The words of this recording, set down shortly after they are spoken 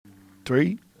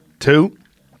3, 2.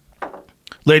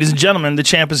 Ladies and gentlemen, the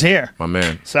champ is here. My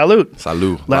man. Salute.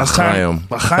 Salute. Last time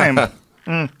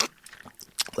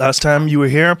you were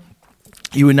here,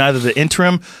 you were neither the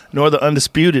interim nor the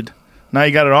undisputed. Now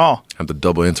you got it all. I'm the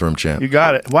double interim champ. You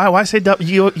got it. Why say double?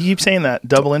 You keep saying that.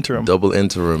 Double interim. Double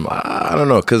interim. I don't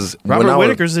know, because Robert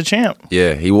Whittaker's the champ.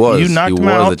 Yeah, he was. You knocked him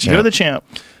out. You're the champ.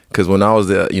 Because when I was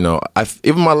there,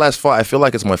 even my last fight, I feel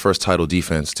like it's my first title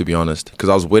defense, to be honest. Because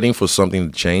I was waiting for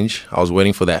something to change. I was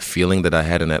waiting for that feeling that I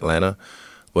had in Atlanta,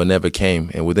 but it never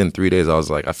came. And within 3 days,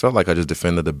 I felt like I just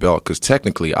defended the belt. Because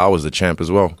technically, I was the champ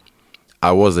as well.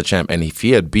 I was the champ. And if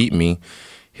he had beat me,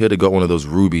 he would have got one of those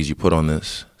rubies you put on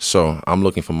this. So I'm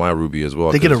looking for my ruby as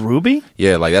well. They get a ruby?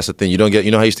 Yeah, like that's the thing. You don't get.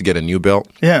 You know how I used to get a new belt?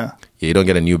 Yeah. Yeah, you don't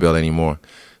get a new belt anymore.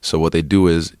 So what they do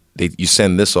is you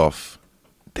send this off.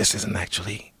 This isn't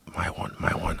actually my one.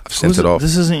 I've sent it off.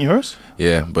 This isn't yours?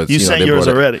 Yeah, but you sent yours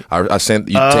already. I sent.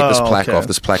 You take this plaque off,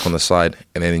 this plaque on the side,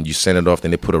 and then you send it off.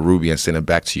 Then they put a ruby and send it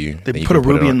back to you. They put a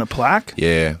ruby in the plaque?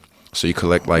 Yeah. So you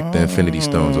collect like the Infinity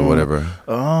Stones or whatever.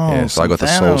 Oh, yeah. So I got the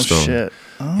Soul Stone. Shit.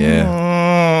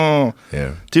 Oh.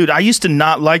 Yeah. Dude, I used to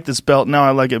not like this belt. Now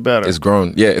I like it better. It's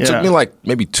grown. Yeah, it took me like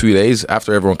maybe 2 days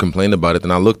after everyone complained about it.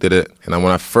 Then I looked at it, and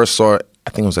when I first saw it, I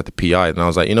think it was at the PI, and I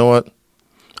was like, you know what?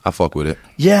 I fuck with it.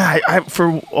 Yeah, I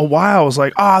for a while I was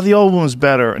like, the old one was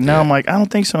better. And now I'm like, I don't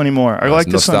think so anymore. I like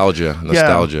this nostalgia. one.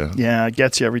 Nostalgia. Yeah, it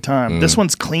gets you every time. This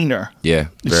one's cleaner. Yeah.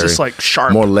 It's just like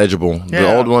sharp. More legible. Yeah.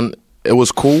 The old one, it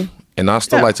was cool. And I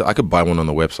still like to, I could buy one on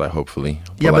the website, hopefully.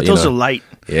 But those are light.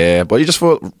 Yeah, but just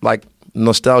for like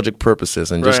nostalgic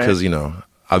purposes and just because,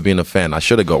 I've been a fan. I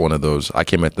should have got one of those. I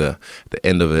came at the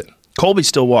end of it. Colby's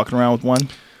still walking around with one.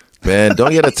 Man,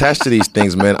 don't get attached to these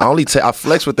things, man. I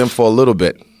flex with them for a little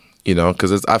bit,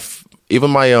 because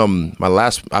even my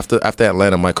last, after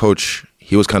Atlanta, my coach,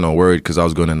 he was kind of worried because I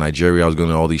was going to Nigeria. I was going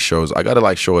to all these shows. I got to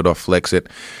like show it off, flex it.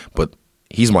 But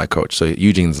he's my coach. So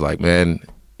Eugene's like, man,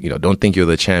 don't think you're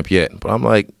the champ yet. But I'm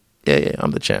like, yeah,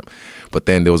 I'm the champ. But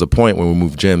then there was a point when we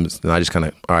moved gyms, and I just kind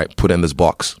of, all right, put in this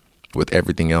box with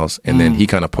everything else. And then he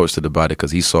kind of posted about it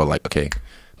because he saw like, okay,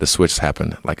 the switch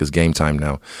happened. Like it's game time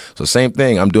now. So same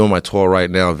thing. I'm doing my tour right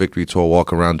now, victory tour,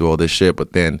 walk around, do all this shit.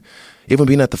 But then even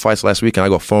being at the fights last weekend, I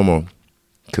got FOMO.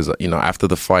 Because, after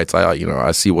the fights,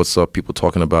 I see what's up, people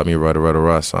talking about me,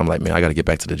 rah. So I'm like, man, I got to get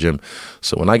back to the gym.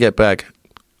 So when I get back,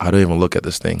 I don't even look at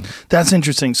this thing. That's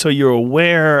interesting. So you're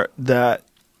aware that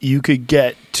you could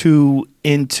get too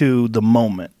into the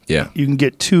moment. Yeah. You can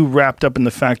get too wrapped up in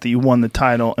the fact that you won the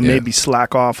title and maybe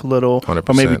slack off a little. 100%.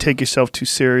 Or maybe take yourself too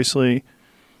seriously.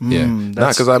 Yeah.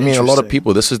 Because, a lot of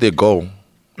people, this is their goal.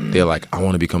 They're like, I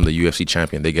want to become the UFC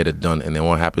champion. They get it done. And then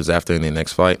what happens after in their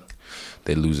next fight?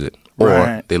 They lose it.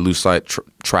 Or they lose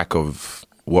track of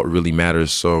what really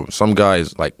matters. So some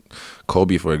guys, like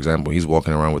Kobe, for example, he's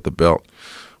walking around with the belt.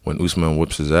 When Usman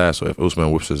whips his ass, or if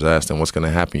Usman whips his ass, then what's going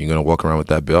to happen? You're going to walk around with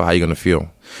that belt? How are you going to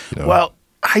feel? Well,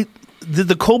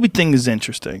 the Colby thing is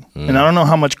interesting. And I don't know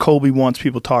how much Colby wants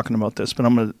people talking about this, but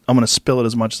I'm gonna spill it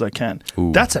as much as I can.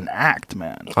 Ooh. That's an act,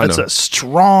 man. That's a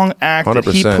strong act 100%.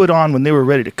 That he put on when they were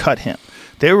ready to cut him.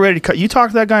 They were ready to cut. You talk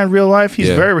to that guy in real life, he's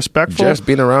very respectful. Jeff's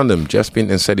been around him. Jeff's been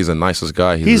and said he's the nicest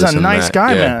guy. He's a nice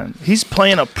guy, man. He's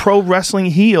playing a pro wrestling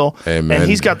heel, and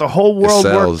he's got the whole world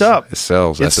worked up. It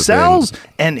sells. It sells.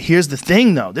 And here's the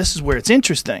thing, though. This is where it's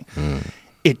interesting.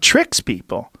 It tricks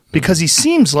people. Because he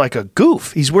seems like a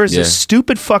goof. He wears this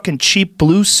stupid fucking cheap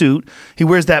blue suit. He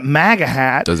wears that MAGA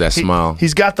hat. Does that smile.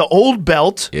 He's got the old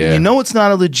belt. Yeah. You know it's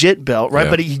not a legit belt, right? Yeah.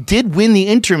 But he did win the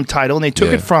interim title, and they took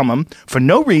it from him for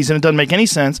no reason. It doesn't make any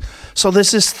sense. So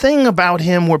there's this thing about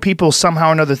him where people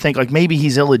somehow or another think, like, maybe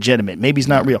he's illegitimate. Maybe he's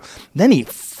not real. Then he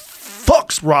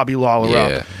fucks Robbie Lawler up.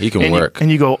 Yeah, he can work. And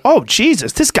you go, oh,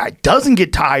 Jesus, this guy doesn't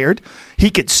get tired. He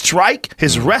could strike.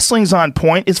 His wrestling's on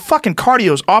point. His fucking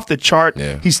cardio's off the chart.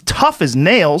 Yeah. He's tough as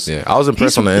nails. Yeah, I was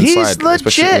impressed on the inside. He's legit.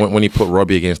 Especially when he put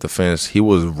Robbie against the fence. He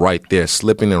was right there,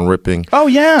 slipping and ripping. Oh,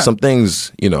 yeah. Some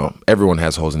things, everyone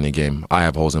has holes in their game. I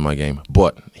have holes in my game.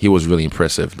 But he was really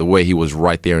impressive. The way he was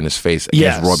right there in his face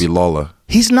against Robbie Lawler.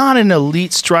 He's not an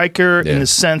elite striker in the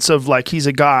sense of like he's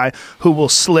a guy who will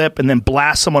slip and then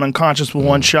blast someone unconscious with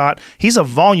one shot. He's a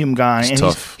volume guy,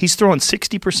 and he's throwing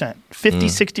 60%, 50,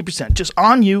 60%, just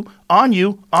on you.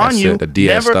 That's it, the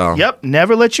Diaz style. Yep,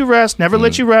 never let you rest,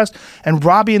 let you rest. And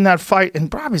Robbie in that fight,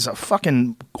 and Robbie's a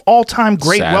fucking all-time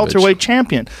great welterweight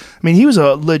champion. I mean, he was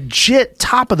a legit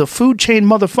top of the food chain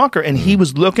motherfucker, and he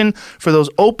was looking for those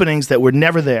openings that were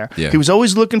never there. Yeah. He was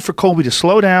always looking for Colby to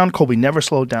slow down. Colby never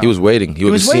slowed down. He was waiting. He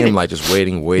would see him like just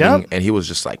waiting, and he was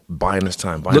just like buying his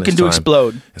time, looking to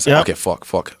explode. It's like, okay,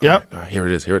 fuck. Yep. All right, here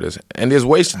it is. And there's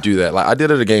ways to do that. Like I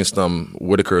did it against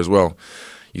Whittaker as well.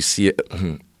 you see it.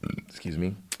 Excuse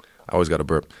me. I always got to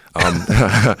burp.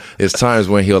 There's times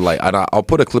when he'll like, I'll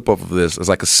put a clip up of this. It's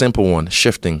like a simple one,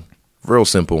 shifting, real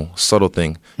simple, subtle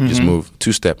thing. You just move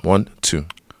 2-step, 1, 2.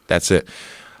 That's it.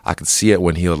 I could see it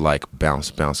when he'll like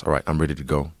bounce. All right, I'm ready to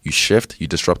go. You shift, you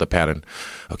disrupt the pattern.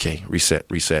 Okay, reset.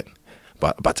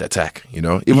 About to attack, you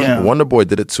know. Even Wonder Boy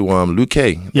did it to Luke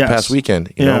K the past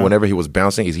weekend. You know, whenever he was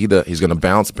bouncing, he's gonna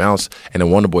bounce, and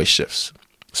then Wonder Boy shifts.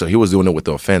 So he was doing it with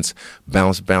the offense,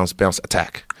 bounce,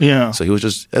 attack. Yeah. So he was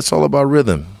just, it's all about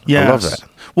rhythm. Yes. I love that.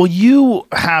 Well, you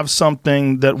have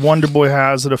something that Wonder Boy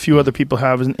has that a few other people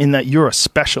have in that you're a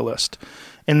specialist.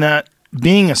 In that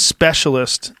being a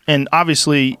specialist, and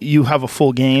obviously you have a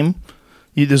full game.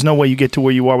 There's no way you get to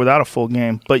where you are without a full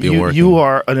game. But you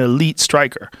are an elite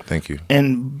striker. Thank you.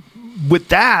 And with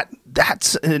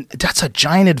that's a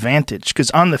giant advantage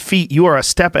because on the feet you are a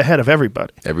step ahead of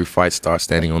everybody. Every fight starts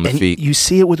standing on the feet. You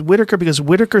see it with Whitaker because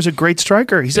Whitaker's a great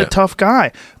striker. He's a tough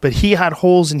guy, but he had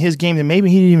holes in his game that maybe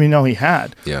he didn't even know he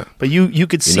had. Yeah, but you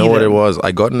could see. You know what it was?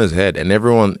 I got in his head, and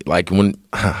everyone like when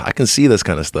I can see this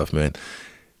kind of stuff, man.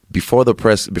 Before the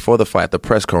fight, the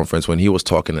press conference when he was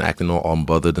talking and acting all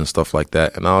unbothered and stuff like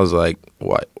that, and I was like,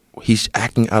 what? He's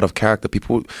acting out of character.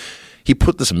 He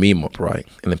put this meme up, right?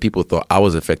 And then people thought I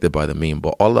was affected by the meme.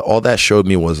 But all that showed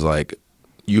me was like,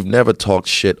 you've never talked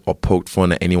shit or poked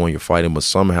fun at anyone you're fighting, but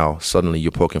somehow, suddenly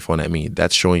you're poking fun at me.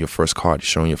 That's showing your first card,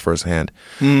 showing your first hand.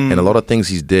 And a lot of things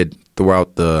he did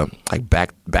throughout the like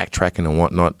backtracking and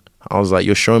whatnot, I was like,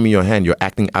 you're showing me your hand. You're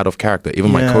acting out of character.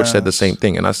 Even my coach said the same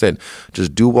thing. And I said,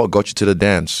 just do what got you to the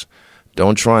dance.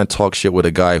 Don't try and talk shit with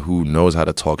a guy who knows how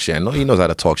to talk shit. I know he knows how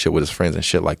to talk shit with his friends and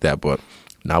shit like that, but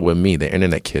not with me, the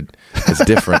internet kid. It's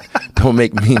different. Don't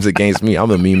make memes against me.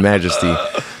 I'm a meme majesty.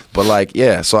 But like,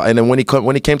 yeah. So and then when he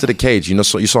came to the cage, you know,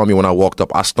 so you saw me when I walked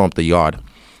up. I stomped the yard,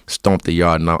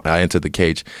 and I entered the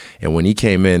cage. And when he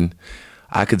came in,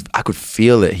 I could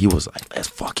feel it. He was like, "Let's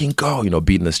fucking go," you know,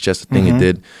 beating his chest. The thing he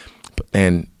did,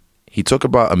 and he took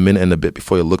about a minute and a bit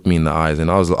before he looked me in the eyes.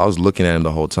 And I was looking at him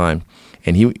the whole time.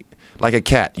 And he, like a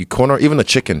cat, you corner even a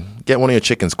chicken. Get one of your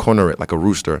chickens, corner it like a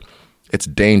rooster. It's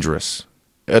dangerous.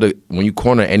 When you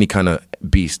corner any kind of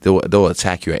beast, they'll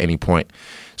attack you at any point.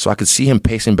 So I could see him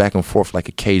pacing back and forth like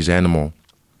a caged animal,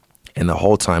 and the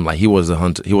whole time, like he was the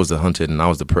hunter, he was the hunted, and I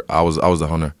was the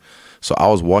hunter. So I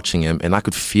was watching him, and I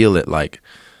could feel it, like,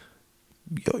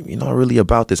 you're not really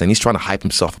about this, and he's trying to hype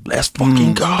himself. Let's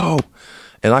fucking go,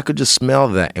 and I could just smell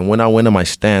that. And when I went in my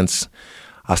stance,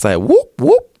 I started whoop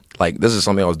whoop. Like, this is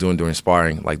something I was doing during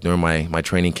sparring, like during my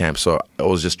training camp. So it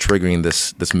was just triggering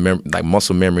this like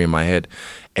muscle memory in my head.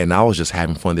 And I was just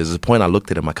having fun. There's a point I looked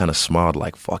at him, I kind of smiled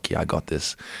like, fuck yeah, I got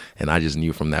this. And I just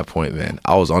knew from that point, man,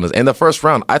 I was honest. And the first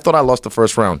round, I thought I lost the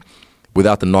first round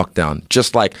without the knockdown.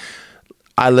 Just like,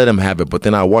 I let him have it. But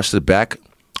then I watched it back.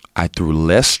 I threw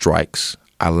less strikes.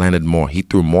 I landed more. He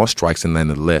threw more strikes and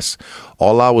landed less.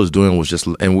 All I was doing was just,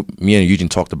 and me and Eugene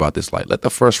talked about this, like, let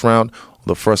the first round,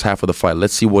 the first half of the fight,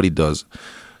 let's see what he does.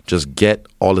 Just get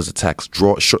all his attacks,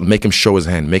 make him show his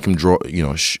hand, make him draw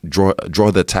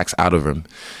the attacks out of him.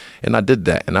 And I did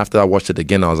that. And after I watched it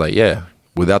again, I was like, yeah,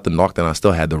 without the knockdown, I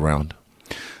still had the round.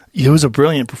 It was a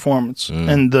brilliant performance.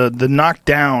 And the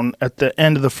knockdown at the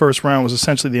end of the first round was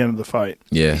essentially the end of the fight.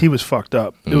 Yeah. He was fucked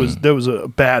up. There was a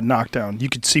bad knockdown. You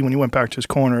could see when he went back to his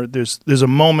corner, there's a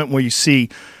moment where you see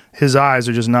his eyes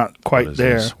are just not quite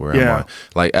there. Where am I?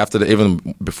 Like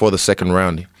even before the second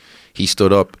round, he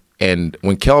stood up, and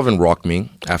when Kelvin rocked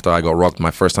me, after I got rocked,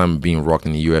 my first time being rocked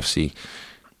in the UFC,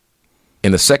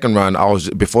 in the second round, I was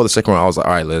like, all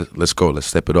right, let's go, let's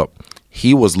step it up.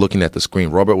 He was looking at the screen.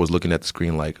 Robert was looking at the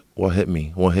screen like, what hit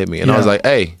me? And I was like,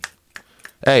 hey,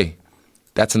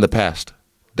 that's in the past.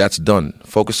 That's done.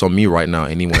 Focus on me right now.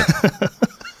 And he went,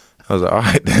 I was like, all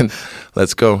right, then,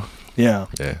 let's go. Yeah.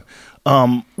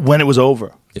 When it was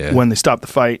over, when they stopped the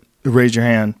fight, you raised your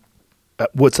hand.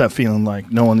 What's that feeling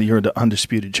like, knowing that you're the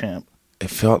undisputed champ? It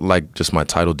felt like just my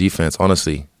title defense,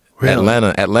 honestly. Really?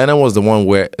 Atlanta was the one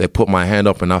where they put my hand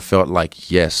up, and I felt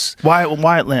like, yes. Why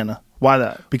Atlanta? Why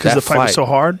that? Because the fight was so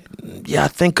hard? Yeah, I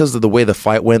think because of the way the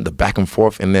fight went, the back and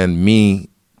forth, and then me,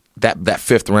 that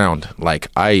fifth round, like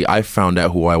I found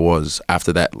out who I was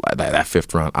after that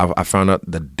fifth round. I found out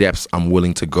the depths I'm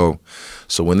willing to go.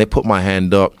 So when they put my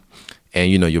hand up, and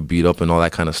you're beat up and all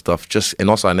that kind of stuff, and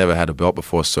also I never had a belt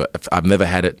before, so I've never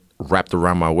had it wrapped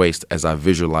around my waist as I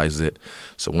visualized it.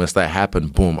 So once that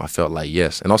happened, boom, I felt like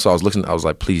yes. And also I was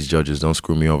like, please, judges, don't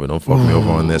screw me over, don't fuck me over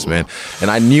on this, man.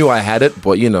 And I knew I had it,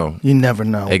 but you never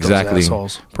know. Exactly,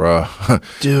 bro.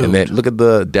 Dude. And then look at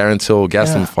the Darren Till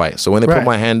Gaston fight. So when they put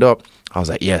my hand up, I was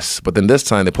like, yes. But then this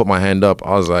time they put my hand up,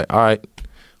 I was like, all right,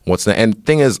 what's that? And the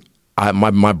thing is,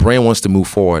 my brain wants to move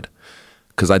forward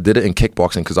because I did it in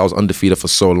kickboxing because I was undefeated for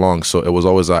so long. So it was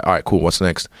always like, all right, cool, what's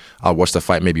next? I'll watch the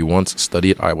fight maybe once,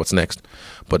 study it. All right, what's next?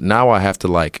 But now I have to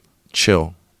like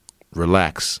chill,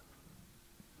 relax,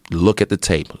 look at the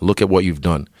tape, look at what you've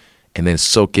done, and then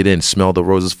soak it in, smell the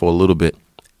roses for a little bit,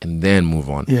 and then move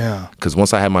on. Yeah. Because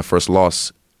once I had my first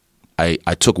loss, I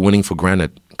took winning for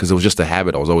granted because it was just a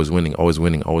habit. I was always winning, always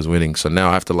winning, always winning. So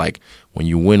now I have to like, when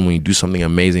you win, when you do something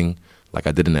amazing, like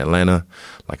I did in Atlanta,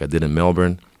 like I did in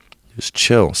Melbourne, just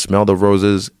chill, smell the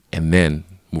roses, and then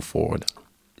move forward.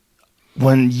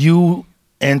 When you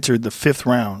entered the 5th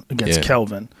round against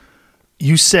Kelvin,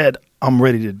 you said, I'm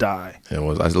ready to die. I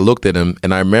looked at him,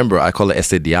 and I remember, I call it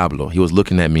Ese Diablo. He was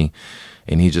looking at me,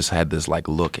 and he just had this like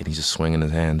look, and he's just swinging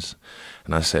his hands.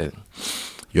 And I said,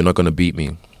 you're not going to beat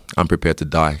me. I'm prepared to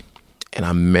die. And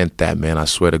I meant that, man. I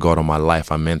swear to God on my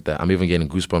life, I meant that. I'm even getting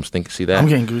goosebumps. See that? I'm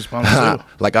getting goosebumps too.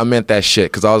 Like I meant that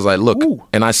shit because I was like, look, ooh.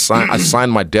 And I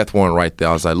signed my death warrant right there.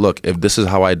 I was like, look, if this is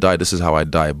how I die, this is how I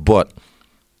die. But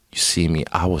you see me,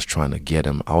 I was trying to get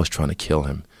him. I was trying to kill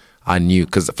him. I knew,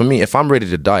 because for me, if I'm ready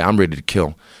to die, I'm ready to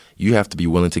kill. You have to be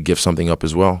willing to give something up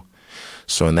as well.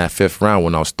 So in that 5th round,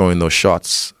 when I was throwing those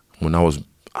shots,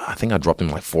 I think I dropped him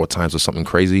like 4 times or something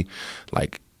crazy.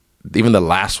 Like even the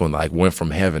last one, like went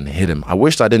from heaven, hit him. I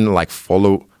wished I didn't like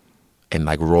follow and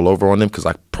like roll over on him because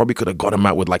I probably could have got him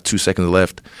out with like 2 seconds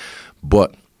left.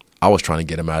 But I was trying to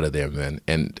get him out of there, man.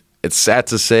 And it's sad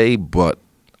to say, but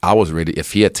I was ready.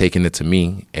 If he had taken it to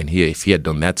me and if he had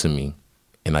done that to me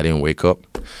and I didn't wake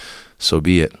up, so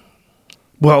be it.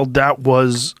 Well, that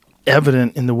was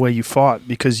evident in the way you fought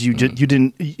because you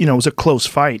didn't, it was a close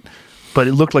fight, but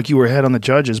it looked like you were ahead on the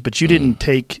judges, but you didn't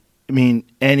take,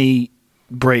 any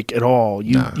break at all.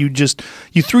 You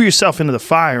threw yourself into the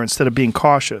fire instead of being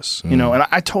cautious, and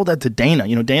I told that to Dana.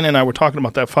 Dana and I were talking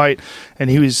about that fight, and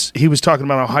he was talking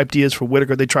about how hyped he is for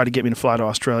Whitaker. They tried to get me to fly to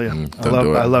Australia.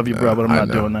 I love you, bro, but I'm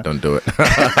not doing that. Don't do it.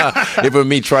 Even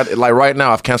me like right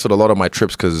now, I've canceled a lot of my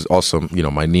trips because also,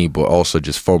 my knee, but also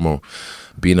just FOMO,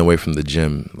 being away from the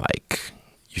gym, like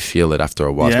you feel it after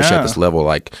a while, especially at this level.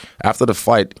 Like after the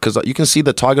fight, because you can see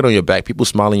the target on your back, people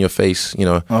smile in your face,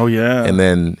 Oh yeah, and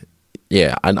then.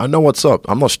 Yeah, I know what's up.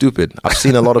 I'm not stupid. I've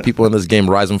seen a lot of people in this game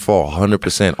rise and fall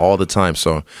 100% all the time.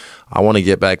 So I want to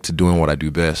get back to doing what I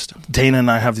do best. Dana and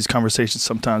I have these conversations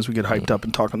sometimes. We get hyped up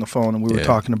and talk on the phone, and we were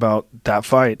talking about that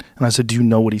fight. And I said, do you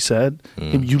know what he said?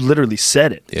 You literally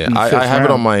said it. Yeah, I have it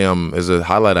on my, there's a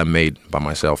highlight I made by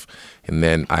myself. And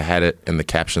then I had it in the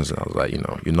captions, and I was like, you're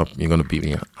going to beat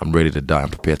me. I'm ready to die. I'm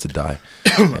prepared to die.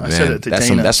 I said it to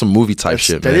Dana. That's some movie type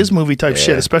shit, man. That is movie type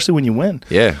shit, especially when you win.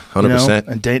 Yeah, 100%.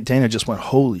 And Dana just went,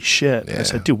 holy shit. Yeah. I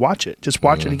said, dude, watch it. Just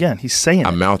watch it again. He's saying it.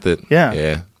 I mouthed it.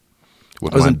 Yeah.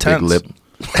 With my big lip.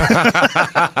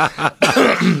 That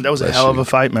was a hell of a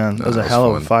fight, man. That was a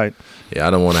hell of a fight. Yeah,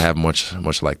 I don't want to have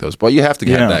much like those. But you have to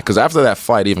get that. Because after that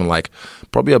fight, even like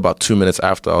probably about 2 minutes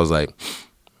after, I was like,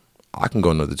 I can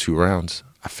go another 2 rounds.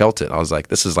 I felt it. I was like,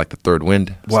 this is like the 3rd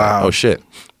wind. Wow. Like, oh, shit.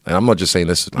 And I'm not just saying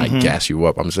this to like gas you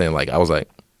up. I'm saying like, I was like,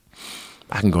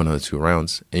 I can go another 2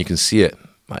 rounds. And you can see it.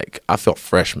 Like, I felt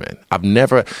fresh, man.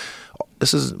 That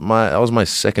was my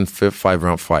second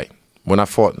 5-round fight. When I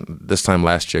fought this time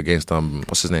last year against,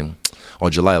 what's his name? On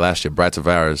July last year, Brad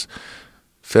Tavares.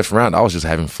 5th round, I was just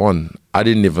having fun. I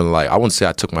didn't even I wouldn't say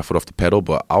I took my foot off the pedal,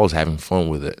 but I was having fun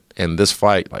with it. And this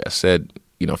fight, like I said,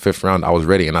 5th round, I was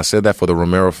ready. And I said that for the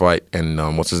Romero fight and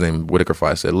Whitaker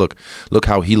fight. I said, look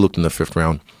how he looked in the 5th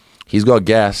round. He's got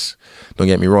gas. Don't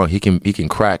get me wrong. He can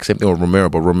crack. Same thing with Romero.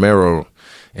 But Romero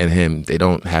and him, they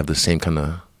don't have the same kind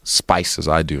of spice as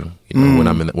I do. When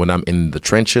I'm in the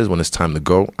trenches, when it's time to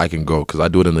go, I can go because I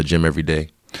do it in the gym every day.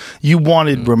 You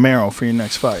wanted Romero for your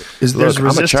next fight. I'm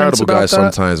a charitable guy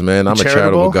sometimes, man. I'm a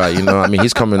charitable guy.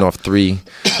 He's coming off 3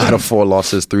 out of 4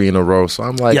 losses, 3 in a row. So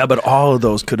I'm like, yeah, but all of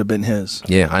those could have been his.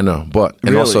 Yeah, I know. But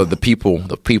and also the people,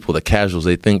 the casuals,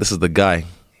 they think this is the guy.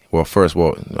 Well,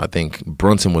 I think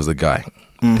Brunson was the guy.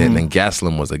 Then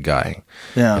Gastelum was the guy.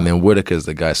 Yeah. And then Whitaker is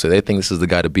the guy. So they think this is the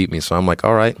guy to beat me. So I'm like,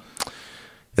 all right,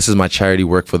 this is my charity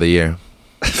work for the year.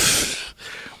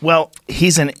 Well,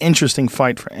 he's an interesting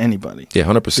fight for anybody. Yeah,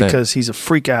 100%. Because he's a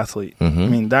freak athlete.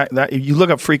 That if you look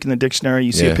up freak in the dictionary,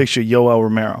 you see a picture of Yoel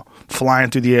Romero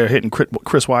flying through the air, hitting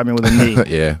Chris Weidman with a knee.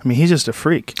 Yeah. He's just a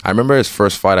freak. I remember his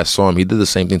first fight, I saw him. He did the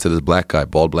same thing to this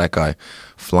bald black guy,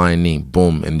 flying knee,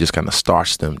 boom, and just kind of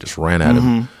starched him, just ran at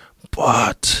him.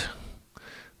 But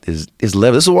his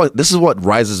level, this is what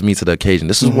rises me to the occasion.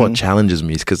 This is what challenges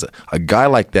me. Because a guy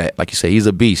like that, like you say, he's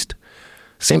a beast.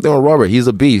 Same thing with Robert. He's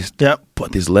a beast. Yep.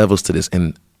 But there's levels to this.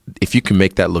 And if you can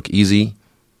make that look easy,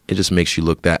 it just makes you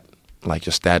look that like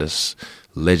your status,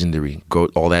 legendary,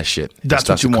 GOAT, all that shit. That's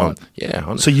what you want.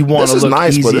 Yeah. So you want to look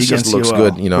nice, easy but this just against looks UL.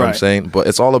 good. You know what I'm saying? But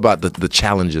it's all about the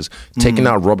challenges. Taking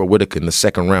out Robert Whittaker in the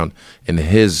second round in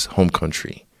his home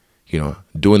country. You know,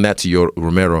 doing that to your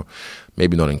Romero.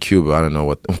 Maybe not in Cuba. I don't know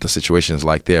what the situation is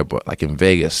like there, but like in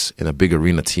Vegas, in a big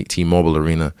arena, T-Mobile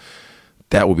Arena,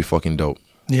 that would be fucking dope.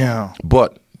 Yeah.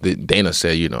 But Dana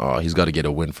said, you know, he's got to get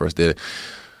a win first. The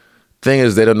thing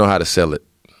is, they don't know how to sell it,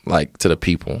 like, to the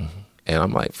people. And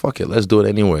I'm like, fuck it, let's do it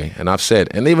anyway. And I've said,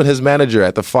 and even his manager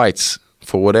at the fights,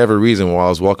 for whatever reason, while I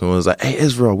was walking, was like, hey,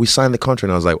 Israel, we signed the contract.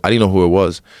 And I was like, I didn't know who it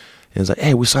was. And he was like,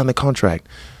 hey, we signed the contract.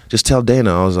 Just tell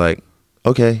Dana. I was like,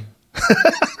 okay.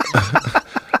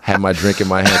 Had my drink in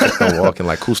my hand, kept on walking.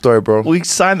 Like, cool story, bro. We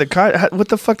signed the contract. What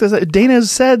the fuck does that? Dana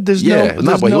has said there's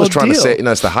but he was trying to say, you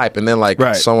know, it's the hype. And then, like,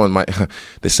 right. someone might,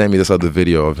 they sent me this other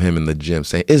video of him in the gym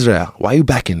saying, Israel, why are you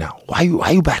backing out? Why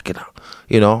you backing out?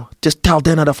 You know, just tell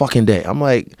Dana the fucking day. I'm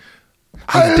like,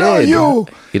 I love you.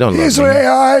 He don't love Israel, me.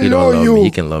 I He don't love you. me.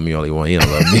 He can love me all he wants. He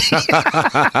don't love me.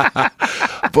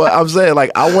 But I'm saying,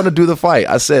 like, I want to do the fight.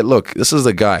 I said, look, this is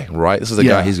the guy, right? This is the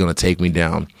guy. He's going to take me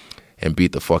down and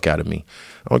beat the fuck out of me.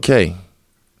 Okay.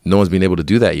 No one's been able to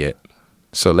do that yet.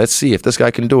 So let's see if this guy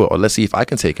can do it, or let's see if I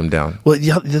can take him down. Well,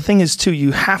 the thing is, too,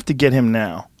 you have to get him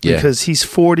now. Yeah. Because he's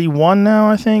 41 now,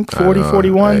 I think.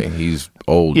 41. Hey, he's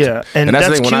old. Yeah. And that's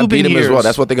the thing, when I beat him as well,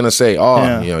 that's what they're going to say.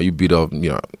 Oh, you know, you beat up, you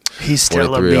know. He's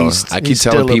still a beast. I keep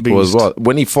telling people as well.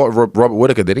 When he fought Robert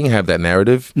Whittaker, they didn't have that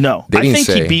narrative. No. They didn't I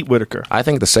think he beat Whittaker. I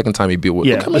think the second time he beat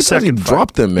Whittaker. Yeah, the second he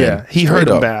dropped him, man. Yeah, he hurt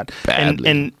him bad. Badly.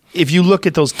 And if you look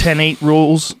at those 10-8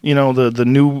 rules, you know, the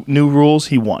new rules,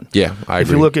 he won. Yeah, I agree. If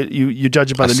you look at, you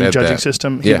judge it by the new judging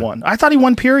system, he won. I thought he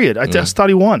won, period. I just thought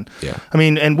he won. Yeah. I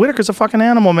mean, and Whittaker's a fucking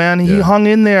animal, man. He hung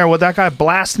in there with that guy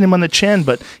blasting him on the chin,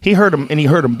 but he hurt him, and he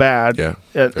hurt him bad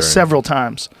several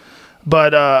times.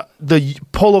 But the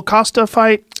Paulo Costa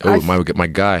fight... Oh, my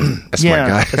guy. That's my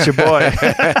guy. That's your boy.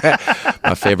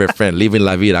 My favorite friend, Living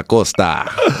La Vida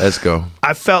Costa. Let's go.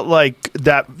 I felt like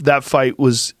that fight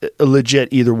was legit.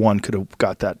 Either one could have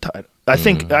got that title. I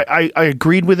think I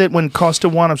agreed with it when Costa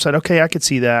won. I said, okay, I could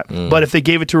see that. But if they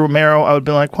gave it to Romero, I would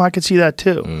be like, well, I could see that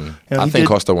too. You know, I think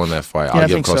Costa won that fight. I'll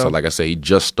give Costa, like I say, he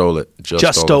just stole it.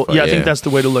 Just stole it. Yeah, I think that's the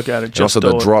way to look at it. Also,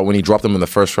 the draw, when he dropped him in the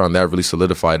first round, that really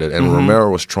solidified it. And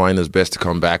Romero was trying his best to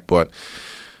come back, but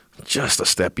just a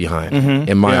step behind,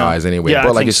 in my eyes anyway. Yeah,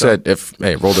 but like you said,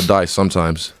 roll the dice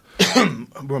sometimes.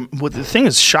 What the thing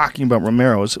is shocking about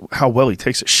Romero is how well he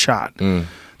takes a shot.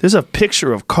 There's a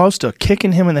picture of Costa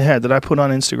kicking him in the head that I put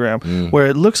on Instagram where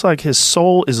it looks like his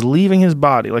soul is leaving his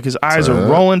body. Like his eyes are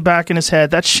rolling back in his head.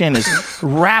 That shin is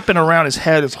wrapping around his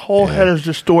head. His whole head is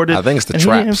distorted. I think it's the and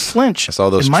traps. He didn't flinch. It's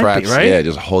all those traps. Right? Yeah, it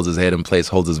just holds his head in place,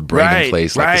 holds his brain in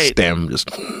place. Like the stem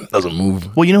just doesn't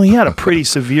move. Well, you know, he had a pretty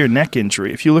severe neck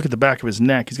injury. If you look at the back of his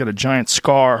neck, he's got a giant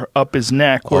scar up his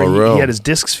neck where he had his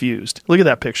discs fused. Look at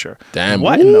that picture. Damn.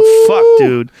 What in the fuck,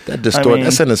 dude?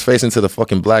 That sent his face into the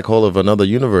fucking black hole of another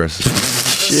universe.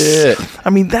 Shit. I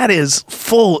mean, that is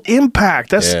full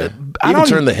impact. That's Even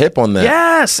turn the hip on that.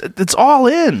 Yes, it's all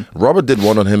in. Robert did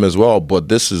one on him as well, but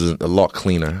this is a lot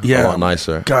cleaner, a lot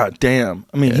nicer. God damn.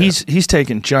 I mean, he's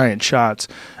taking giant shots.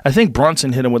 I think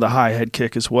Brunson hit him with a high head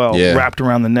kick as well, wrapped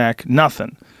around the neck.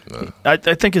 Nothing. I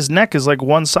think his neck is like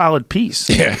one solid piece.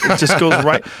 Yeah. It just goes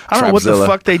right. I don't know what the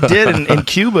fuck they did in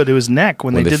Cuba to his neck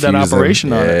when they did that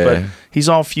operation on it, but he's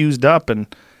all fused up and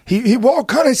he walk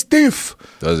kind of stiff.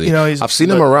 Does he? You know, I've seen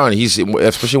him around. He's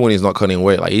especially when he's not cutting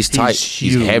weight. Like he's tight.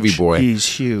 He's heavy boy. He's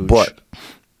huge. But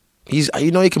he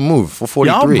can move for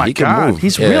 43. Oh my he can God. move.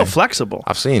 He's real flexible.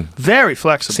 I've seen. Very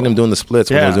flexible. I've seen him doing the splits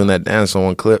when he was doing that dance on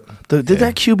one clip.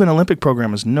 That Cuban Olympic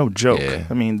program is no joke. Yeah.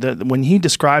 I mean, when he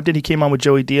described it, he came on with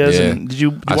Joey Diaz. And did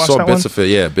you watch that one? I saw bits of it.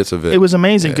 Yeah, bits of it. It was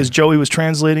amazing because Joey was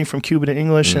translating from Cuban to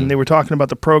English, and they were talking about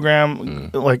the program.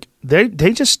 Like they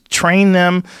just train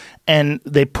them, and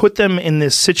they put them in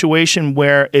this situation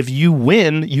where if you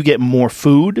win, you get more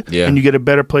food, and you get a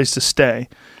better place to stay.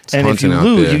 And if you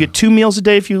lose, you get 2 meals a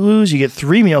day. If you lose, you get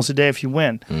 3 meals a day if you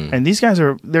win. And these guys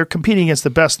they're competing against the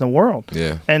best in the world.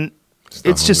 Yeah. And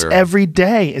it's just every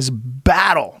day is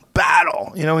battle.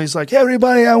 You know, he's like,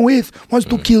 everybody I'm with wants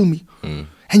to kill me. And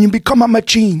you become a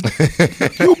machine.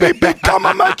 You become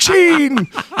a machine.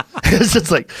 It's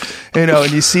just like, you know,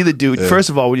 and you see the dude. First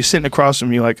of all, when you're sitting across from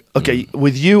him, you're like, okay,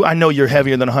 with you, I know you're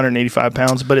heavier than 185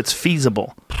 pounds, but it's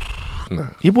feasible. No.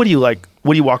 What do you like?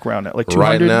 What do you walk around at? Like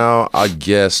 200? Right now, I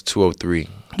guess 203.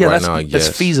 Yeah, that's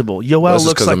feasible. Yoel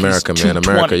looks like America, he's man.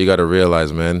 America, you got to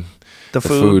realize, man. The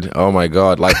food. Oh my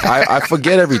God! Like I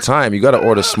forget every time. You got to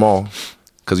order small.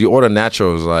 Because you order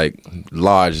nachos like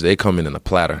large, they come in a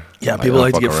platter. Yeah, people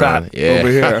like to get fat over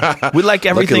here. We like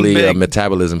everything Luckily, big.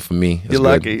 Metabolism for me. You're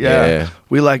lucky, yeah.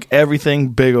 We like everything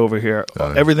big over here.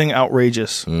 Everything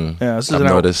outrageous. Yeah, this is an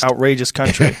outrageous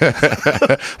country.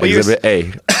 Exhibit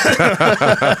A.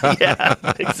 Yeah,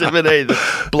 Exhibit A, the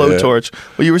blowtorch.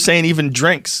 Well, you were saying even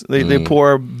drinks. They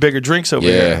pour bigger drinks over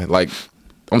here. Yeah, like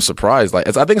I'm surprised. Like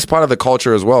I think it's part of the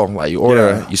culture as well. Like you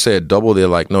order, you say a double, they're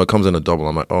like, no, it comes in a double.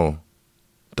 I'm like, oh.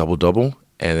 Double,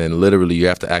 and then literally you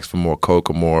have to ask for more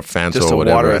Coke or more Fanta just or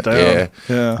whatever. Water it down.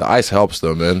 Yeah, the ice helps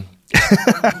though, man.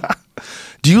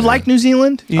 Do you like New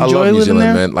Zealand? You enjoy I love New Zealand,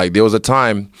 there? man. Like there was a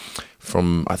time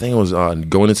from I think it was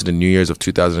going into the New Year's of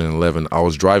 2011. I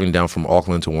was driving down from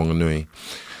Auckland to Wanganui,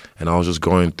 and I was just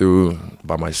going through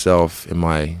by myself in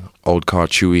my old car,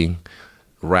 Chewy,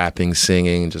 rapping,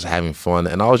 singing, just having fun,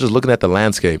 and I was just looking at the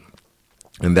landscape,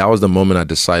 and that was the moment I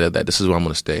decided that this is where I'm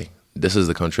going to stay. This is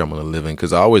the country I'm going to live in,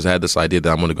 because I always had this idea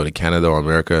that I'm going to go to Canada or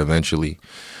America eventually,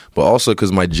 but also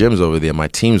because my gym's over there, my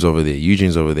team's over there,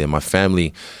 Eugene's over there, my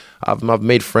family, I've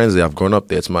made friends there, I've grown up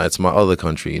there. It's my other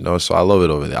country, you know. So I love it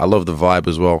over there. I love the vibe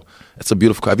as well. It's a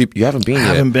beautiful. You haven't been yet?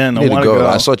 I haven't been. I want to go.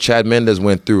 I saw Chad Mendes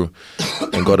went through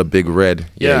and got a big red.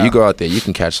 Yeah, you go out there, you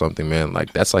can catch something, man.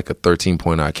 Like that's like a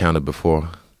 13-pointer I counted before.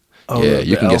 Oh, yeah,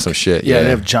 you can get some shit. Yeah, they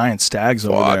have giant stags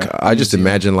over there. I just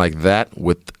imagine like that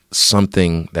with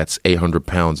something that's 800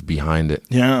 pounds behind it.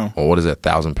 Yeah. Or what is that,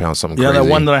 1,000 pounds, something crazy. Yeah, that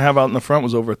one that I have out in the front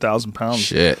was over 1,000 pounds.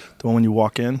 Shit. The one when you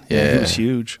walk in. Yeah. It was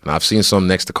huge. And I've seen some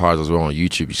next to cars as well on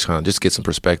YouTube. You just just get some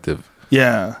perspective.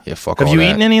 Yeah. Yeah, fuck have all you that.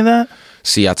 eaten any of that?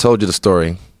 See, I told you the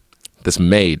story. This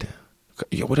maid.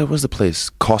 What was the place?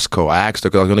 Costco. I asked her,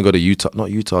 because I was going to go to Utah.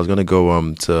 Not Utah. I was going to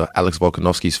go to Alex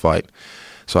Volkanovski's fight.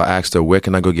 So I asked her, where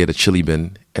can I go get a chili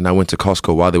bin? And I went to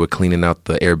Costco while they were cleaning out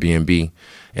the Airbnb.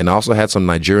 And I also had some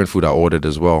Nigerian food I ordered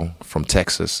as well from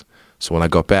Texas. So when I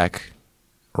got back,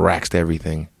 raxed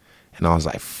everything. And I was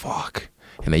like, fuck.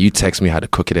 And then you text me how to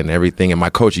cook it and everything. And my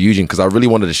coach, Eugene, because I really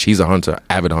wanted to, he's a hunter,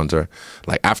 avid hunter.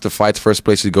 Like after fights, first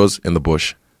place he goes in the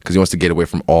bush because he wants to get away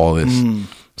from all this.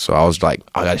 So I was like,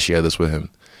 I got to share this with him.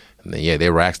 And then, they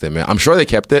raxed it, man. I'm sure they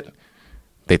kept it.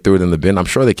 They threw it in the bin. I'm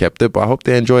sure they kept it, but I hope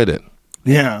they enjoyed it.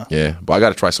 Yeah. Yeah, but I got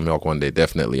to try some elk one day.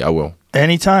 Definitely, I will.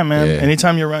 Anytime, man. Yeah.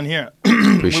 Anytime you're around here.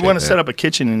 We want to set up a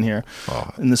kitchen in here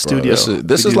in the studio.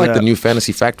 This is like the new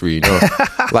fantasy factory, you know.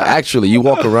 Like actually, you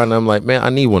walk around and I'm like, man, I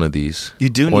need one of these. You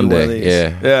do need one of these.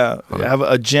 Yeah. I have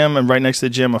a gym, and right next to the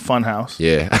gym, a fun house.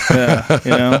 Yeah.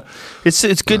 You know,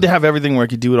 it's good to have everything where you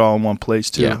can do it all in one place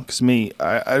too. Because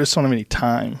I just don't have any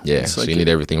time. Yeah. So you need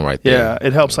everything right there. Yeah.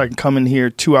 It helps. I can come in here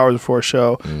 2 hours before a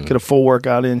show, get a full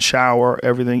workout in, shower,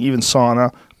 everything, even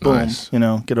sauna. Boom, nice.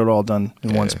 Get it all done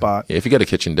in one spot. Yeah, if you got a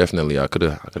kitchen, definitely. I could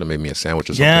have made me a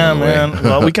sandwich or something. Yeah, man.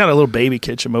 Well, we got a little baby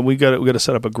kitchen, but we got to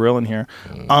set up a grill in here.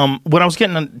 What I was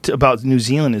getting about New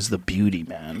Zealand is the beauty,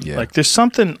 man. Yeah. Like, there's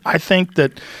something I think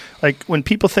that, like, when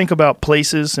people think about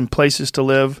places and places to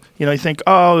live, you think,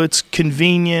 oh, it's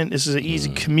convenient. This is an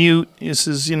easy commute. This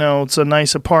is, it's a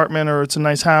nice apartment or it's a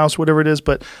nice house, whatever it is.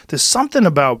 But there's something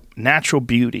about natural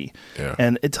beauty,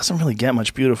 and it doesn't really get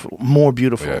much more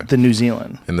beautiful than New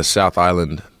Zealand. And the South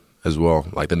Island as well.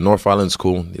 Like the North Island's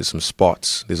cool. There's some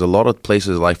spots. There's a lot of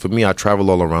places. Like for me, I travel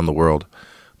all around the world,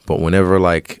 but whenever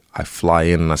like I fly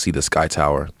in and I see the Sky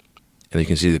Tower, and you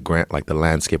can see the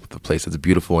landscape of the place, it's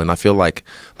beautiful. And I feel like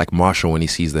Marshall when he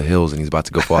sees the hills and he's about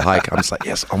to go for a hike. I'm just like,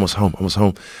 yes, almost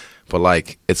home. But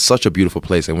like, it's such a beautiful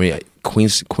place. And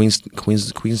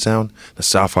Queenstown, the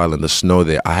South Island, the snow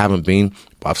there. I haven't been,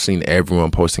 but I've seen everyone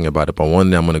posting about it. But one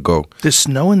day I'm gonna go. There's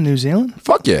snow in New Zealand?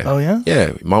 Fuck yeah! Oh yeah?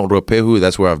 Yeah, Mount Ruapehu.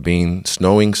 That's where I've been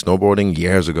snowboarding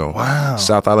years ago. Wow.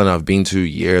 South Island I've been to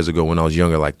years ago when I was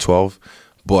younger, like 12.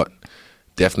 But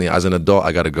definitely, as an adult,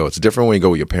 I gotta go. It's different when you go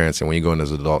with your parents and when you go in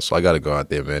as an adult. So I gotta go out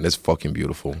there, man. It's fucking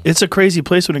beautiful. It's a crazy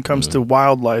place when it comes to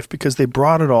wildlife because they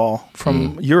brought it all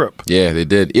from Europe. Yeah, they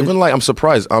did. Even like, I'm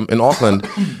surprised. In Auckland,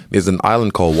 there's an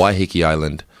island called Waiheke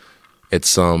Island.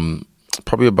 It's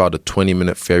probably about a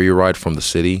 20-minute ferry ride from the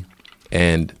city,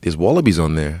 and there's wallabies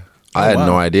on there. I had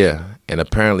no idea, and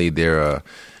apparently they're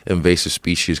invasive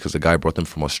species because the guy brought them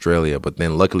from Australia, but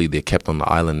then luckily they're kept on the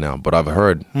island now. But I've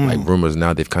heard like rumors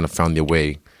now they've kind of found their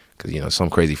way because some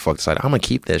crazy fuck decided I'm gonna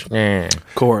keep this.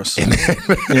 Of course, and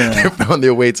they found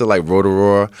their way to like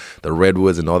Rotorua, the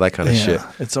redwoods, and all that kind of shit.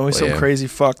 It's always some crazy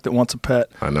fuck that wants a pet.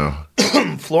 I know.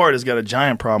 Florida's got a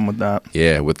giant problem with that.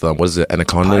 Yeah, with what is it,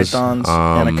 anacondas? Pythons,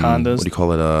 anacondas. What do you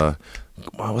call it?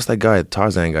 What's that guy,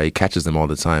 Tarzan guy? He catches them all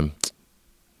the time.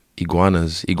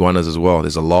 iguanas as well.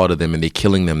 There's a lot of them, and they're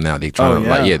killing them now. They're trying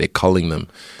they're culling them.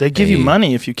 They give you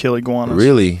money if you kill iguanas.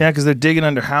 Really? Yeah, because they're digging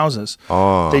under houses.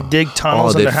 Oh, they dig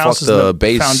tunnels under houses. The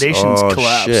base foundations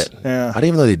collapse. Shit. Yeah, I didn't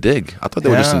even know they dig. I thought they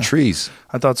were just in trees.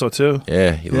 I thought so too.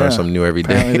 Yeah, you learn something new every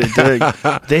day. They dig.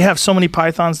 They have so many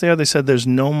pythons there. They said there's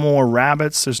no more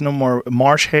rabbits. There's no more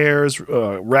marsh hares,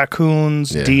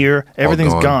 raccoons, deer.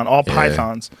 Everything's gone. All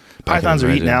pythons. Pythons are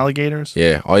eating alligators.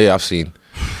 Yeah. Oh yeah, I've seen.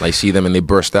 Like see them and they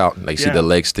burst out. Like see their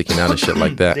legs sticking out and shit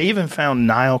like that. They even found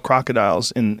Nile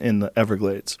crocodiles in the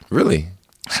Everglades. Really?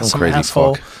 Some crazy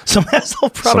asshole. fuck. Some asshole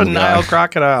brought a Nile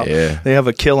crocodile. Yeah. They have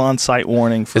a kill on sight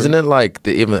warning. Isn't it like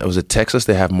was it Texas?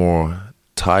 They have more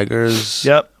tigers.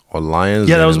 Yep. Or lions.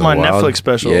 Yeah, that was my Netflix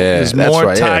special. Yeah, there's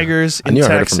more tigers in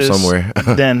Texas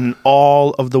than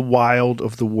all of the wild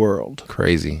of the world.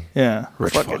 Crazy. Yeah.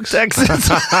 Rich fucks.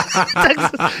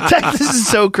 Texas is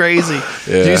so crazy.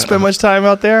 Yeah. Do you spend much time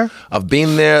out there? I've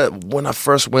been there. When I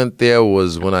first went there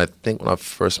was when I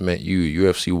first met you,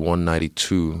 UFC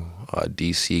 192,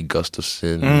 DC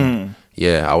Gustafson.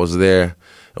 Yeah, I was there.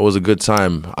 It was a good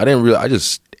time. I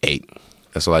just ate.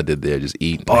 That's all I did there, just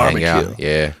eat and hang out.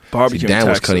 Yeah. Barbecue. Dan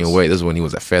was cutting weight. This is when he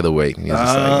was at featherweight. And he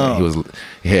was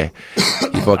he fucking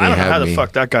I don't know how had the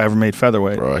fuck that guy ever made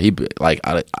featherweight. Bro, I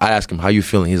asked him, how you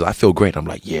feeling? He's like, I feel great. I'm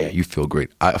like, yeah, you feel great.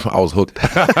 I was hooked.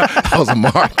 I was a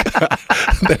mark.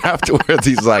 Then afterwards,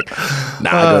 he's like, nah,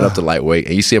 I got up to lightweight.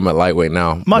 And you see him at lightweight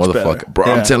now. Much motherfucker. better. Bro,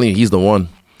 I'm telling you, he's the one.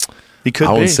 He could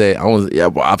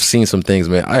but I've seen some things,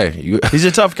 man. He's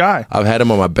a tough guy. I've had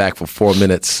him on my back for 4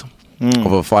 minutes.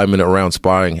 Of a 5-minute round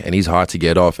sparring, and he's hard to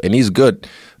get off, and he's good.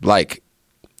 Like,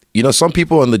 some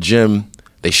people in the gym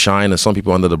they shine, and some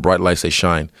people under the bright lights they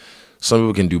shine. Some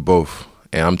people can do both,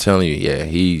 and I'm telling you, yeah,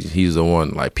 he's the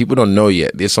one. Like, people don't know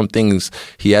yet. There's some things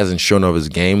he hasn't shown of his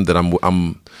game that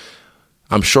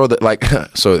I'm sure that, like,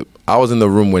 so I was in the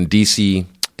room when DC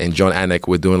and John Anik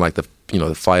were doing like the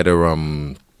fighter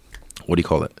what do you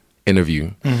call it? Interview.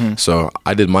 So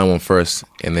I did my one first,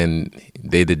 and then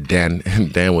they did Dan,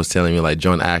 and Dan was telling me, like,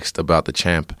 John asked about the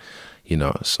champ,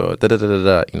 so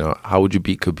how would you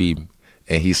beat Khabib?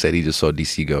 And he said he just saw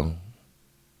DC go.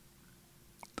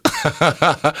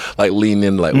 Like lean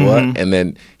in, like what? And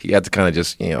then he had to kind of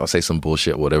just say some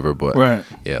bullshit, whatever. But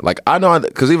yeah, like I know,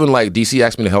 because even like DC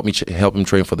asked me to help him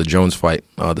train for the Jones fight,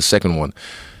 the second one,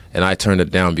 and I turned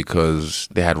it down because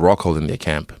they had Rockhold in their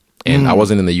camp. And I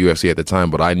wasn't in the UFC at the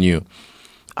time, but I knew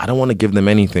I don't want to give them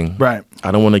anything. Right. I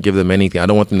don't want to give them anything. I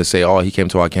don't want them to say, oh, he came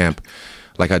to our camp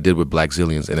like I did with Black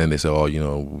Zillions. And then they say, oh,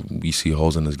 we see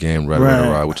holes in this game,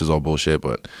 right, which is all bullshit.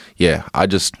 But yeah, you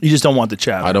just don't want the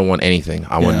chat. I don't want anything.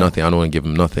 I want nothing. I don't want to give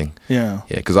them nothing. Yeah.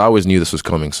 Yeah, because I always knew this was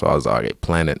coming. So I was like, okay,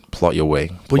 plan it, plot your way.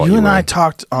 Well, you and I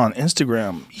talked on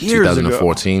Instagram years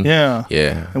 2014. ago. Yeah.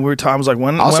 Yeah. And we were talking, I was like,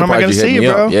 when am I going to see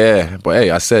you, bro? Yeah. But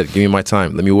hey, I said, give me my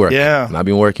time. Let me work. Yeah. And I've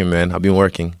been working, man. I've been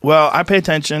working. Well, I pay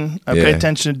attention. I pay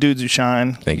attention to dudes who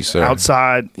shine. Thank you, sir.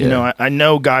 Outside. I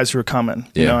know guys who are coming.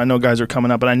 I know guys who are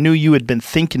coming up. But I knew you had been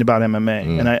thinking about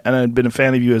MMA. And I'd been a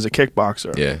fan of you as a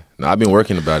kickboxer. Yeah. No, I've been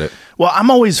working about it. Well,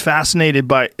 I'm always fascinated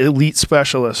by elite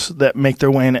specialists that make their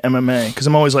way into MMA because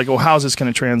I'm always like, well, how's this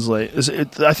going to translate?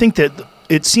 I think that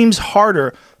it seems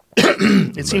harder.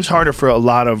 It seems harder for a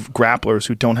lot of grapplers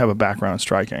who don't have a background in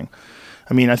striking.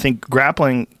 I mean, I think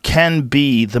grappling can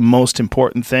be the most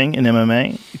important thing in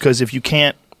MMA because if you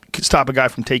can't stop a guy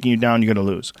from taking you down, you're going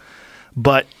to lose.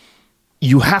 But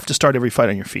you have to start every fight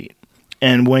on your feet.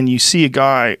 And when you see a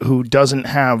guy who doesn't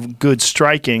have good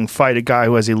striking fight a guy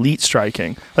who has elite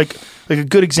striking, like a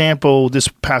good example this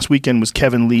past weekend was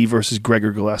Kevin Lee versus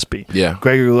Gregor Gillespie. Yeah.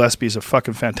 Gregor Gillespie is a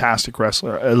fucking fantastic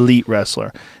wrestler, elite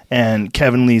wrestler, and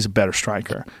Kevin Lee's a better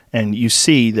striker. And you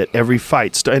see that every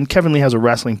fight, and Kevin Lee has a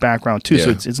wrestling background too,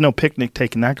 so it's no picnic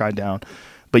taking that guy down.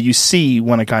 But you see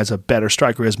when a guy's a better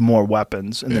striker, has more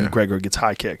weapons, and then Gregor gets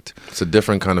high kicked. It's a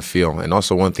different kind of feel. And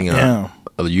also one thing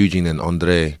Eugene and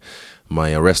Andre,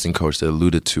 my wrestling coach, that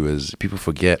alluded to is people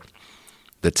forget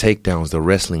the takedowns, the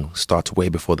wrestling starts way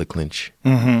before the clinch.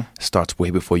 Starts way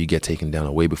before you get taken down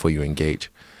or way before you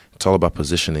engage. It's all about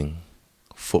positioning,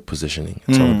 foot positioning.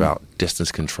 It's all about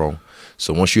distance control.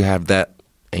 So once you have that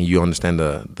and you understand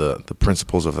the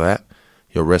principles of that,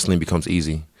 your wrestling becomes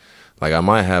easy. Like I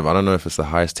don't know if it's the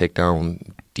highest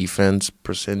takedown defense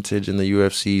percentage in the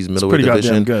UFC's middleweight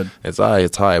division. Good. It's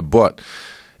high, but...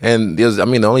 And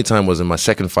the only time was in my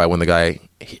second fight when the guy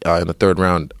in the third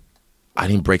round, I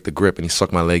didn't break the grip and he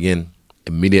sucked my leg in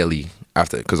immediately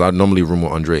after. Because I normally room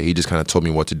with Andre. He just kind of told me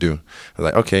what to do. I was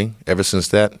like, okay. Ever since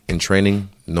that, in training,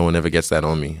 no one ever gets that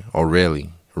on me, or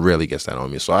rarely. Rarely gets that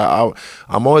on me. So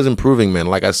I'm always improving, man.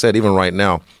 Like I said, even right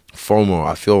now, FOMO,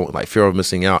 I feel like fear of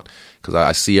missing out because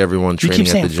I see everyone training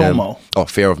at the gym. FOMO. Oh,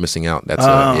 fear of missing out. That's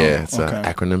it's an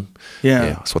acronym.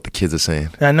 Yeah, that's what the kids are saying.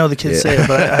 I know the kids say it,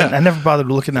 but I never bothered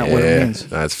looking at what it means.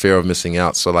 It's fear of missing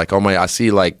out. So like I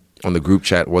see like on the group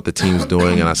chat what the team's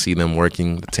doing, and I see them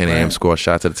working the 10 a.m. squad.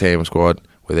 Shout out to the 10 a.m. squad.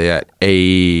 Where they at?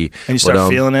 And you start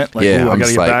feeling it? Like, I got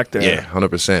to get back there. Yeah,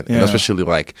 100%. And especially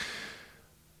like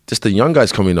just the young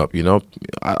guys coming up, you know.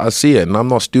 I see it, and I'm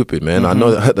not stupid, man. I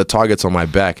know the target's on my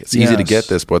back. It's easy to get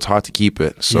this, but it's hard to keep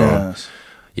it. So,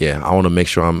 I want to make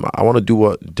sure I want to do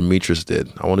what Demetrius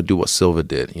did. I want to do what Silva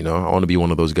did, you know. I want to be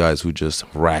one of those guys who just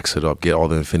racks it up, get all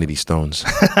the infinity stones.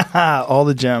 All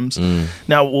the gems.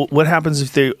 Now, what happens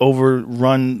if they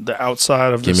overrun the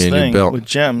outside of this thing with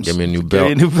gems? Give me a new belt.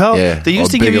 Give me a new belt? Yeah, they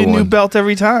used to give you a new belt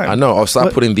every time. I know. I'll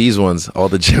stop putting these ones, all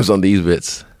the gems on these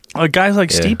bits. Guys like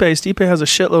Stipe has a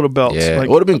shitload of belts. Yeah, like, it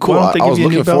would have been cool. I was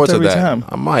looking forward to that. Time?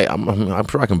 I might. I'm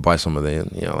sure I can buy some of them.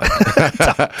 You know, like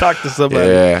talk to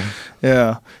somebody.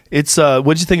 Yeah. It's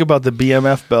what'd you think about the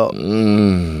BMF belt?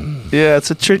 Yeah,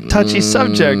 it's a touchy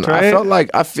subject, right? I felt like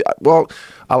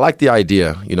I like the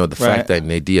idea. You know, the fact that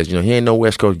Nate Diaz, you know, he ain't no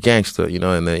West Coast gangster. You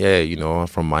know, and then you know,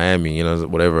 from Miami. You know,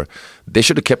 whatever. They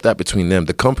should have kept that between them.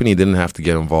 The company didn't have to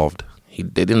get involved.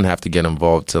 They didn't have to get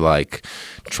involved to like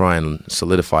try and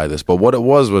solidify this. But what it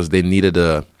was they needed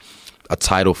a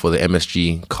title for the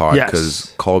MSG card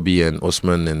because Colby and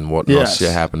Usman and whatnot shit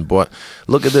happened. But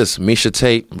look at this. Miesha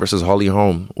Tate versus Holly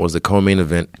Holm was the co-main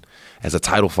event as a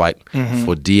title fight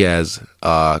for Diaz.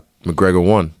 McGregor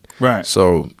won. Right.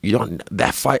 So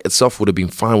that fight itself would have been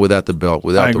fine without the belt,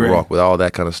 without the Rock, without all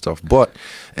that kind of stuff. But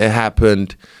it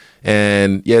happened.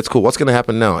 And it's cool. What's going to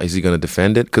happen now? Is he going to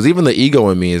defend it? Because even the ego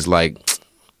in me is like,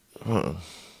 what are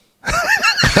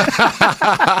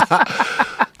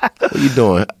you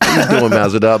doing? What are you doing,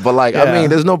 Masvidal? But like, I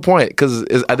mean, there's no point. Because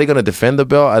are they going to defend the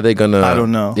belt? Are they going to? I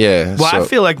don't know. Yeah. Well, I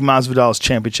feel like Masvidal's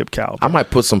championship caliber. I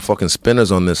might put some fucking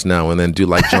spinners on this now and then do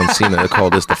like John Cena and call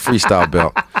this the freestyle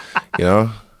belt. You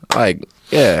know? Like,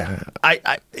 yeah.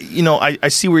 I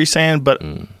see what you're saying, but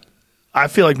I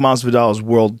feel like Masvidal is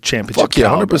world championship. Fuck yeah,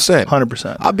 100%.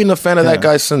 100%. I've been a fan of that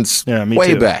guy since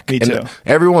way back. Me too. And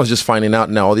everyone's just finding out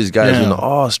now. All these guys, you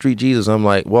know, Street Jesus. I'm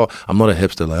like, well, I'm not a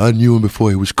hipster. Like, I knew him before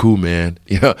he was cool, man.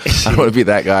 You know, I don't want to be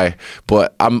that guy.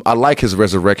 But I like his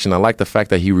resurrection. I like the fact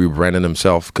that he rebranded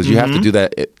himself because you have to do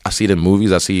that. I see it in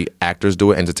movies. I see actors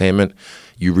do it, entertainment.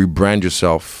 You rebrand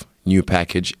yourself, new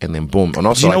package, and then boom. And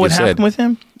also, do you know what happened with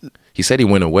him? He said he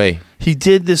went away. He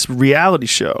did this reality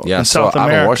show in South America.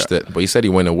 I haven't watched it, but he said he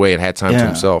went away and had time to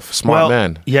himself. Smart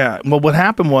man. Yeah. Well, what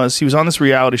happened was he was on this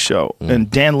reality show, and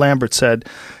Dan Lambert said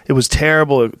it was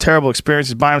terrible experience.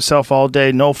 He's by himself all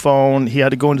day, no phone. He had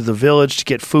to go into the village to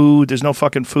get food. There's no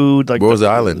fucking food. Like, where was the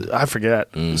island? I forget.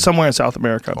 Somewhere in South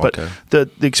America. Okay.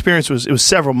 But the experience was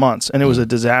several months, and it was a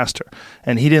disaster.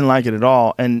 And he didn't like it at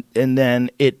all. And then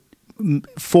it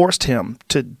forced him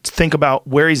to think about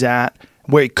where he's at,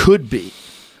 where he could be.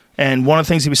 And one of the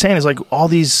things he was saying is like all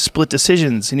these split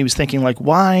decisions, and he was thinking like,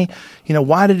 why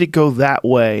did it go that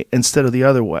way instead of the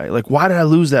other way? Like, why did I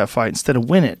lose that fight instead of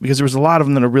win it? Because there was a lot of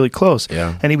them that are really close.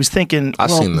 Yeah. And he was thinking,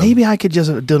 maybe I could just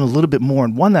have done a little bit more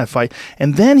and won that fight.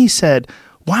 And then he said,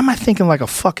 why am I thinking like a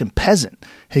fucking peasant?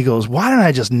 He goes, why didn't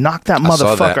I just knock that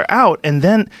motherfucker out?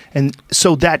 And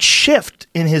so that shift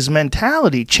in his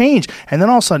mentality changed. And then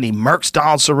all of a sudden he murks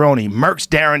Donald Cerrone, murks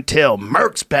Darren Till,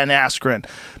 murks Ben Askren,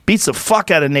 beats the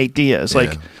fuck out of Nate Diaz.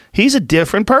 Like, he's a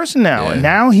different person now. And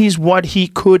now he's what he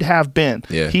could have been.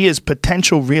 Yeah. He is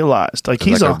potential realized. Like,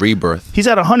 he's like a rebirth. He's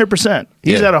at 100%.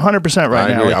 He's at 100%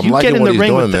 right now. Like, I'm liking what he's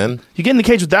doing, man. You get in the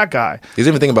cage with that guy. He's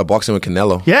even thinking about boxing with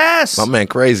Canelo. Yes. My man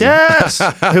crazy. Yes.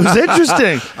 It was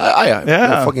interesting.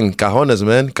 Fucking cajones,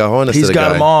 man. Cajones. He's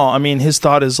got them all. I mean, his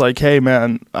thought is like, hey,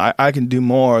 man, I can do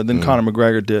more than Conor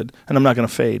McGregor did, and I'm not going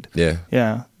to fade. Yeah.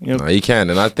 Yeah. You know? No, you can.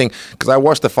 And I think, because I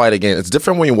watched the fight again, it's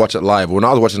different when you watch it live. When I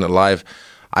was watching it live,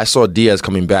 I saw Diaz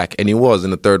coming back, and he was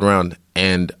in the third round,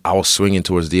 and I was swinging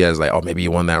towards Diaz like, oh, maybe he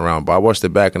won that round. But I watched it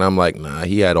back, and I'm like, nah,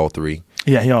 he had all three.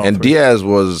 Yeah, he had all and three. Diaz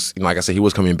was, like I said, he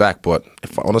was coming back, but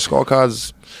on the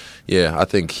scorecards, yeah, I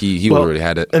think he already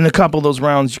had it. In a couple of those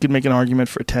rounds, you could make an argument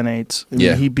for 10-8s. I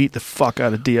mean, he beat the fuck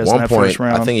out of Diaz in that first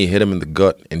round. I think he hit him in the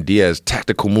gut, and Diaz,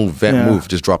 tactical move, vent move,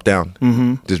 just dropped down.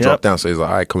 Dropped down. So he's like,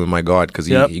 all right, come in my guard, because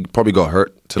he probably got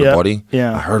hurt to the body.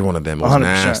 Yeah. I heard one of them. It was 100%,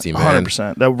 nasty, man.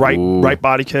 100%. That right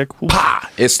body kick. Pah!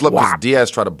 It slipped because Diaz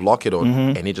tried to block it,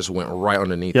 and he just went right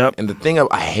underneath. Yep. And the thing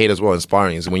I hate as well in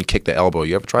sparring is when you kick the elbow.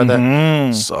 You ever tried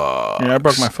that? Sucks. Yeah, I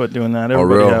broke my foot doing that.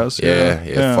 Everybody has.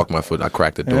 Yeah. Fuck my foot. I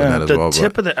cracked it doing that as well. The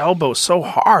tip of the elbow is so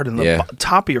hard, and the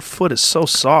top of your foot is so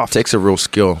soft. It takes a real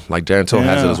skill. Like Darren Till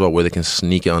has it as well, where they can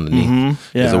sneak it underneath.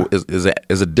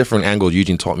 It's a different angle.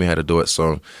 Eugene taught me how to do it,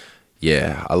 so...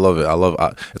 Yeah, I love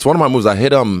it. It's one of my moves. I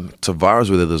hit Tavares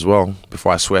with it as well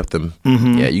before I swept him.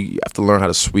 Yeah, you have to learn how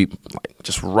to sweep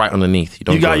just right underneath.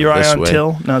 You got your eye on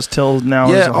Till? Now it's Till now.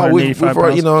 Yeah, is 185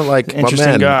 pounds. like interesting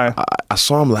my man, guy. I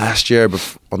saw him last year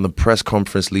on the press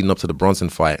conference leading up to the Brunson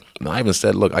fight. And I even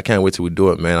said, "Look, I can't wait till we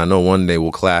do it, man. I know one day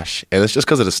we'll clash." And it's just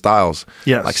because of the styles.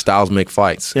 Yes, like styles make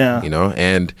fights. Yeah,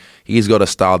 and he's got a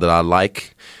style that I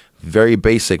like. Very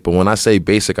basic, but when I say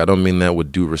basic, I don't mean that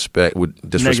with disrespect.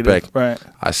 Negative, right.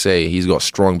 I say he's got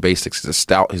strong basics.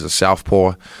 He's a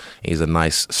southpaw. He's a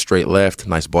nice straight left,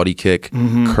 nice body kick,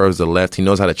 curves the left. He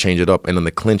knows how to change it up, and on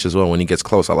the clinch as well when he gets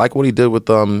close. I like what he did with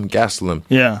Gastelum.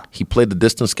 Yeah, he played the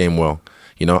distance game well.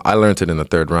 I learned it in the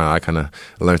third round. I kind of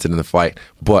learned it in the fight,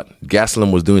 but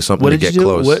Gastelum was doing something to get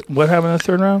close. What happened in the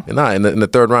third round? In the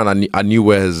third round, I knew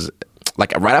where his.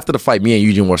 Like right after the fight, me and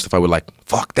Eugene watched the fight. We're like,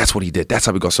 "Fuck, that's what he did. That's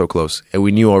how we got so close." And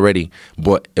we knew already,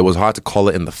 but it was hard to call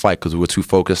it in the fight because we were too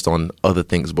focused on other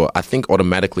things. But I think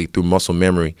automatically through muscle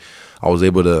memory, I was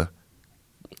able to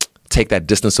take that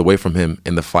distance away from him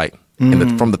in the fight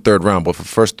from the third round. But for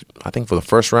the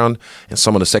first round and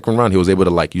some of the second round, he was able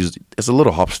to use. It's a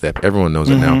little hop step. Everyone knows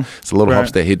it now. It's a little hop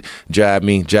step. He'd jab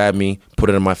me, put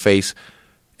it in my face.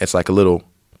 It's like a little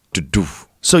doof.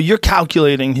 So you're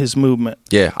calculating his movement.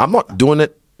 Yeah, I'm not doing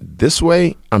it this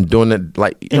way. I'm doing it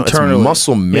internally. It's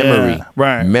muscle memory. Yeah,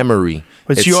 right. Memory.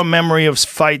 It's your memory of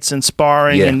fights and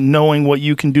sparring and knowing what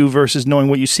you can do versus knowing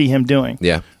what you see him doing.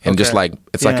 Yeah. And just like,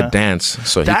 it's like a dance.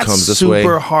 So he comes this way. That's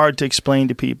super hard to explain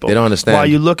to people. They don't understand. While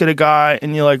you look at a guy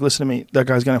and you're like, listen to me, that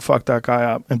guy's going to fuck that guy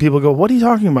up. And people go, what are you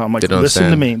talking about? I'm like, listen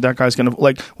to me, that guy's going to,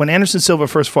 like when Anderson Silva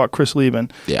first fought Chris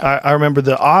Lieben, I remember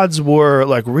the odds were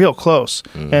like real close.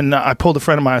 And I pulled a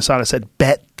friend of mine aside. I said,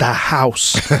 bet the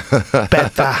house.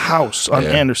 Bet the house on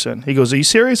Anderson. He goes, are you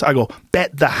serious? I go,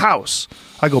 bet the house.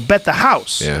 I go, bet the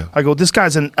house. Yeah. I go, this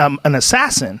guy's an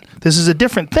assassin. This is a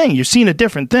different thing. You're seeing a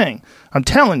different thing. I'm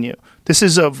telling you. This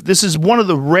is one of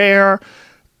the rare,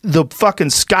 the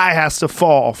fucking sky has to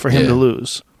fall for him to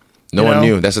lose. No one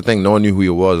knew. That's the thing. No one knew who he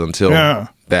was until that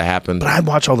happened. But I'd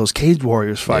watch all those Cage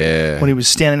Warriors fight when he was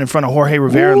standing in front of Jorge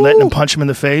Rivera and letting him punch him in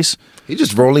the face. He's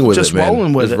just rolling with it, man. Just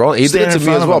rolling with it. He did it to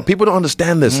me as well. People don't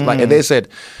understand this. Like, and they said,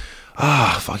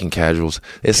 fucking casuals.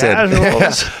 They said,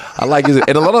 I like it.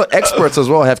 And a lot of experts as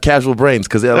well have casual brains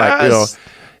because they're like,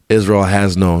 Israel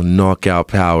has no knockout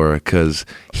power because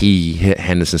he hit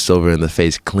Anderson Silva in the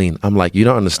face clean. I'm like, you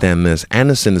don't understand this.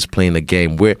 Anderson is playing the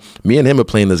game where me and him are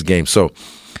playing this game. So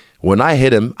when I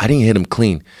hit him, I didn't hit him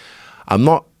clean. I'm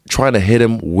not trying to hit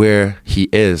him where he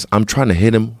is. I'm trying to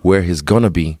hit him where he's going to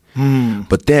be.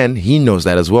 But then he knows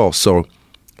that as well. So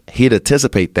he'd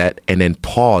anticipate that and then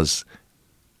pause.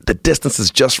 The distance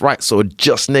is just right, so it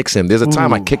just nicks him. There's a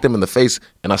time I kicked him in the face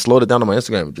and I slowed it down on my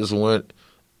Instagram. It just went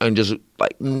and just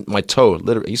like my toe,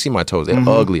 literally. You see my toes, they're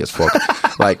ugly as fuck.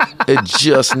 Like it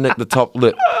just nicked the top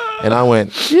lip. And I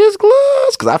went, here's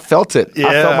gloves, because I felt it.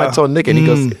 I felt my toe nick, and he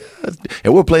goes,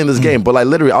 and we're playing this game. But like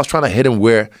literally, I was trying to hit him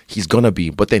where he's going to be.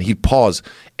 But then he'd pause,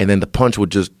 and then the punch would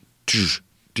just,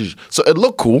 so it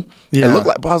looked cool. It looked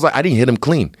like, but I was like, I didn't hit him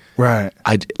clean. Right.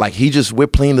 We're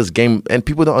playing this game, and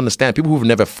people don't understand. People who've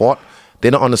never fought,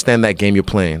 they don't understand that game you're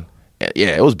playing.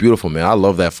 Yeah, it was beautiful, man. I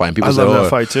love that fight. And people I love that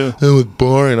fight too. It was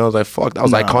boring. I was like, fuck, that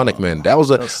was iconic, man.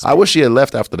 I wish he had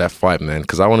left after that fight, man,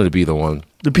 because I wanted to be the one.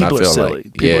 The people are silly.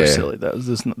 People are silly.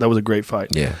 That was a great fight.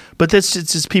 Yeah. But it's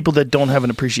just people that don't have an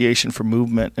appreciation for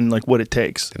movement and like what it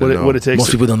takes. What it takes.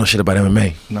 Most people don't know shit about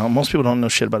MMA. No, most people don't know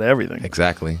shit about everything.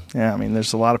 Exactly. Yeah, I mean,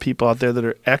 there's a lot of people out there that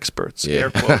are experts,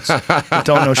 air quotes, that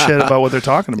don't know shit about what they're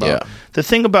talking about. Yeah. The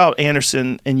thing about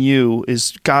Anderson and you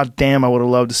is, goddamn, I would have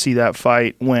loved to see that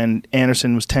fight when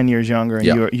Anderson was 10 years younger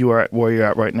and you are at where you're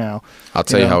at right now. I'll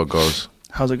tell you how it goes.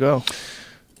 How's it go?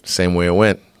 Same way it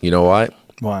went. You know why?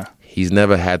 Why? He's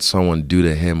never had someone do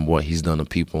to him what he's done to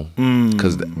people.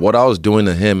 Because what I was doing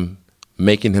to him,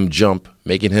 making him jump,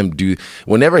 making him do,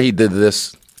 whenever he did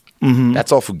this,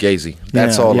 that's all fugazi.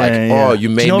 That's all you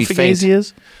made me faint. Do you know what fugazi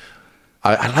is?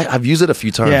 I've used it a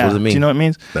few times. Yeah. What does it mean? Do you know what it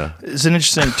means? No. It's an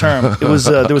interesting term. It was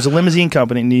there was a limousine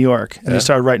company in New York, and they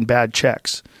started writing bad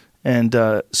checks. And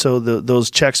so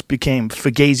those checks became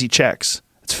fugazi checks.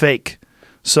 It's fake.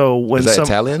 So when Is that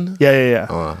Italian?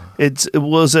 Yeah. It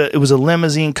was a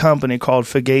limousine company called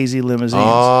Fugazi Limousines.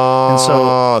 And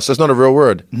so it's not a real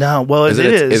word. No, well it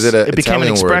is. It became an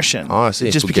Italian expression. Word? Oh, I see.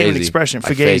 It just became an expression.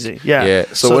 Fugazi. Like yeah.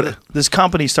 So this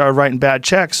company started writing bad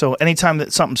checks. So anytime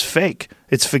that something's fake,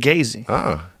 it's Fugazi.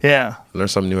 Oh. Yeah. Learn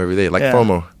something new every day, like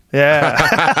FOMO. Yeah.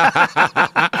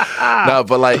 No,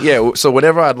 but like, so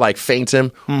whenever I'd like feint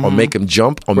him or make him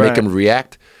jump or make him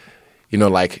react, you know,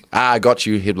 like, I got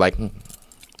you, he'd be like,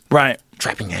 right.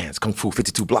 Trapping hands, Kung Fu,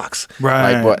 52 blocks.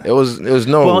 Right. Like, but it was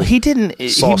no. Well, he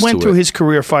went through his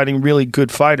career fighting really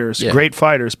good fighters, great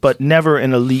fighters, but never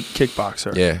an elite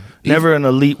kickboxer. Yeah. Never an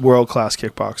elite world-class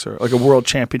kickboxer, like a world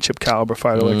championship caliber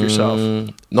fighter like yourself.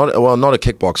 Not a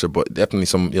kickboxer, but definitely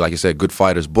some, like you said, good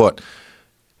fighters. But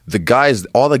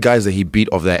all the guys that he beat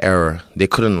of that era, they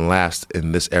couldn't last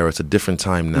in this era. It's a different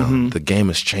time now. The game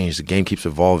has changed. The game keeps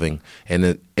evolving.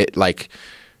 And it like,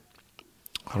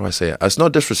 how do I say it? It's no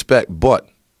disrespect, but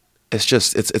it's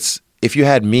just, it's if you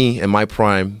had me in my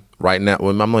prime right now, well,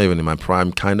 I'm not even in my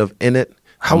prime, kind of in it.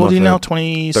 How old are you now?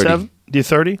 27? Do you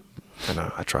 30? I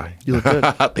know, I try. You look good.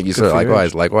 I think you said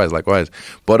likewise.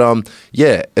 But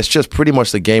yeah, it's just pretty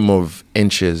much the game of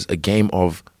inches, a game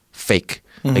of fake,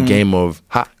 a game of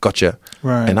gotcha.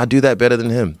 Right. And I do that better than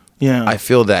him. Yeah. I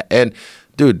feel that. And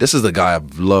dude, this is the guy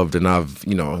I've loved and I've,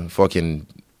 fucking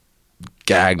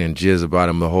gagged and jizz about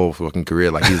him the whole fucking career.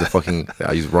 Like he's the fucking,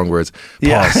 I use wrong words.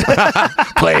 Pause.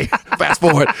 Play. Fast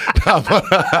forward.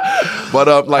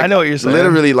 But like, I know what you're saying.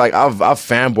 Literally, like I've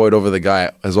fanboyed over the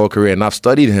guy his whole career, and I've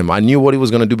studied him. I knew what he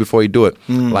was gonna do before he do it.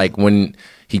 Like when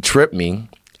he tripped me,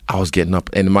 I was getting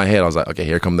up, and in my head I was like, okay,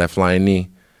 here come that flying knee.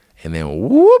 And then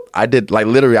whoop, I did, like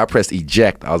literally I pressed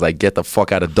eject. I was like, get the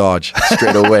fuck out of Dodge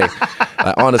straight away.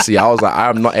 Like, honestly, I was like,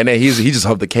 I'm not. And then he just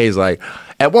huffed the case. Like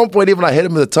at one point, even I hit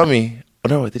him in the tummy. Oh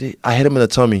no, I hit him in the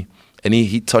tummy, and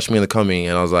he touched me in the tummy,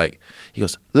 and I was like, he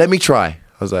goes, let me try.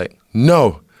 I was like,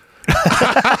 no.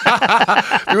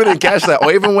 People didn't catch that.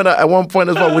 Or even when at one point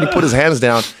as well, when he put his hands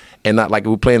down, and not like we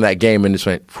were playing that game, and just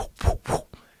went,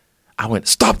 I went,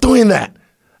 stop doing that.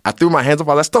 I threw my hands up.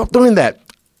 I was like, stop doing that.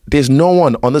 There's no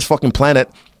one on this fucking planet,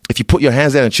 if you put your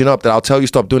hands down and chin up, that I'll tell you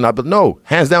stop doing that. But no,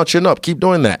 hands down, chin up, keep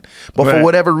doing that. But for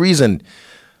whatever reason,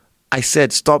 I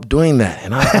said stop doing that.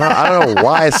 And I don't know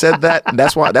why I said that.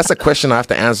 That's a question I have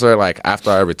to answer like after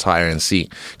I retire and see.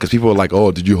 Because people are like,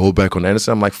 oh, did you hold back on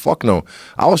Anderson? I'm like, fuck no.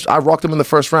 I rocked him in the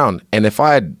first round. And if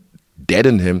I had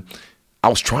deadened him, I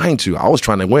was trying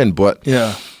to win. But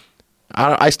yeah.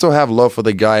 I still have love for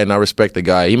the guy, and I respect the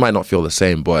guy. He might not feel the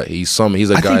same, but he's a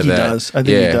guy that does. I think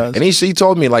he does. And he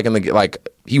told me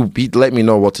he let me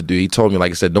know what to do. He told me,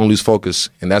 like I said, don't lose focus,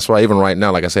 and that's why even right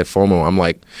now, like I said, FOMO. I'm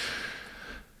like,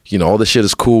 all this shit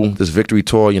is cool. This victory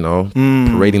tour,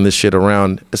 parading this shit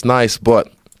around, it's nice, but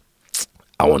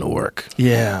I want to work.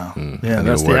 Yeah,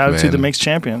 that's the attitude that makes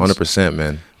champions. 100%,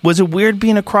 man. Was it weird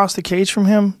being across the cage from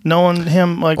him, knowing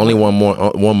him like only one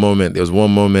moment? There was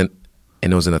one moment.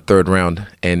 And it was in the third round,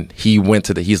 and he went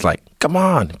he's like, come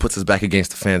on, puts his back against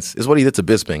the fence. It's what he did to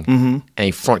Bisping. And he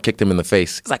front kicked him in the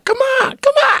face. He's like, come on,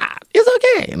 it's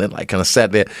okay. And then like kind of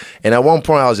sat there. And at one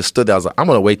point I was just stood there, I was like, I'm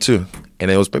going to wait too.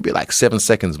 And it was maybe like 7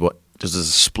 seconds, but just a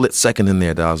split second in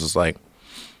there that I was just like,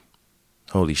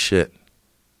 holy shit,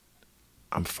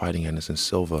 I'm fighting Anderson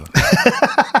Silva.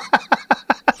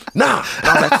 Nah. And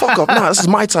I was like, fuck off. Nah, this is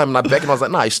my time. And I begged him. I was like,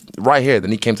 nah, he's right here.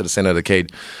 Then he came to the center of the cage.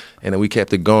 And then we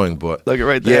kept it going. But look at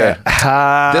right there.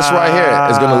 Yeah. This right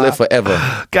here is going to live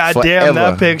forever. God damn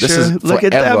that picture. This is look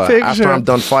forever. At that picture. After I'm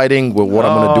done fighting with what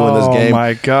I'm going to do in this game. Oh,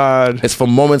 my God. It's for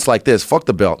moments like this. Fuck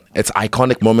the belt. It's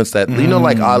iconic moments that,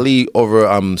 like Ali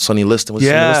over Sonny Liston.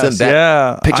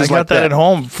 Yeah. Pictures I got that at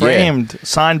home, framed,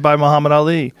 signed by Muhammad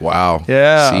Ali. Wow.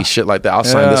 Yeah. See, shit like that. I'll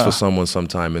sign this for someone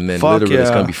sometime. And then literally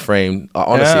it's going to be framed.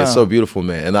 Honestly, it's so beautiful,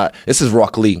 man. And this is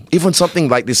Rock Lee. Even something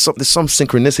like this, there's some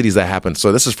synchronicities that happen.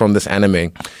 So this is from this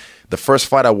anime. The first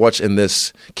fight I watched in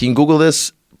this, can you Google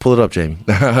this? Pull it up, Jamie.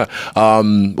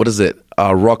 What is it?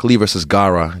 Rock Lee versus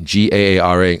Gaara,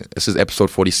 Gaara. This is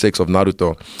episode 46 of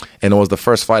Naruto. And it was the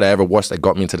first fight I ever watched that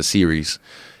got me into the series.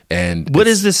 And what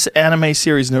is this anime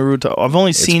series, Naruto? I've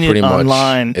only seen it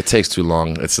online. It takes too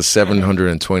long. It's a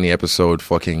 720 episode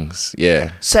fucking,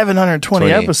 720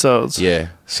 episodes? Yeah.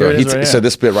 So so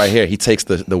this bit right here, he takes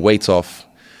the weights off.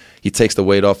 He takes the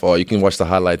weight off, or you can watch the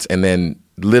highlights, and then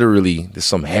literally there's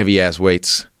some heavy ass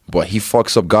weights, but he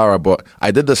fucks up Gaara. But I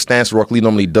did the stance Rock Lee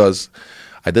normally does.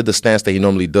 I did the stance that he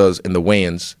normally does in the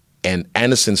weigh-ins, and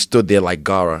Anderson stood there like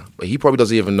Gaara, but he probably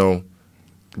doesn't even know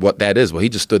what that is. But he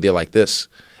just stood there like this,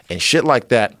 and shit like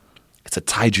that. it's a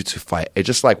taijutsu fight. It's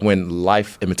just like when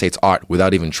life imitates art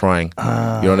without even trying. You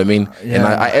know what I mean? Yeah. And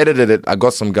I edited it. I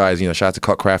got some guys, shout out to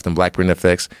Cutcraft and Blackprint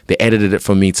FX. They edited it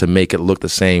for me to make it look the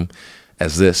same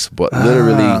as this. But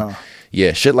literally,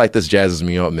 shit like this jazzes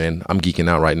me up, man. I'm geeking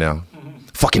out right now.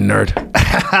 Fucking nerd.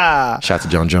 Shout out to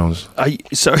John Jones.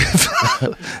 Sorry.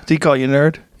 Did he call you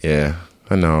nerd? Yeah,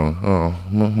 I know. Oh,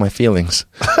 my feelings.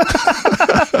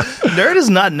 Nerd is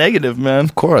not negative, man.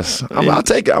 Of course. I'll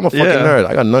take it. I'm a fucking nerd.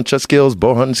 I got nunchuck skills,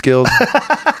 bow hunting skills,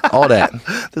 all that.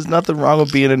 There's nothing wrong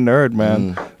with being a nerd,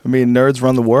 man. I mean, nerds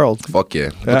run the world. Fuck yeah.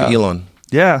 Look at Elon.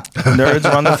 Yeah, nerds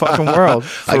run the fucking world.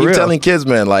 I keep telling kids,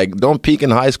 man, like, don't peak in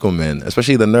high school, man,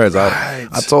 especially the nerds. Right.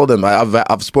 I told them,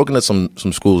 I've spoken to some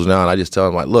schools now, and I just tell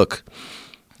them, like, look,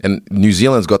 and New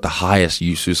Zealand's got the highest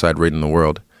youth suicide rate in the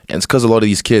world. And it's because a lot of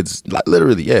these kids, like,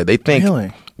 literally, they think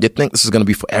this is going to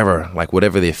be forever. Like,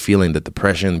 whatever they're feeling, the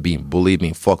depression, being bullied,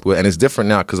 being fucked with. And it's different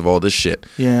now because of all this shit.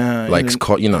 Yeah. Like, it's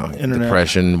called, internet,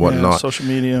 depression, whatnot. Social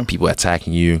media. People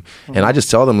attacking you. And I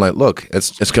just tell them, like, look,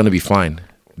 it's going to be fine.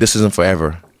 This isn't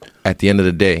forever. At the end of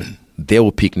the day, they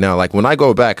will peak now. Like, when I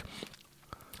go back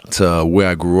to where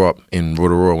I grew up in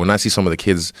Rotorua, when I see some of the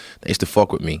kids that used to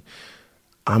fuck with me,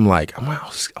 I'm like, I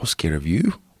was scared of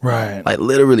you. Right. Like,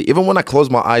 literally, even when I close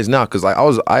my eyes now, because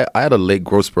I had a late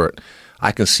growth spurt,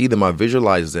 I can see them, I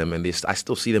visualize them, and I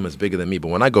still see them as bigger than me. But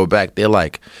when I go back, they're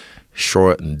like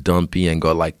short and dumpy and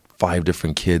got like 5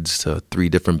 different kids to 3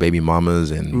 different baby mamas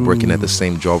and working at the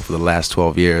same job for the last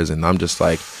 12 years. And I'm just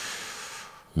like,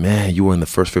 man, you were in the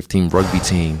first 15 rugby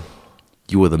team.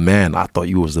 You were the man. I thought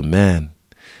you was the man.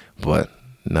 But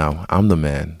no, I'm the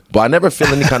man. But I never feel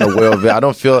any kind of way of it. I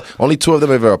don't feel, only 2 of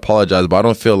them ever apologized, but I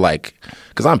don't feel like,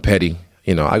 because I'm petty.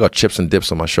 I got chips and dips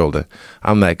on my shoulder.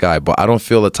 I'm that guy. But I don't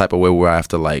feel the type of way where I have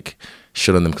to like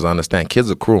shit on them, because I understand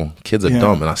kids are cruel. Kids are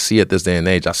dumb. And I see it this day and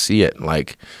age. I see it.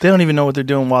 Like, they don't even know what they're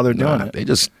doing while they're doing it. They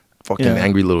just fucking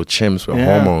angry little chimps with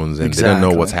hormones, and they don't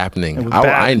know what's happening.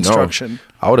 I know.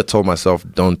 I would have told myself,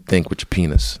 don't think with your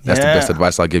penis. That's the best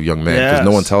advice I'll give young men, because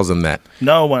no one tells them that.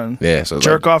 No one. Yeah. So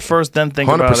jerk off first, then think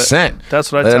 100%. About it.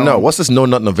 That's what I tell them. What's this No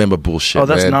Nut November bullshit? Oh,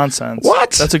 that's man? Nonsense.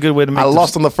 What? That's a good way to make. I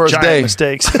lost on the first day.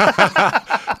 Mistakes.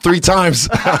 3 times.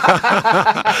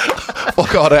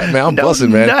 Fuck all that, man. I'm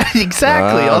busting, man.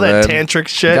 Exactly. All that tantric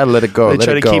shit. You gotta let it go. They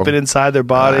try to keep it inside their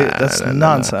body. That's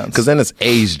nonsense. Because then it's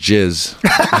aged jizz.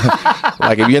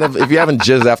 Like, if you haven't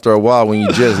jizzed after a while, when you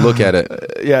jizz, look at it.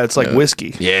 Yeah, it's like whiskey.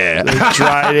 Yeah. Like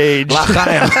dried aged.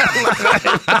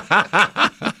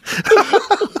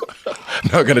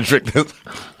 Not gonna drink this.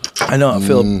 I know. I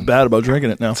feel bad about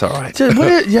drinking it now. It's all right. Dude,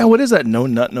 what is that? No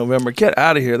Nut November. Get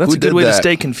out of here. That's a good way to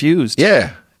stay confused.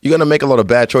 Yeah. You're going to make a lot of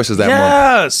bad choices that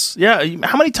month. Yeah.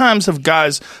 How many times have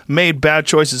guys made bad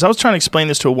choices? I was trying to explain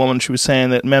this to a woman. She was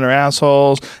saying that men are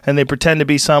assholes and they pretend to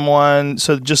be someone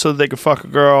just so that they can fuck a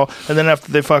girl. And then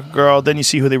after they fuck a girl, then you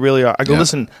see who they really are. I go,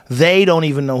 listen, they don't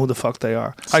even know who the fuck they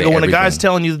are. I go, when a guy's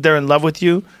telling you that they're in love with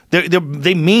you,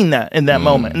 they mean that in that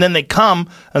moment. And then they come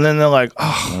and then they're like,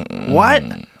 oh, what?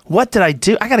 What did I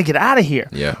do? I got to get out of here.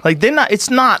 Yeah. Like, it's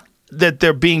not that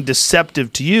they're being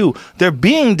deceptive to you, they're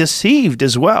being deceived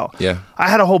as well. Yeah. I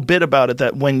had a whole bit about it,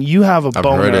 that when you have a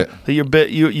boner, that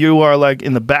you are like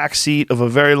in the back seat of a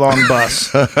very long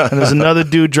bus, and there's another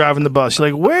dude driving the bus.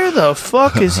 You're like, where the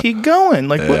fuck is he going?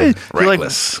 Like,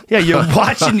 reckless. You're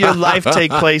watching your life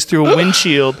take place through a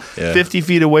windshield 50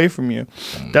 feet away from you.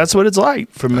 That's what it's like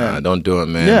for men. Don't do it,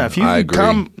 man. Yeah, if you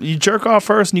you jerk off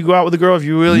first and you go out with a girl, if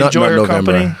you really enjoy her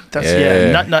company,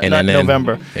 that's nut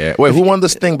November. Yeah. Wait, who won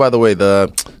this thing, by the way?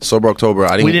 The Sober October.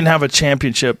 We didn't have a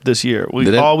championship this year.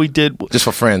 All we did just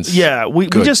for friends. Yeah, we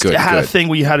just had a thing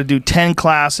where you had to do 10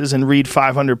 classes and read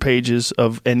 500 pages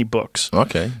of any books.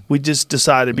 Okay. We just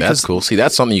decided because that's cool. See,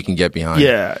 that's something you can get behind.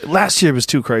 Yeah, last year was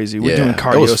too crazy. We're doing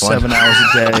cardio 7 hours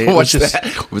a day. What's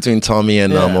that? Between Tommy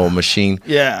and old Machine.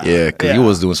 Yeah. Yeah, because he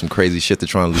was doing some crazy shit to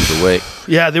try and lose the weight.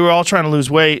 Yeah, they were all trying to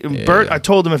lose weight. And Bert, I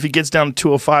told him if he gets down to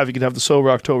 205, he could have the Sober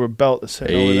October belt to say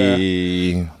over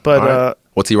there. But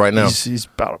what's he right now? He's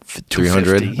about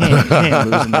 300. He ain't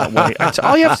losing that weight.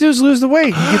 All you have to do is lose the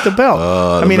weight and get the belt.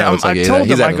 I told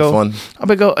him,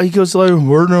 he goes, like,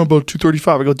 we're now about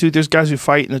 235. I go, dude, there's guys who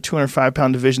fight in the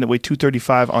 205-pound division that weigh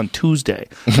 235 on Tuesday,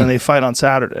 and they fight on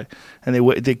Saturday, and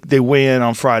they weigh in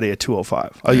on Friday at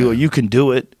 205. You can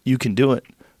do it. You can do it.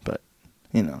 But,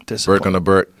 Bert gonna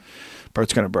Bert.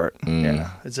 Bert's gonna Bert.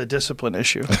 Yeah, it's a discipline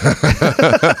issue.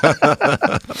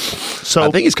 So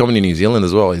I think he's coming to New Zealand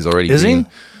as well. He's already he?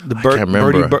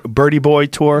 The Birdie Boy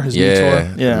tour, his new tour,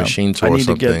 Machine tour.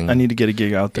 I need to get a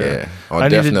gig out there. Yeah,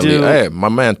 definitely. Hey, my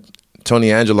man Tony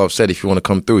Angelov said if you want to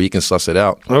come through, he can suss it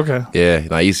out. Okay. Yeah,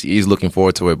 like he's looking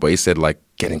forward to it, but he said like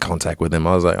get in contact with him.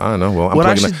 I was like, I don't know. Well, I'm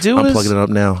plugging it up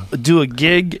now. Do a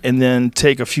gig and then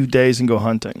take a few days and go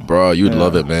hunting. Bro, you'd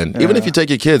love it, man. Even if you take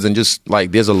your kids and just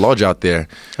like there's a lodge out there.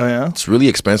 Oh yeah. It's really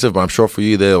expensive, but I'm sure for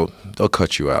you they'll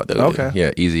cut you out. Okay.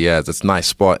 Yeah, easy as. It's a nice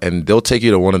spot, and they'll take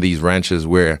you to one of these ranches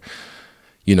where,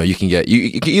 you know, you can get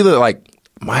you can either like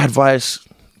my advice,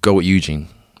 go with Eugene.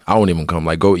 I won't even come.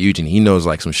 Like, go with Eugene. He knows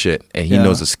like some shit, and he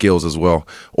knows the skills as well.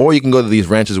 Or you can go to these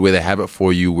ranches where they have it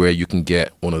for you, where you can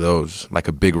get one of those, like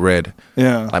a big red.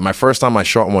 Yeah. Like my first time I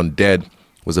shot one dead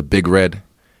was a big red,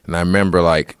 and I remember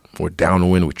like we're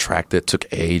downwind, we tracked it, took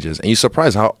ages, and you're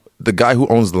surprised how the guy who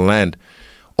owns the land,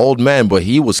 old man, but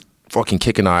he was fucking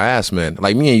kicking our ass, man.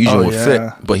 Like me and Eugene were fit,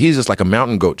 but he's just like a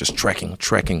mountain goat, just trekking.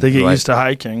 They get used to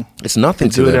hiking. It's nothing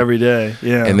to do them. It every day.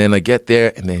 Yeah. And then I get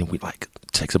there, and then we like.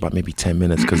 Takes about maybe 10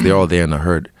 minutes because they're all there in the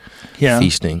herd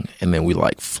feasting, and then we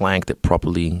like flanked it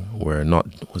properly. We're not,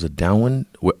 was it downwind?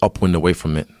 We're upwind away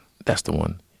from it. That's the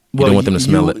one. You don't want them to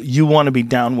smell it. You want to be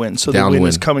downwind, so downwind. The wind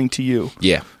is coming to you.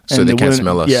 Yeah, so they can't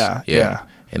smell us. Yeah.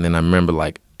 And then I remember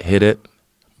like hit it,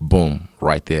 boom,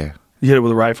 right there. You hit it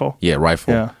with a rifle? Yeah,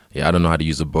 rifle. Yeah, I don't know how to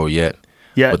use a bow yet.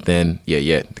 Yeah, but then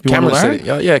Cameron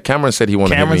said Cameron said he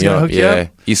wanted to hook me up. Yeah,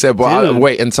 he said, "But I'll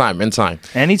wait in time, anytime.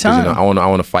 You know, I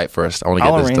want to fight first. I want to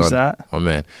get this done." That. Oh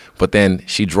man! But then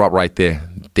she dropped right there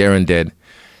and dead.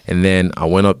 And then I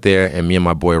went up there, and me and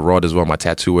my boy Rod as well, my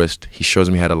tattooist, he shows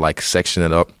me how to like section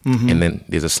it up, and then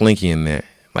there's a slinky in there.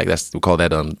 Like we call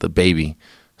that the baby.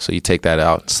 So you take that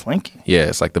out. Slinky. Yeah,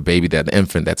 it's like the baby the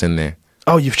infant that's in there.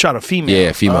 Oh, you've shot a female.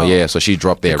 Yeah, female. Yeah, so she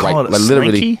dropped there, right? Like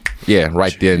literally. Yeah,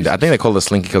 right there. I think they call it a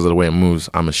slinky because of the way it moves.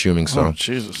 I'm assuming so. Oh,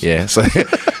 Jesus. Yeah,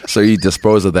 so you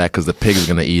dispose of that because the pig is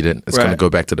gonna eat it. It's gonna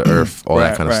go back to the earth, all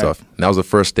that kind of stuff. And that was the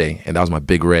first day, and that was my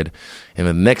big red. And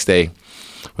the next day,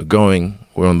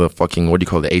 we're on the fucking, what do you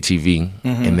call it, the ATV,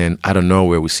 and then out of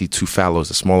nowhere we see two fallows,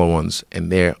 the smaller ones,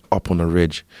 and they're up on the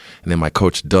ridge. And then my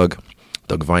coach Doug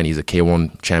Vine, he's a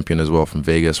K1 champion as well from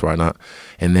Vegas, why not?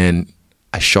 And then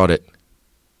I shot it.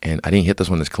 And I didn't hit this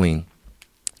one as clean.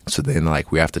 So then,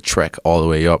 like, we have to trek all the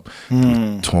way up,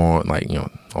 torn, like, you know,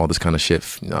 all this kind of shit.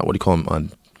 You know, what do you call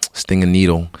them? Sting a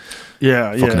needle.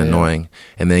 Yeah, fucking annoying.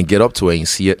 And then get up to it and you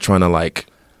see it trying to, like,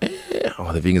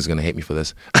 the vegan's going to hate me for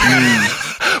this.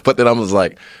 But then I was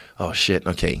like, oh, shit,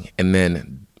 okay. And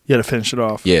then... You had to finish it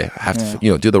off. Yeah, I have to,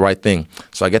 you know, do the right thing.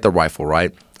 So I get the rifle,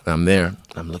 right? And I'm there.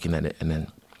 I'm looking at it. And then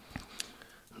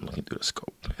I'm looking through the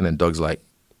scope. And then Doug's like,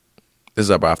 this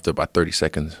is after about 30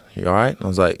 seconds. You all right? I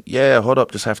was like, yeah, hold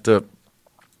up. Just have to.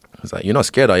 I was like, you're not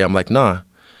scared, are you? I'm like, nah.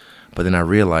 But then I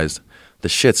realized the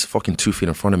shit's fucking 2 feet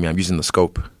in front of me. I'm using the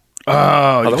scope.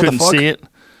 Oh, you couldn't see it?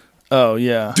 Oh,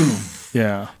 yeah.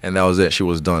 Yeah. And that was it. She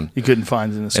was done. You couldn't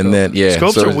find it in the scope. And then,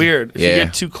 Scopes are weird. If you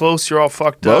get too close, you're all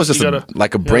fucked up. It was just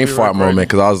like a brain fart moment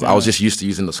because I was just used to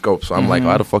using the scope. So I'm like,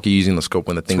 why the fuck are you using the scope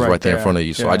when the thing's right there in front of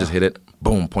you? So I just hit it.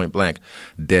 Boom, point blank.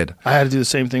 Dead. I had to do the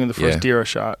same thing with the first deer I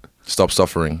shot. Stop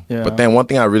suffering. Yeah. But then one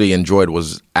thing I really enjoyed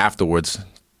was afterwards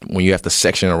when you have to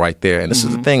section it right there. And this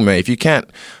is the thing, man. If you can't,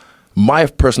 my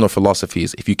personal philosophy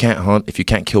is if you can't hunt, if you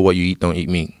can't kill what you eat, don't eat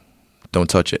meat. Don't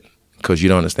touch it because you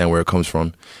don't understand where it comes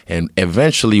from. And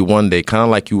eventually one day, kind of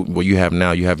like what you have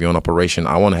now, you have your own operation.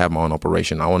 I want to have my own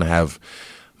operation. I want to have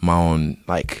my own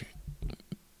like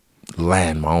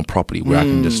land, my own property where I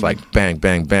can just like bang,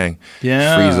 bang, bang.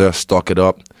 Yeah. Freezer, stock it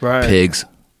up. Right. Pigs.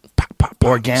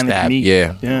 Organic stab. meat.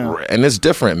 Yeah. And it's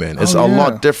different, man. It's a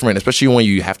lot different, especially when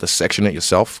you have to section it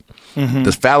yourself.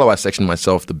 The fallow I sectioned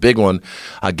myself. The big one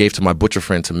I gave to my butcher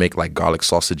friend to make like garlic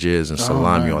sausages and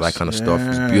salami, all that kind of stuff.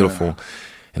 It's beautiful.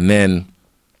 And then,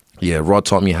 Rod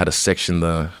taught me how to section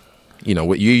the, you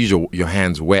know, you use your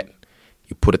hands wet.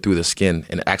 You put it through the skin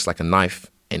and it acts like a knife.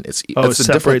 And it's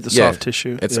separate the soft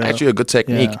tissue. It's actually a good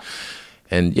technique.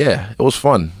 And it was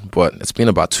fun, but it's been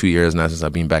about 2 years now since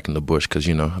I've been back in the bush because,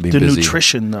 you know, I've been busy. The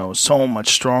nutrition, though, is so much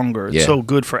stronger. It's so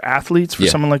good for athletes, for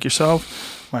someone like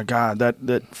yourself. My God,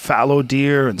 that fallow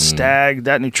deer and stag,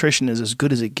 that nutrition is as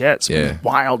good as it gets.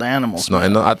 Wild animals. No,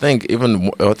 and I think it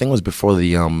was before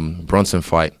the Brunson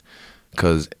fight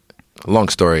because, long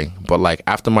story, but like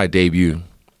after my debut,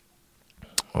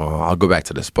 I'll go back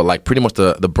to this, but like pretty much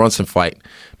the Brunson fight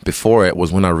before it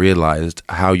was when I realized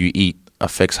how you eat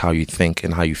affects how you think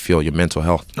and how you feel, your mental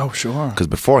health. Oh, sure. Because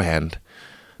before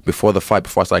the fight,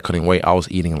 before I started cutting weight, I was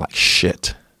eating like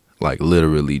shit. Like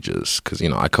literally just because, you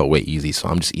know, I cut weight easy. So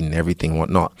I'm just eating everything,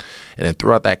 whatnot. And then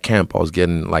throughout that camp, I was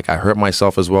getting like, I hurt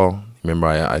myself as well. Remember,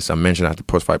 I mentioned at the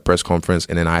post-fight press conference,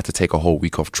 and then I had to take a whole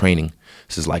week off training.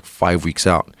 This is like 5 weeks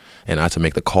out. And I had to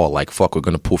make the call like, fuck, we're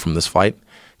going to pull from this fight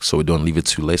so we don't leave it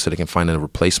too late so they can find a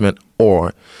replacement,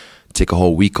 or take a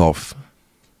whole week off,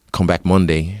 come back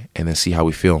Monday, and then see how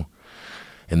we feel.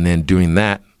 And then doing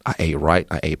that, I ate right,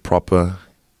 I ate proper.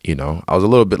 You know, I was a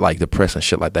little bit like depressed and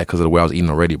shit like that because of the way I was eating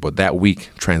already. But that week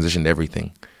transitioned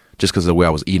everything, just because of the way I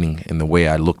was eating and the way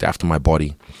I looked after my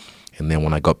body. And then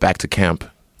when I got back to camp,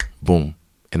 boom.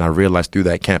 And I realized through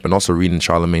that camp, and also reading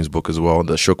Charlemagne's book as well,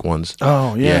 the Shook ones.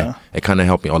 Oh, yeah. It kind of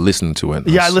helped me, or listening to it.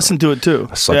 Yeah, I listened to it too.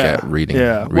 I suck at reading.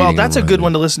 Yeah. Well, that's a good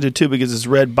one to listen to too, because it's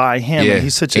read by him. Yeah. And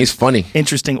he's funny.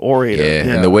 Interesting orator.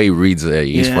 Yeah. And the way he reads it,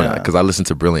 he's funny. Because I listen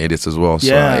to Brilliant Idiots as well.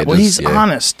 Yeah. So he's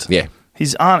honest. Yeah.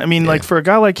 He's on. I mean, like, for a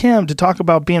guy like him to talk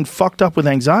about being fucked up with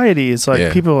anxiety, it's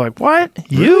like people are like, "What?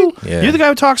 You? Yeah. You're the guy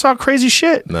who talks all crazy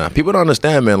shit." Nah, people don't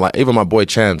understand, man. Like, even my boy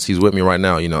Chance, he's with me right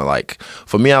now. You know, like,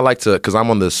 for me, I like to, because I'm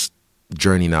on this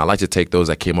journey now. I like to take those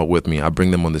that came up with me. I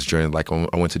bring them on this journey. Like, I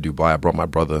went to Dubai. I brought my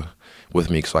brother with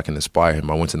me so I can inspire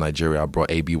him. I went to Nigeria. I brought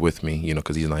AB with me, you know,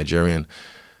 because he's Nigerian.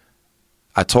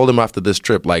 I told him after this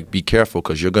trip, like, be careful,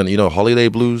 because you're going to, you know, holiday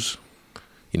blues.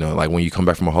 You know, like when you come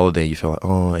back from a holiday, you feel like,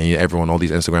 oh, and everyone, all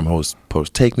these Instagram hosts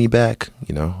post, take me back,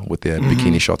 you know, with their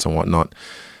bikini shots and whatnot.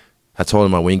 I told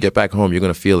him, like, when you get back home, you're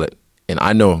going to feel it. And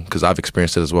I know, because I've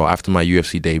experienced it as well. After my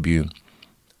UFC debut,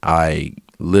 I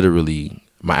literally,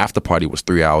 my after party was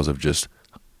 3 hours of just,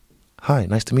 hi,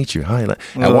 nice to meet you. Hi.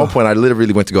 At one point, I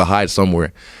literally went to go hide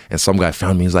somewhere, and some guy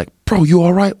found me. He's like, bro, you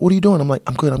all right? What are you doing? I'm like,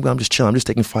 I'm good. I'm just chilling. I'm just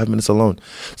taking 5 minutes alone.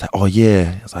 It's like, oh,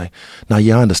 yeah. It's like, nah,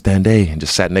 yeah, I understand, eh? And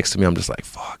just sat next to me. I'm just like,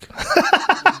 fuck.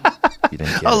 You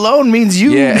didn't get Alone means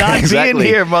you not exactly.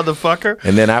 being here, motherfucker.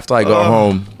 And then after I got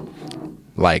home,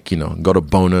 like, you know, got a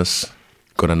bonus,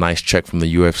 got a nice check from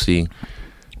the UFC,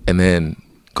 and then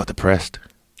got depressed.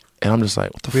 And I'm just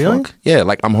like, what the fuck? Yeah,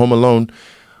 like, I'm home alone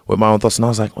with my own thoughts, and I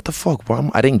was like, what the fuck?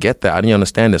 I didn't get that. I didn't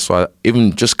understand this. So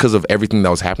even just because of everything that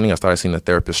was happening, I started seeing a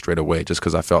therapist straight away, just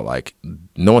because I felt like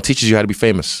no one teaches you how to be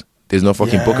famous. There's no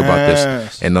fucking book about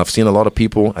this. And I've seen a lot of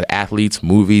people, athletes,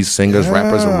 movies, singers,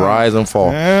 rappers, rise and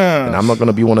fall. And I'm not going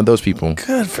to be one of those people.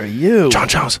 Good for you. John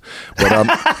Jones. But,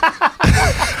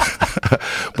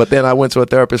 but then I went to a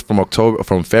therapist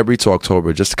from February to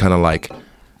October, just to kind of like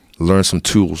learn some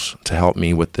tools to help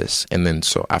me with this. And then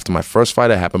so after my first fight,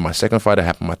 it happened. My second fight, it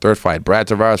happened. My third fight, Brad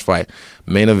Tavares fight,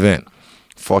 main event,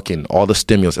 fucking all the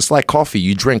stimulus. It's like coffee.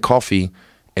 You drink coffee,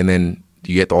 and then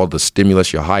you get all the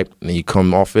stimulus, you're hyped, and then you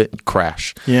come off it, you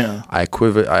crash. Yeah. I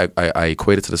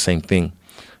equate it to the same thing.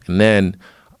 And then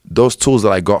those tools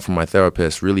that I got from my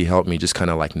therapist really helped me just kind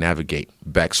of like navigate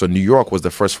back. So New York was the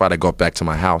first fight I got back to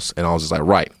my house, and I was just like,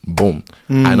 right, boom.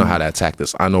 I know how to attack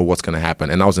this. I know what's going to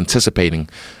happen. And I was anticipating,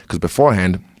 because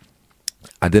beforehand,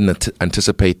 I didn't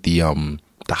anticipate the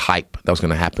hype that was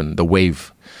going to happen, the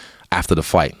wave after the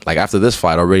fight. Like, after this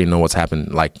fight, I already know what's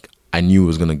happened. Like, I knew it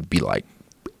was going to be like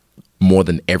more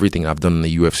than everything I've done in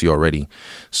the UFC already.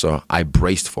 So I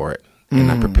braced for it,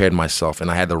 and I prepared myself, and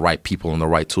I had the right people and the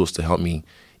right tools to help me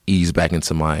ease back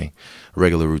into my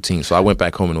regular routine. So I went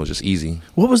back home, and it was just easy.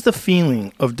 What was the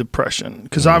feeling of depression?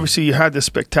 Because obviously you had this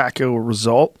spectacular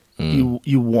result.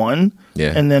 You won.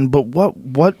 Yeah. And then, but what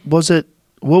was it?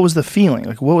 What was the feeling?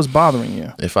 Like, what was bothering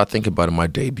you? If I think about it, my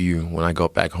debut, when I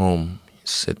got back home,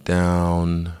 sit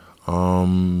down,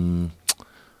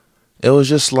 it was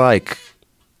just like,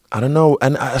 I don't know.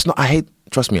 And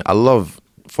trust me, I love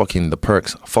fucking the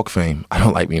perks. Fuck fame. I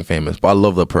don't like being famous, but I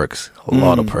love the perks. A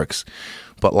lot of perks.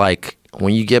 But like,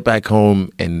 when you get back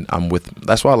home and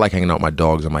that's why I like hanging out with my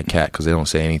dogs and my cat, because they don't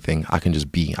say anything. I can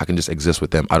just be. I can just exist with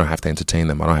them. I don't have to entertain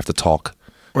them. I don't have to talk.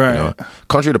 Right. You know?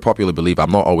 Contrary to popular belief, I'm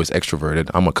not always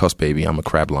extroverted. I'm a cuss baby. I'm a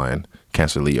crab lion.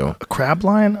 Cancer Leo. A crab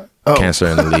lion? Oh. Cancer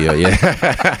and a Leo, yeah.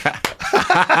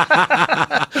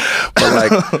 But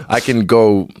like, I can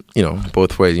go, you know,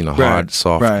 both ways, you know, hard,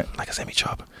 soft, like a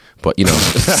semi-chop. But, you know.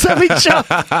 Semi-chop.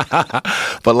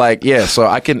 But like, yeah, so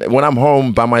I can, when I'm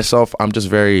home by myself, I'm just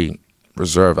very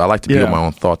reserved. I like to be with my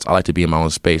own thoughts. I like to be in my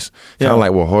own space. Kind of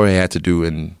like what Jorge had to do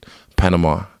in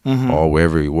Panama or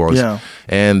wherever he was. Yeah.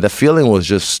 And the feeling was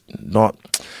just not,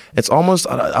 it's almost,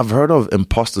 I've heard of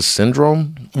imposter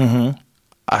syndrome.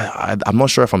 I'm not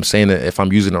sure if I'm saying it, if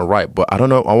I'm using it right, but I don't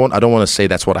know. I don't want to say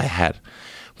that's what I had.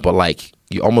 But like,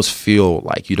 you almost feel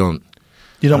like you don't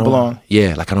belong.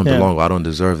 Yeah, like I don't belong. I don't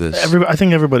deserve this. I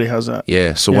think everybody has that.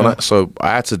 Yeah. So I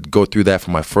had to go through that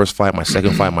for my first fight, my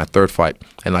second fight, my third fight.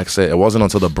 And like I said, it wasn't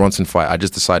until the Brunson fight I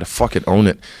just decided, fuck it, own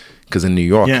it. Because in New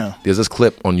York, there's this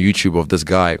clip on YouTube of this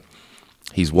guy.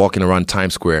 He's walking around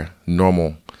Times Square,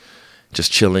 normal,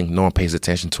 just chilling. No one pays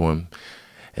attention to him.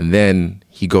 And then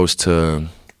he comes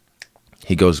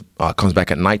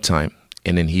back at nighttime,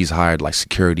 and then he's hired like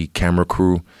security, camera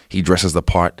crew. He dresses the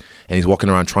part, and he's walking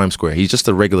around Triumph Square. He's just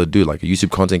a regular dude, like a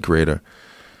YouTube content creator.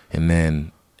 And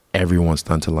then everyone's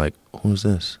done to like, who's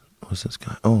this? Who's this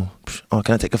guy? Oh,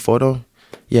 can I take a photo?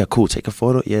 Yeah, cool. Take a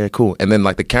photo. Yeah, cool. And then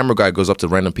like the camera guy goes up to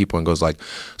random people and goes like,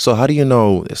 so how do you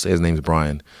know? His name's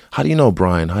Brian. How do you know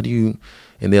Brian? How do you?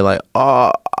 And they're like,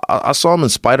 I saw him in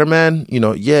Spider-Man. You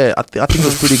know, yeah, I think it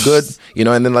was pretty good. You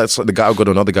know, and then like so the guy will go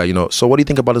to another guy. You know, so what do you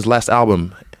think about his last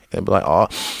album? And be like,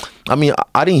 I mean,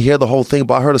 I didn't hear the whole thing,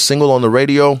 but I heard a single on the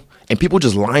radio, and people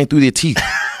just lying through their teeth.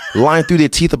 Lying through their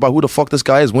teeth about who the fuck this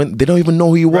guy is when they don't even know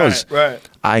who he was. Right.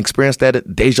 I experienced that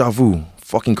at Deja Vu,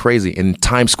 fucking crazy, in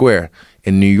Times Square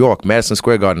in New York, Madison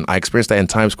Square Garden. I experienced that in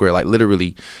Times Square, like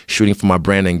literally shooting for my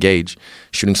brand Engage,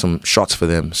 shooting some shots for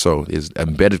them. So there's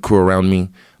embedded crew around me,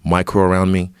 my crew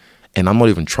around me, and I'm not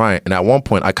even trying. And at one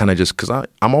point, I kind of just, because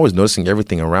I'm always noticing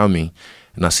everything around me,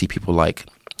 and I see people like,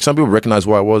 some people recognize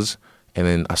who I was, and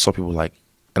then I saw people like,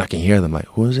 and I can hear them like,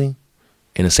 who is he?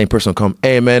 And the same person will come,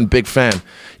 hey man, big fan.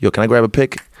 Yo, can I grab a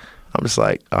pic? I'm just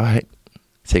like, all right,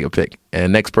 take a pic. And the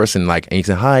next person like, and you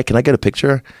say, hi, can I get a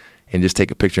picture? And just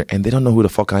take a picture. And they don't know who the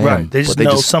fuck I am. Right. They just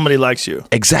know somebody likes you.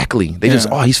 Exactly. They just,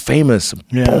 he's famous.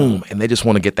 Yeah. Boom. And they just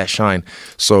want to get that shine.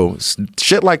 So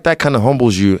shit like that kind of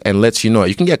humbles you and lets you know.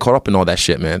 You can get caught up in all that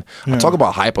shit, man. Yeah. I talk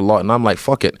about hype a lot, and I'm like,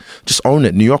 fuck it. Just own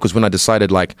it. New York was when I decided,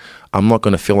 like, I'm not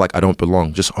going to feel like I don't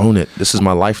belong. Just own it. This is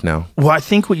my life now. Well, I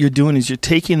think what you're doing is you're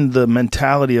taking the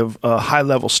mentality of a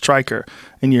high-level striker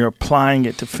and you're applying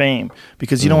it to fame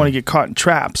because you don't want to get caught in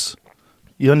traps.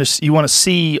 You want to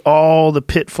see all the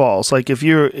pitfalls. Like if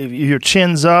your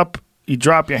chin's up, you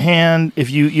drop your hand.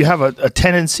 If you have a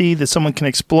tendency that someone can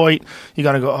exploit, you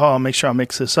got to go, I'll make sure I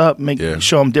mix this up,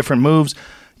 show them different moves.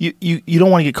 You don't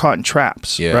want to get caught in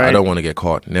traps. Yeah, right? I don't want to get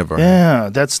caught. Never.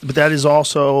 Yeah, but that is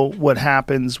also what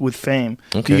happens with fame.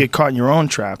 Okay. You get caught in your own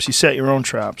traps. You set your own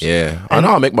traps. Yeah, I know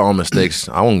I'll make my own mistakes.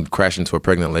 I won't crash into a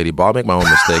pregnant lady, but I'll make my own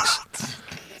mistakes.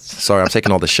 Sorry, I'm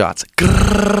taking all the shots.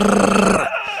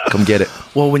 Come get it.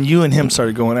 Well, when you and him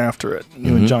started going after it,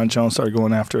 you and John Jones started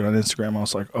going after it on Instagram, I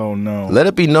was like, oh no. Let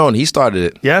it be known, he started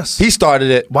it. Yes. He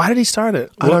started it. Why did he start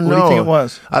it? I don't know. What do you think it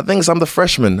was? I think I'm the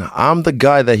freshman. I'm the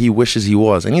guy that he wishes he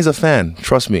was. And he's a fan.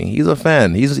 Trust me. He's a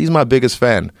fan. He's my biggest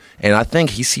fan. And I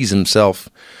think he sees himself,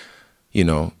 you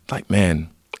know, like, man,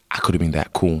 I could have been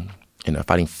that cool, you know,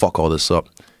 if I didn't fuck all this up.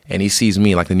 And he sees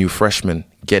me like the new freshman,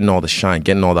 getting all the shine,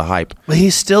 getting all the hype. But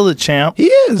he's still the champ. He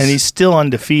is. And he's still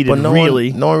undefeated, but no one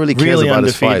really cares about undefeated.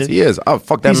 his fights. He is. Oh,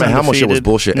 fuck, that Matt Hamill shit was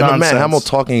bullshit. Nonsense. And the Matt Hamill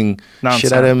talking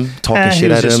shit at him, He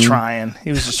was just trying. He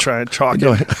was just trying to talk.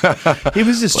 He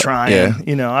was just trying. Yeah.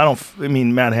 You know, I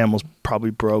mean, Matt Hamill's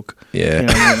probably broke. Yeah.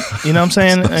 You know what I'm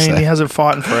saying? I mean, he hasn't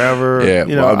fought in forever. Yeah.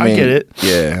 You know, well, I mean, I get it.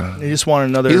 Yeah. He just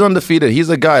wanted another. He's undefeated. He's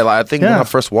a guy. Like, I think when I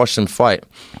first watched him fight,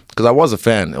 because I was a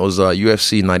fan. It was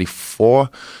UFC 94,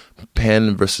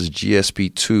 Penn versus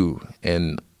GSP 2,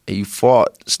 and he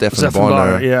fought Stephen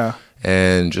Bonner,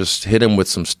 and just hit him with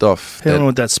some stuff. Hit him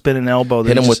with that spinning elbow.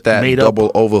 Hit him with that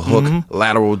double overhook,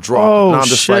 lateral drop. Oh, now I'm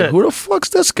just like, who the fuck's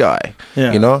this guy?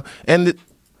 Yeah. You know, and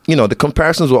you know the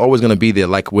comparisons were always going to be there,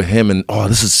 like with him and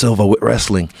this is Silva with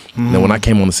wrestling. And then when I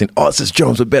came on the scene, this is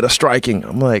Jones with better striking.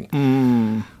 I'm like.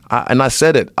 I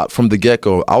said it from the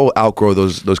get-go, I will outgrow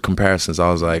those comparisons.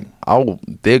 I was like,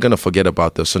 they're going to forget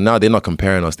about this. So now they're not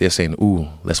comparing us. They're saying, ooh,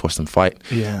 let's watch them fight.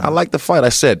 Yeah. I like the fight. I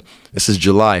said, this is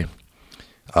July.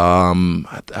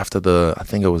 After I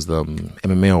think it was the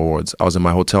MMA Awards, I was in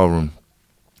my hotel room,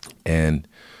 and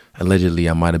allegedly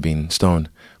I might have been stoned.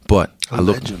 But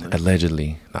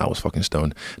allegedly, I was fucking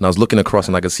stoned. And I was looking across,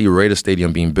 and I could see Raider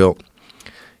Stadium being built.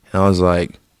 And I was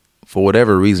like, for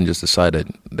whatever reason, just decided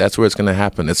that's where it's going to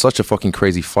happen. It's such a fucking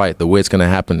crazy fight. The way it's going to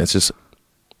happen, it's just,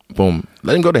 boom.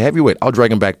 Let him go to heavyweight. I'll drag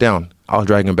him back down.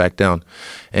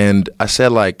 And I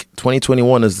said, like,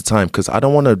 2021 is the time because I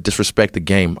don't want to disrespect the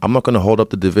game. I'm not going to hold up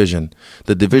the division.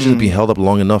 The division's been held up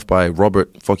long enough by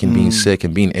Robert fucking being sick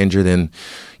and being injured and,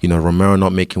 you know, Romero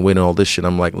not making weight and all this shit.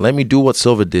 I'm like, let me do what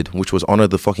Silva did, which was honor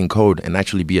the fucking code and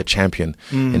actually be a champion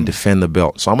and defend the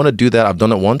belt. So I'm going to do that. I've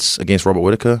done it once against Robert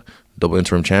Whittaker, double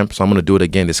interim champ. So I'm going to do it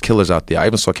again. There's killers out there. I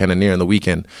even saw Cannonier in the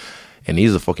weekend, and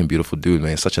he's a fucking beautiful dude,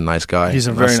 man. Such a nice guy. He's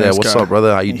a very nice guy. What's up,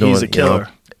 brother? How you doing? He's a killer. You know?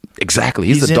 Exactly.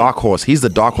 He's the dark horse. He's the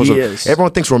dark horse. He is.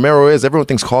 Everyone thinks Romero is. Everyone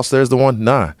thinks Costa is the one.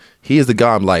 Nah. He is the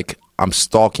guy I'm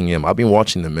stalking him. I've been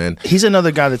watching him, man. He's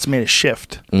another guy that's made a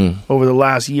shift over the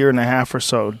last year and a half or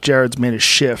so. Jared's made a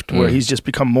shift where he's just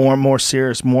become more and more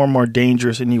serious, more and more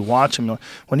dangerous. And you watch him.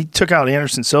 When he took out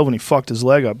Anderson Silva and he fucked his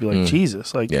leg up, you're like,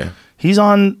 Jesus. Like, He's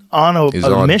on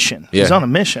a mission. Yeah. He's on a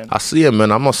mission. I see him,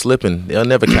 man. I'm not slipping. They'll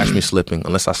never catch me slipping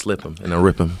unless I slip him and I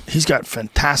rip him. He's got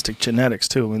fantastic genetics,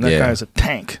 too. I mean, that guy's a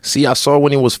tank. See, I saw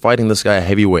when he was fighting this guy at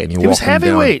heavyweight. And he was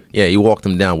heavyweight. Yeah, he walked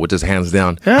him down with his hands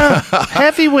down. Yeah,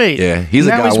 heavyweight. Yeah, he's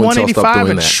a guy who's who wouldn't stop 185 doing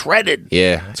and that. shredded.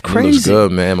 Yeah, it's crazy. He looks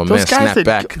good, man. My Those man guys snapped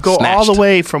back. Go snatched. all the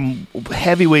way from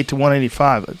heavyweight to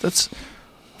 185. That's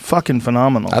fucking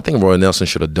phenomenal. I think Roy Nelson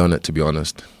should have done it, to be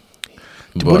honest.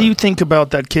 What do you think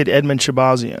about that kid, Edmund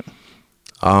Shabazian?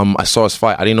 I saw his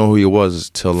fight. I didn't know who he was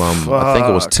till I think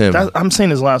it was Tim. I'm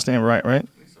saying his last name right?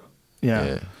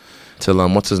 Yeah. Till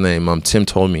what's his name? Tim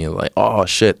told me, like, oh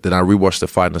shit. Then I rewatched the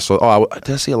fight and I saw, did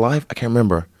I see it live? I can't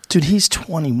remember. Dude, he's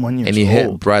 21 years old. And he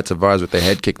hit Brad Tavares with the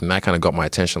head kick, and that kind of got my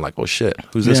attention. Like, oh shit,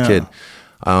 who's this kid?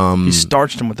 He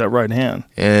starched him with that right hand.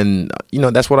 And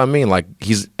that's what I mean. Like,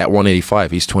 he's at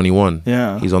 185. He's 21.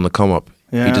 Yeah. He's on the come up.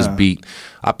 Yeah. He just beat.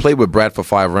 I played with Brad for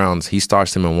 5 rounds. He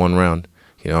starched him in 1 round.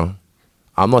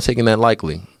 I'm not taking that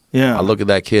lightly. Yeah. I look at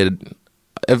that kid.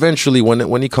 Eventually,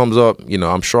 when he comes up,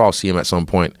 I'm sure I'll see him at some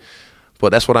point. But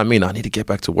that's what I mean. I need to get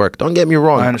back to work. Don't get me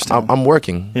wrong. I understand. I'm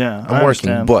working. Yeah, I'm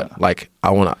working. But like,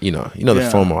 I want to, the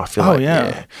FOMO. I feel Well,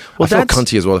 I feel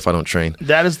cunty as well if I don't train.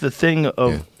 That is the thing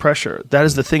of pressure. That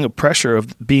is the thing of pressure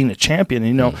of being a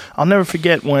champion. I'll never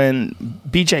forget when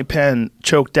BJ Penn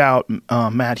choked out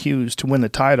Matt Hughes to win the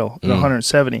title at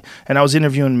 170, and I was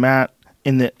interviewing Matt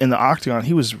in the octagon.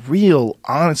 He was real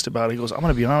honest about it. He goes, "I'm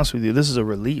going to be honest with you. This is a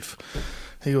relief."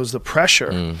 He goes, the pressure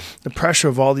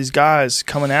of all these guys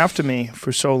coming after me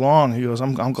for so long. He goes,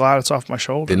 I'm glad it's off my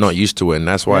shoulders. They're not used to it, and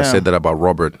that's why I said that about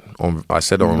Robert. I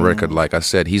said it on record. Like I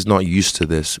said, he's not used to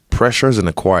this. Pressure is an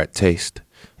acquired taste.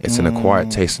 It's an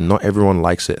acquired taste. Not everyone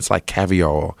likes it. It's like caviar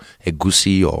or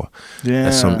egusi or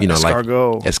some,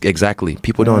 escargot. Like exactly.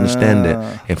 People don't understand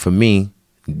it. And for me,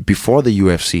 before the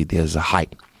UFC, there's a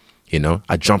hype.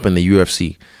 I jump in the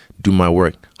UFC. Do my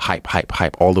work,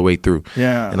 hype all the way through.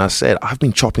 Yeah. And I said, I've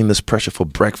been chopping this pressure for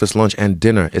breakfast, lunch, and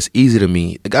dinner. It's easy to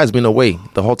me. The guy's been away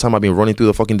the whole time I've been running through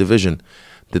the fucking division.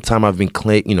 The time I've been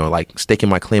staking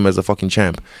my claim as a fucking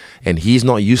champ. And he's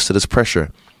not used to this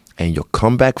pressure. And your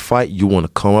comeback fight, you want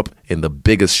to come up in the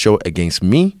biggest show against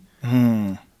me?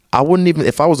 I wouldn't even,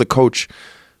 if I was a coach,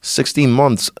 16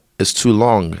 months is too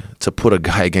long to put a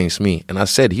guy against me. And I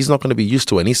said, he's not going to be used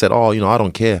to it. And he said, I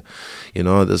don't care.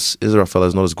 This Israel fella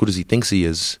is not as good as he thinks he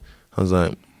is. I was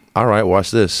like, all right,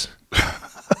 watch this.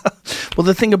 Well,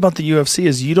 the thing about the UFC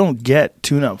is you don't get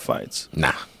tune-up fights.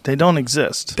 Nah. They don't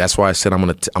exist. That's why I said I'm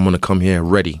gonna come here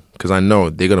ready, because I know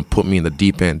they're going to put me in the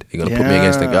deep end. They're going to put me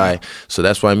against the guy. So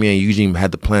that's why me and Eugene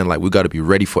had the plan, like, we got to be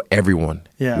ready for everyone.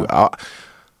 Yeah.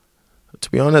 To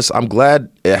be honest, I'm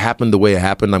glad it happened the way it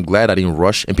happened. I'm glad I didn't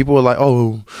rush. And people were like,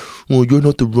 "Oh, well, you're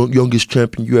not the youngest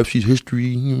champion in UFC's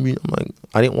history." I'm like,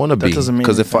 I didn't want to be. That doesn't mean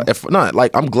because if not, like,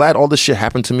 I'm glad all this shit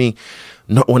happened to me,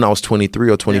 not when I was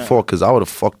 23 or 24, because I would have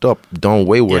fucked up, done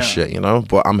way worse shit,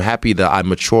 But I'm happy that I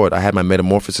matured. I had my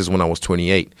metamorphosis when I was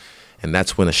 28, and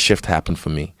that's when a shift happened for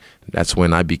me. That's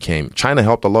when I became. China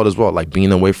helped a lot as well, like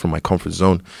being away from my comfort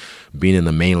zone, being in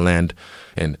the mainland,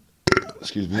 and.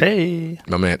 Excuse me. Hey.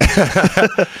 My man.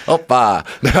 Opa.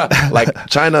 Like,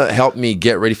 China helped me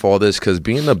get ready for all this, because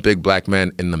being a big black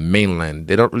man in the mainland,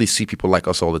 they don't really see people like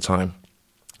us all the time.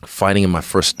 Fighting in my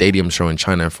first stadium show in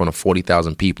China in front of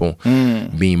 40,000 people,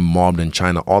 being mobbed in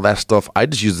China, all that stuff, I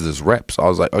just used it as reps. I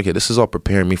was like, okay, this is all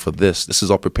preparing me for this. This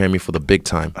is all preparing me for the big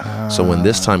time. So when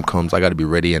this time comes, I got to be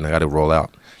ready and I got to roll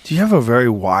out. Do you have a very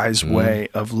wise way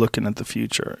of looking at the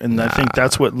future? And I think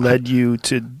that's what led you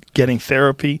to getting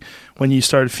therapy when you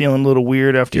started feeling a little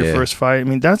weird after your first fight. I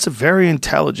mean, that's very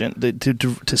intelligent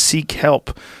to seek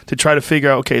help, to try to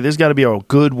figure out, okay, there's got to be a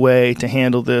good way to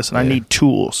handle this, and I need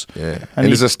tools. Yeah, and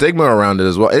there's a stigma around it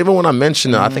as well. Even when I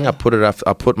mentioned it, I think I put it after,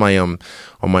 I put my on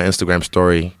my Instagram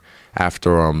story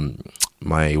after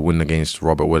my win against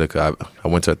Robert Whittaker. I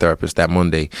went to a therapist that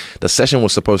Monday. The session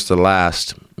was supposed to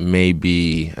last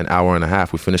maybe an hour and a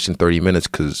half. We finished in 30 minutes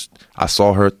because I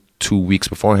saw her 2 weeks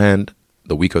beforehand,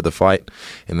 the week of the fight,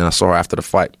 and then I saw her after the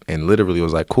fight, and literally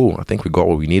was like, cool, I think we got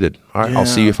what we needed. All right, I'll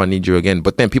see you if I need you again.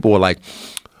 But then people were like,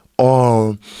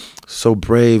 oh, so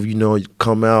brave, you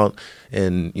come out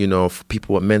and, for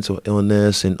people with mental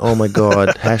illness, and oh my God,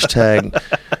 hashtag.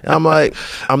 And I'm like,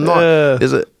 I'm not,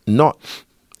 is it not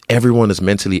everyone is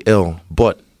mentally ill,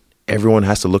 but everyone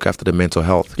has to look after their mental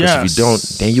health. Because if you don't,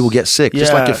 then you will get sick.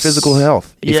 Just like your physical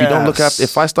health. If you don't look after,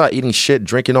 if I start eating shit,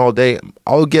 drinking all day,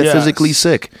 I'll get physically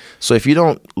sick. So if you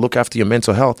don't look after your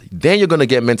mental health, then you're going to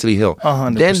get mentally ill.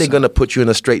 100%. Then they're going to put you in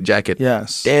a straitjacket.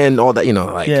 Yes. Then all that, you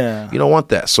don't want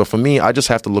that. So for me, I just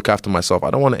have to look after myself.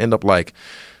 I don't want to end up like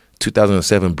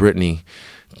 2007 Britney,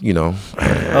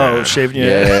 shaving your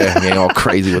head. Yeah, all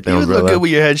crazy with the umbrella. You look good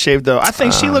with your head shaved, though. I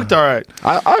think she looked all right.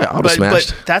 I would have smashed.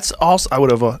 But that's also, I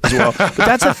would have as well. But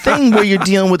that's a thing where you're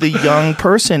dealing with a young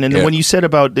person. And when you said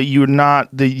about that you're not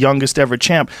the youngest ever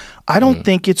champ, I don't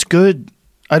think it's good.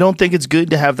 I don't think it's good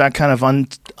to have that kind of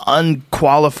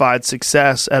unqualified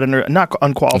success at not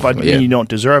unqualified, meaning you don't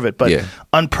deserve it, but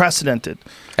unprecedented.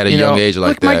 At a young age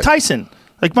like that. Mike Tyson.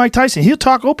 Like Mike Tyson, he'll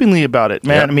talk openly about it,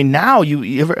 man. I mean, now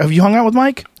have you hung out with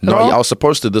Mike? No, I was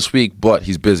supposed to this week, but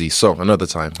he's busy, so another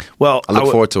time. Well, I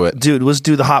look forward to it, dude. Let's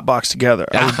do the hot box together.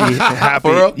 I would be happy.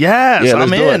 For real? Yes,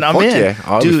 I'm in. I'm in.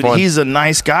 Yeah. Dude, he's a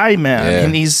nice guy, man,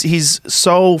 and he's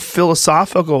so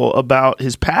philosophical about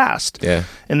his past. Yeah,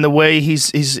 and the way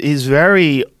he's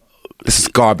very. This is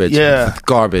garbage. Yeah.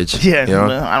 Garbage. Yeah.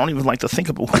 I don't even like to think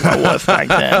about who I was back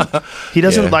then. He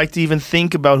doesn't like to even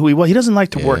think about who he was. He doesn't like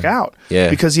to work out.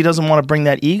 Yeah. Because he doesn't want to bring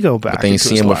that ego back. But then you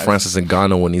see him with Francis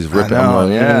Ngannou when he's ripping.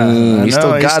 I'm like, he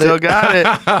still got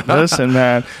it. Listen,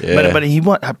 man. Yeah.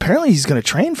 But apparently he's going to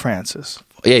train Francis.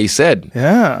 Yeah, he said.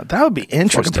 Yeah, that would be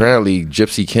interesting. Apparently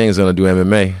Gypsy King's going to do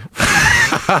MMA.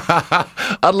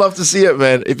 I'd love to see it,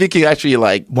 man. If he can actually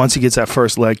once he gets that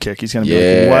first leg kick, he's gonna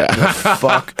be like, "What the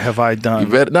fuck have I done?"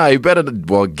 You better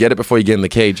get it before you get in the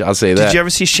cage. I'll say that. Did you ever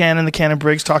see Shannon the Cannon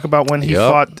Briggs talk about when he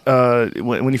fought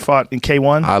when he fought in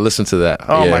K1? I listened to that.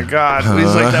 Oh my god,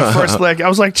 he's like that first leg. I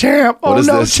was like, "Champ,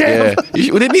 champ."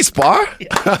 Yeah. Didn't he spar?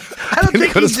 I don't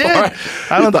think he did.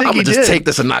 I don't think he did. Just take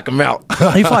this and knock him out.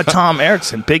 He fought Tom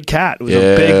Erickson, big cat. It was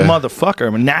a big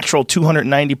motherfucker, a natural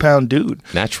 290-pound dude.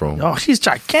 Natural. Oh, he's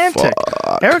gigantic.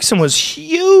 Fuck. Erickson was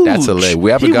huge. That's a leg.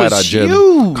 We have a guy at our gym,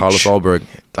 Carlos Alberg,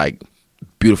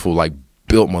 beautiful,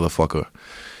 built motherfucker.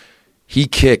 He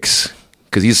kicks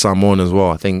because he's Samoan as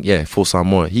well. I think, full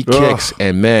Samoan. He kicks,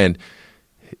 and man,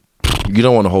 you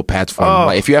don't want to hold pads for him.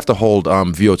 If you have to hold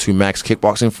VO2 Max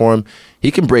kickboxing for him,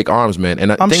 he can break arms, man.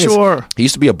 And I'm sure he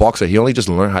used to be a boxer. He only just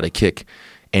learned how to kick,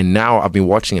 and now I've been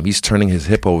watching him. He's turning his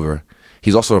hip over.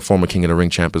 He's also a former King of the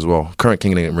Ring champ as well. Current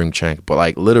King of the Ring champ.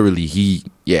 But literally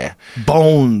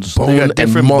bones. Bone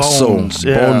and muscle. Bones.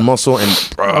 Bone, muscle,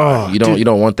 and you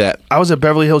don't want that. I was at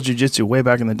Beverly Hills Jiu-Jitsu way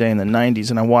back in the day in the 90s,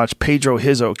 and I watched Pedro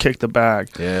Hizzo kick the bag.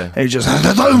 Yeah. And he just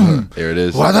there it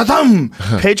is.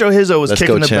 Pedro Hizzo was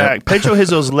kicking the bag. Pedro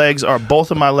Hizzo's legs are both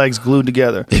of my legs glued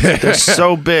together. They're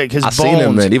so big. His bones. I've seen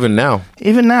him, man, even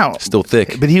now. Still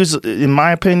thick. But he was, in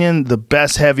my opinion, the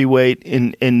best heavyweight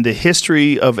in the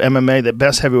history of MMA, the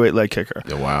best heavyweight leg kicker.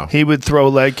 Yeah, wow. He would throw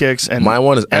leg kicks, and my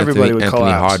one is everybody would call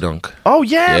out. Hardunk. Oh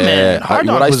yeah, man.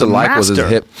 Hardunk what I used to like was his master.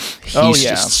 hip. He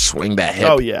just swing that hip.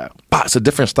 Oh yeah. It's a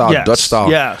different style, Dutch style.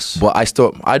 Yes. But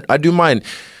I do mind.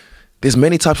 There's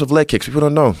many types of leg kicks. People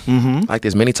don't know. Mm-hmm.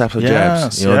 There's many types of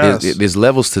jabs. There's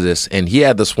levels to this. And he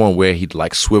had this one where he'd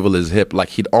swivel his hip,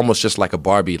 he'd almost just like a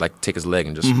Barbie, take his leg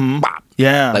and just bop.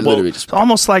 Yeah, literally just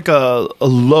almost like a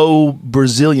low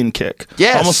Brazilian kick.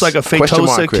 Yes, almost like a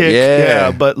Feitosa kick.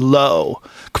 Yeah, but low.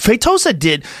 Feitosa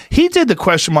did the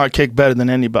question mark kick better than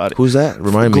anybody. Who's that?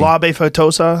 Remind me. Glabe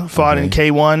Feitosa fought in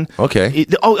K1. Okay.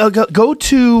 Go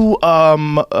to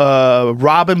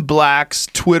Robin Black's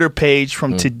Twitter page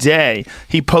from today.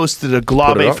 He posted a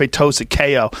Glabe Feitosa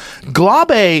KO.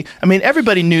 Glabe,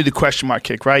 everybody knew the question mark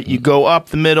kick, right? You go up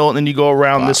the middle and then you go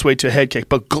around this way to a head kick.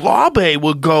 But Glabe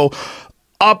would go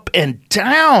up and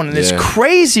down in this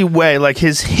crazy way,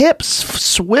 his hips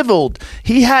swiveled.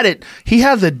 He had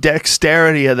the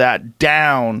dexterity of that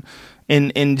down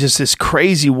in just this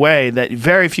crazy way that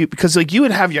very few, because you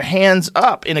would have your hands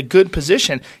up in a good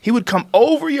position. He would come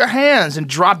over your hands and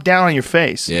drop down on your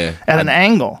face at an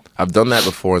angle. I've done that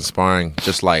before in sparring,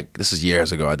 just this is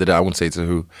years ago. I did it. I wouldn't say to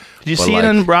who. Did you see it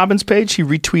on Robin's page? He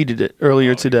retweeted it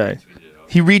earlier today.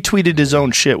 He retweeted his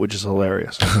own shit, which is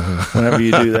hilarious whenever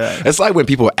you do that. It's like when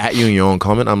people at you in your own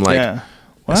comment, I'm like,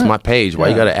 that's my page. Why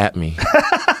you got to at me?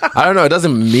 I don't know. It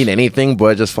doesn't mean anything,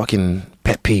 but just fucking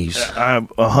pet peeves. I've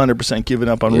 100% given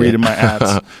up on reading my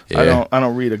ads. I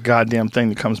don't read a goddamn thing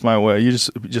that comes my way. You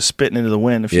just spitting into the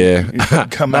wind if you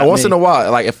come at me. Once in a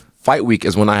while, if fight week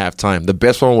is when I have time. The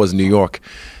best one was New York.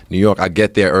 I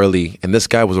get there early, and this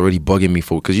guy was already bugging me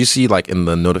for, because you see in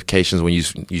the notifications when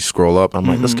you scroll up, I'm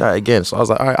like, this guy again. So I was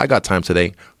like, all right, I got time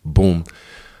today. Boom.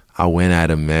 I went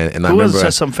at him, man. And I remember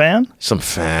some fan? Some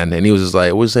fan. And he was just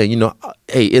like, saying,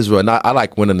 hey, Israel, and I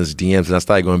like went in his DMs, and I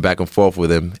started going back and forth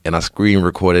with him, and I screen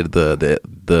recorded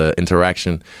the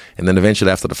interaction, and then eventually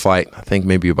after the fight, I think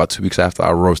maybe about 2 weeks after,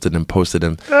 I roasted him, posted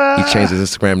him. He changed his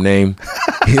Instagram name,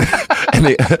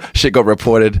 and shit got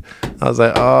reported. I was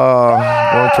like, oh,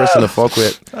 wrong person to fuck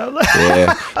with.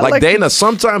 Yeah, like Dana.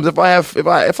 Sometimes if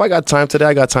I got time today,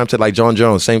 I got time today. Like John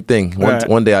Jones, same thing.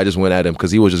 One day I just went at him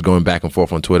because he was just going back and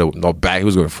forth on Twitter. No, back, he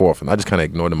was going forth, and I just kind of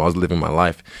ignored him. I was living my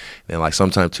life. And like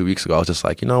sometime 2 weeks ago, I was just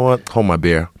like, you know what? Hold my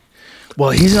beer.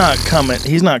 Well, he's not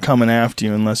coming after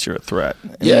you unless you're a threat.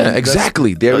 Yeah,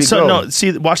 exactly. There we go. No,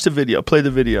 see, watch the video. Play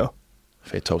the video.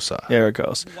 Feitosa. There it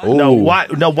goes. Ooh. No,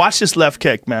 watch this left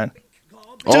kick, man.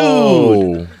 Dude.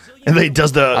 Oh. And then he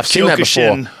does the I've seen that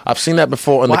before. I've seen that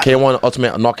before in the K1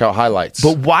 Ultimate Knockout highlights.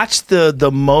 But watch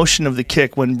the motion of the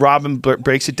kick when Robin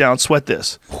breaks it down. Sweat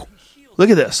this. Look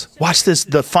at this. Watch this,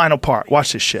 the final part.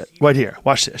 Watch this shit. Right here.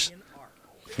 Watch this.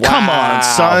 Wow. Come on,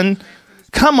 son.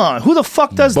 Come on. Who the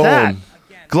fuck does that?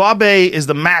 Glabe is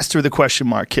the master of the question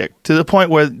mark kick, to the point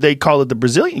where they call it the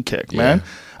Brazilian kick, man.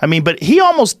 I mean, but he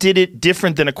almost did it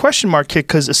different than a question mark kick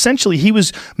because essentially he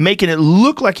was making it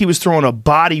look like he was throwing a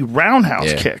body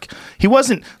roundhouse kick. He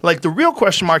wasn't like the real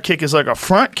question mark kick is like a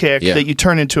front kick that you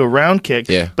turn into a round kick.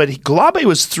 Yeah. But Glabe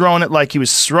was throwing it like he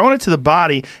was throwing it to the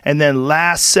body, and then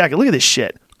last second, look at this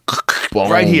shit. Boom.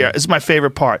 Right here. This is my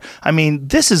favorite part. I mean,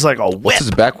 this is like a whip. What's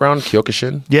his background?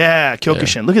 Kyokushin? Yeah,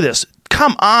 Kyokushin. Yeah. Look at this.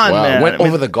 Come on, man. Went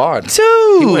over the guard.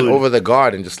 Dude. He went over the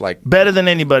guard and just like... Better than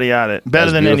anybody at it.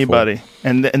 Better than anybody.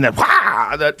 And then,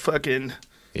 that fucking...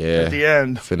 Yeah. At the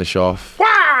end. Finish off.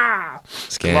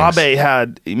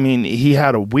 Glabe he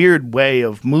had a weird way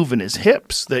of moving his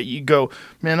hips that you go,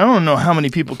 man, I don't know how many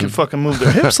people can fucking move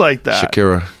their hips like that.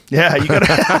 Shakira. Yeah, you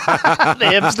gotta. The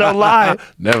hips don't lie.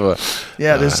 Never.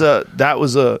 Yeah,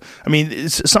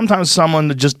 sometimes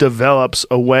someone just develops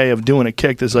a way of doing a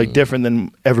kick that's like different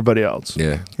than everybody else.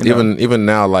 Yeah. Even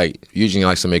now, like Eugene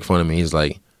likes to make fun of me. He's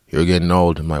like, "You're getting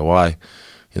old." I'm like, "Why?"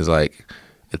 He's like,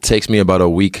 "It takes me about a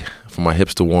week for my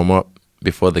hips to warm up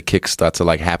before the kicks start to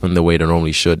like happen the way they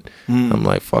normally should." I'm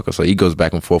like, fuck it. So he goes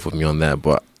back and forth with me on that.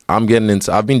 But I've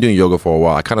been doing yoga for a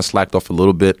while. I kind of slacked off a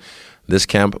little bit this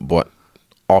camp, but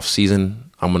off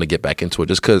season, I'm going to get back into it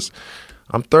just because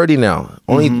I'm 30 now.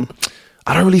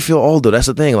 I don't really feel old though. That's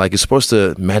the thing. Like, you're supposed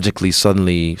to magically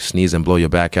suddenly sneeze and blow your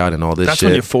back out and all this shit. That's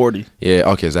when you're 40.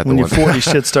 Yeah, okay. Is that when the one? When you're 40,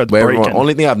 shit starts breaking.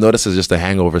 Only thing I've noticed is just the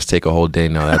hangovers take a whole day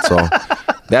now. That's all.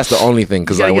 That's the only thing.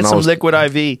 Because like when I was liquid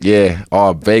IV. Yeah,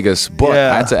 Vegas. But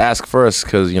I had to ask first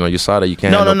because you saw that you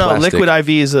can't. No. Liquid IV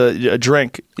is a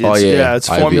drink. It's, it's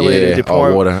formulated. IV,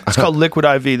 water. It's called Liquid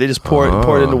IV. They just pour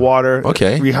it into water.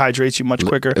 Okay, it rehydrates you much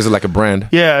quicker. Is it like a brand?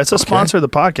 Yeah, it's a sponsor of the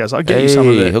podcast. I'll get you some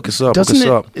of it. Hook us up.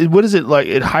 What is it like?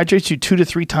 It hydrates you 2 to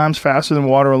 3 times faster than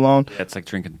water alone. Yeah, it's like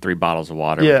drinking 3 bottles of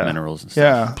water with minerals and stuff.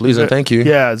 Yeah, please and thank you.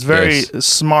 Yeah, it's very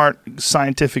smart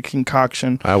scientific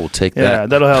concoction. I will take that. Yeah,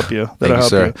 that'll help you. Thank you,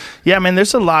 sir. Yeah, man.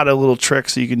 There's a lot of little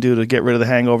tricks that you can do to get rid of the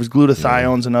hangovers.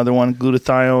 Glutathione's another one.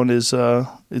 Glutathione is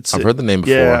I've heard the name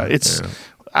before. Yeah,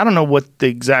 I don't know what the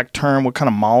exact term, what kind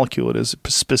of molecule it is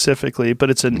specifically, but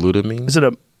it's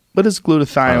glutamine. What is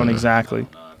glutathione exactly?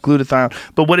 Glutathione.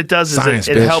 But what it does is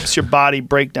it helps your body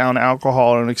break down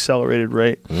alcohol at an accelerated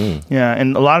rate. Yeah,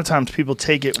 and a lot of times people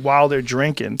take it while they're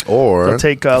drinking, or they'll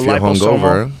take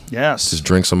liposomal. Yes, just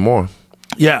drink some more.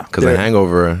 Yeah, because a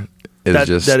hangover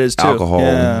is that is too. Alcohol.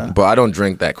 Yeah. But I don't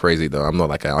drink that crazy though. I'm not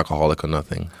like an alcoholic or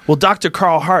nothing. Well, Dr.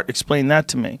 Carl Hart explained that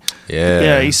to me.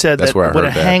 Yeah, he said that what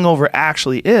a hangover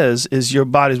actually is your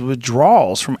body's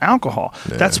withdrawals from alcohol.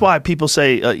 Yeah. That's why people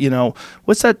say,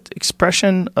 what's that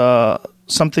expression?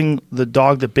 Something the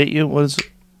dog that bit you.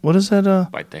 What is that?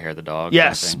 Bite the hair of the dog.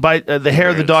 Yes, bite the hair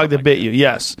of the dog that bit you.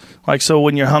 Yes, like so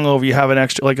when you're hungover, you have an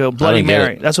extra, like a Bloody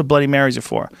Mary. That's what Bloody Marys are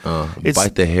for. It's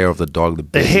bite the hair of the dog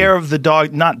that bit you. The hair of the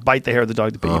dog, not bite the hair of the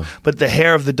dog that bit you, but the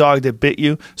hair of the dog that bit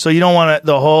you. So you don't want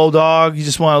the whole dog. You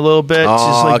just want a little bit,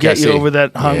 get you over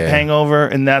that hangover,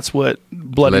 and that's what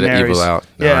Bloody Marys. Let it evil out.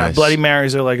 Yeah, nice. Bloody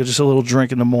Marys are like just a little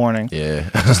drink in the morning. Yeah,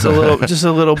 just a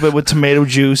little bit with tomato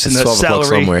juice and the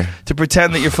celery to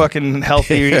pretend that you're fucking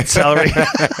healthy. You eat celery.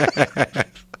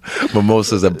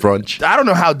 Mimosas at brunch. I don't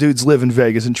know how dudes live in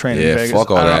Vegas and train in Vegas. Yeah,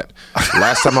 fuck all that.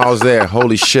 Last time I was there,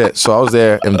 holy shit. So I was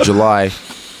there in July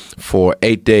for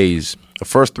 8 days. The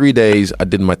first 3 days, I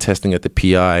did my testing at the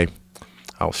PI.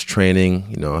 I was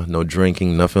training, no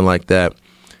drinking, nothing like that.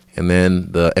 And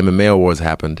then the MMA awards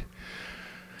happened.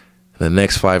 The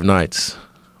next 5 nights,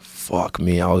 fuck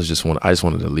me. I just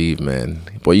wanted to leave, man.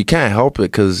 But you can't help it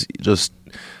because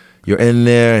you're in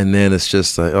there, and then it's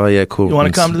just like, oh yeah, cool. You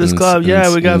want to come to this club?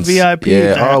 Yeah, we got VIP.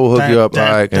 Yeah, we'll hook you up.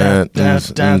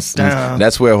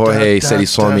 That's where Jorge said he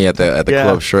saw me at the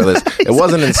club shirtless. It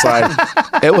wasn't inside.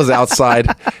 It was outside.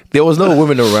 There was no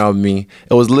women around me.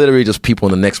 It was literally just people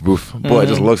in the next booth. Boy, it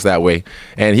just looks that way.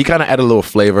 And he kind of added a little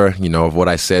flavor, of what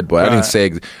I said, but I didn't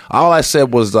say. All I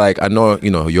said was like, I know,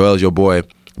 Yoel's your boy,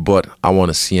 but I want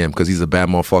to see him because he's a bad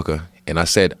motherfucker. And I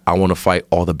said, I want to fight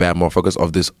all the bad motherfuckers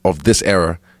of this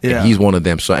era. Yeah. And he's one of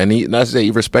them. So, and I said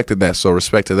he respected that. So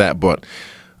respect to that. But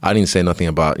I didn't say nothing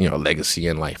about, legacy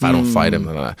and like, if I don't fight him.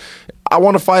 I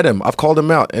want to fight him. I've called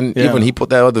him out. And even he put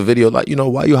that other video like,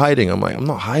 why are you hiding? I'm like, I'm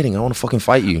not hiding. I want to fucking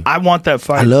fight you. I want that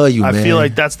fight. I love you, man. I feel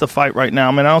like that's the fight right now.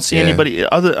 I mean, I don't see anybody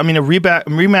other. I mean, a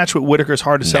rematch with Whitaker is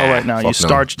hard to sell right now. You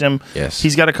starched him. Yes.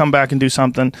 He's got to come back and do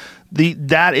something.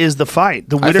 That is the fight.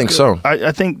 The Whitaker, I think so.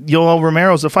 I think Yoel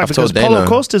Romero's the fight because Paulo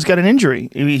Costa's got an injury.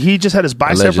 He just had his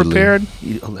bicep repaired.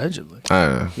 Allegedly. I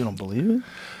don't know. You don't believe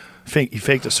it? He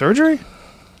faked a surgery?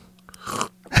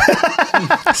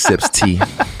 Sips tea.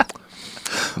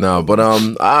 No, but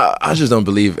I just don't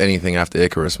believe anything after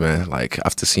Icarus, man. Like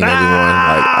after seeing everyone,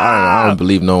 like I don't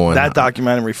believe no one. That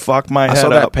documentary fucked my head up. I saw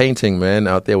that painting, man,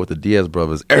 out there with the Diaz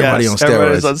brothers. Everybody on steroids.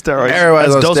 Everybody's on steroids.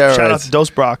 Everybody's on steroids. Shout out to Dos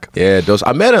Brock. Yeah, Dos.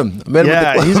 I met him.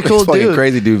 Yeah, he's a cool dude.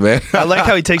 Crazy dude, man. I like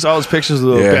how he takes all his pictures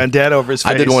with a little bandana over his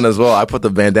face. I did one as well. I put the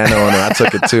bandana on and I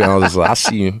took it too. I was just like, I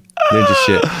see you, ninja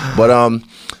shit. But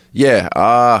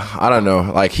I don't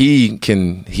know. Like he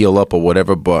can heal up or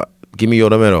whatever, but give me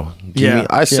Romero.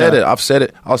 I said it. I've said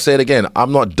it. I'll say it again.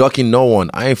 I'm not ducking no one.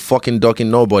 I ain't fucking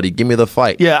ducking nobody. Give me the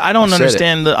fight. Yeah, I don't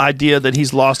understand the idea that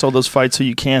he's lost all those fights, so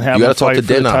you can't have a fight for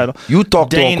the title. You talk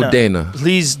to Uncle Dana.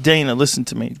 Please, Dana, listen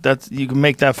to me. You can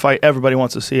make that fight. Everybody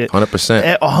wants to see it.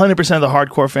 100%. 100% of the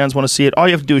hardcore fans want to see it. All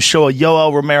you have to do is show a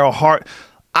Yoel Romero heart.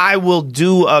 I will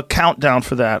do a countdown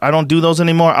for that. I don't do those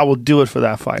anymore. I will do it for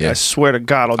that fight. Yeah. I swear to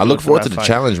God, I'll do it for that fight. I look forward to the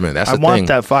challenge, man. That's the thing. I want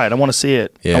that fight. I want to see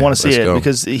it. Yeah, I want to see it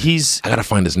because he's... I got to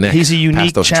find his neck. He's a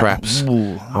unique those traps.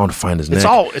 Ooh. I want to find his neck.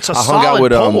 It's a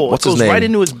solid pole. It goes right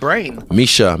into his brain.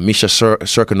 Misha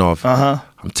Serkinov. Uh-huh.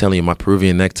 I'm telling you, my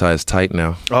Peruvian necktie is tight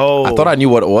now. Oh. I thought I knew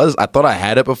what it was. I thought I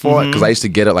had it before because I used to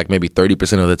get it like maybe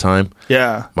 30% of the time.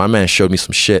 Yeah. My man showed me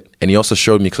some shit. And he also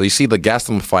showed me, because you see the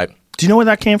Gastelum fight. Do you know where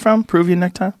that came from, Peruvian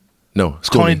necktie? No,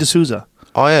 Tony D'Souza.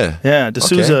 Oh, yeah. Yeah,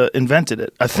 D'Souza invented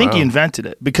it. I think he invented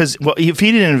it because, if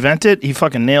he didn't invent it, he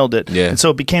fucking nailed it. Yeah. And so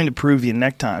it became the Peruvian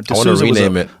necktie. I want to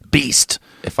rename it. Beast.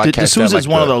 If I catch D'Souza is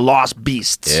like one of the lost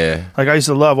beasts. Yeah. Like, I used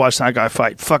to love watching that guy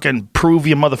fight. Fucking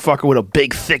Peruvian motherfucker with a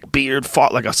big, thick beard,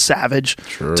 fought like a savage.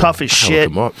 True. Tough as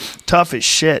shit. Tough as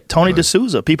shit. Tony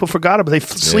D'Souza. People forgot about it. They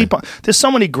sleep on. There's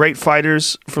so many great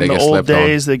fighters from the old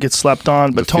days that get slept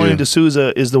on, but Tony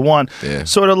D'Souza is the one. Yeah.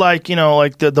 Sort of like,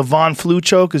 like the Von Flue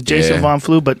choke is Jason Von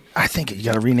Flue, but I think you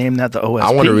got to rename that the OSP.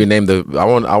 I want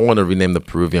to rename the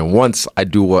Peruvian once I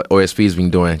do what OSP's been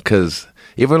doing, because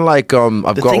even like I've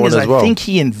got one as well. I think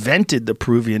he invented the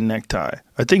Peruvian necktie.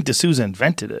 I think D'Souza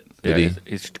invented it. Yeah,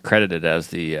 he's credited as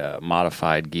the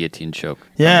modified guillotine choke.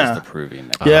 Yeah, the Peruvian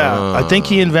necktie. Yeah, I think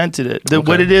he invented it.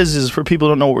 What it is for people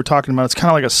who don't know what we're talking about. It's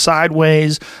kind of like a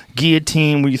sideways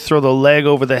guillotine where you throw the leg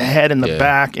over the head and the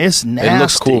back. It's nasty. It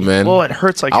looks cool, man. Oh, it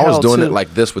hurts like hell. I was doing it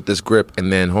like this with this grip,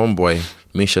 and then homeboy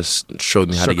Misha showed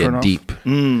me how to get deep.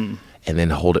 And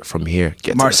then hold it from here.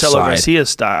 Get Marcelo to the side. Garcia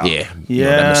style. Yeah.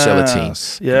 That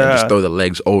Marcellitine. Yeah. And then just throw the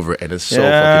legs over it. And it's so fucking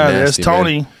nasty. There's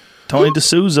Tony. Man. Tony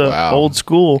D'Souza. Old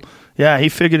school. Yeah, he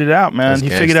figured it out, man. He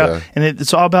figured out. And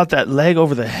it's all about that leg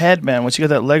over the head, man. Once you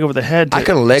got that leg over the head, I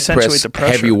can leg press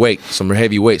heavy weight. Some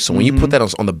heavy weight. So when you put that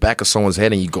on the back of someone's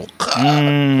head and you go,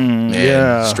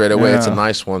 straight away, it's a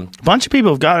nice one. A bunch of people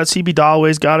have got it. CB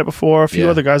Dollaway's got it before. A few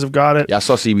other guys have got it. Yeah, I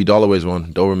saw CB Dollaway's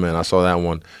one. Doberman. I saw that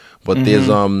one. But there's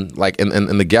like in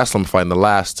the Gastelum fight in the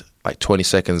last like 20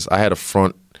 seconds, I had a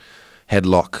front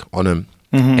headlock on him,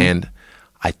 and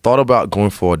I thought about going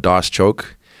for a Doss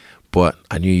choke, but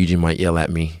I knew Eugene might yell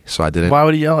at me, so I didn't. Why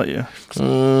would he yell at you?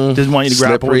 Didn't want you to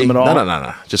grapple with him at all?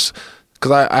 No. Just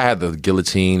because I had the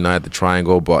guillotine, I had the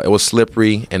triangle, but it was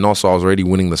slippery, and also I was already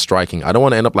winning the striking. I don't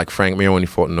want to end up like Frank Mir when he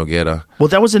fought Nogueira. Well,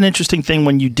 that was an interesting thing.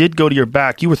 When you did go to your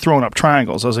back, you were throwing up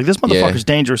triangles. I was like, this motherfucker's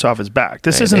dangerous off his back.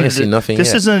 This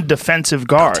isn't a defensive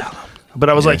guard. But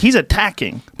I was like, he's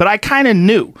attacking. But I kind of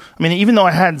knew. I mean, even though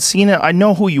I hadn't seen it, I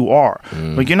know who you are.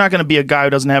 Like, you're not going to be a guy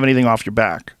who doesn't have anything off your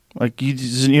back. Like,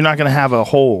 you're not going to have a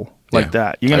hole like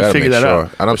that. You're going to figure that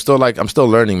out. And I'm still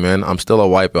learning, man. I'm still a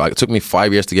white belt. It took me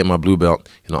 5 years to get my blue belt.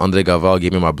 Andre Gaval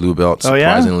gave me my blue belt,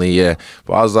 surprisingly. Yeah.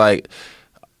 But I was like,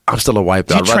 I'm still a white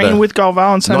belt. You train with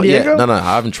Galvao in San Diego? No,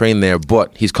 I haven't trained there,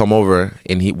 but he's come over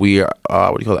and we are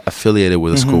affiliated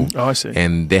with a school. Oh, I see.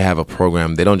 And they have a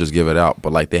program. They don't just give it out,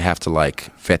 but like they have to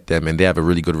like vet them, and they have a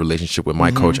really good relationship with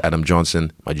my coach Adam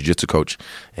Johnson, my jiu-jitsu coach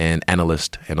and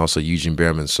analyst, and also Eugene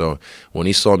Behrman. So when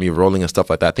he saw me rolling and stuff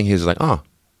like that, I think he was like, oh,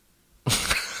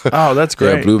 that's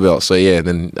great. Yeah, blue belt. So yeah,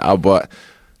 then I bought.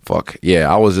 Fuck yeah!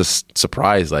 I was just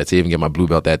surprised, like, to even get my blue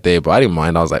belt that day, but I didn't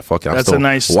mind. I was like, "Fuck it, I'm that's still a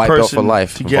nice white belt person for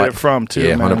life." to get it from too.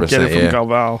 Yeah, man. 100%. Get it from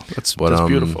Galvao. That's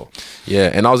beautiful. Yeah,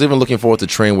 and I was even looking forward to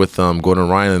train with Gordon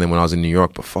Ryan, and then when I was in New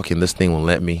York, but fucking this thing won't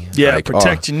let me. Yeah, like,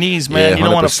 protect your knees, man. You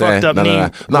don't want a fucked up knee.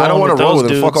 No, I don't want to roll with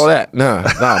him. Fuck all that. No,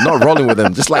 I'm not rolling with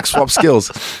him. Just like swap skills.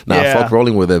 Fuck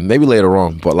rolling with him. Maybe later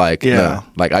on, but like,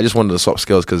 like I just wanted to swap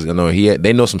skills because you know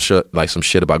they know some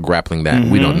shit about grappling that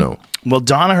we don't know. Well,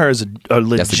 Danaher is a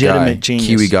legitimate genius.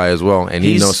 Kiwi guy as well, and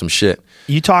he knows some shit.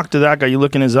 You talk to that guy, you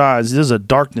look in his eyes, there's a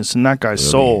darkness in that guy's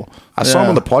soul. I saw him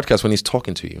on the podcast when he's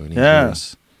talking to you.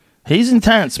 Yes. He's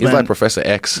intense, man. He's like Professor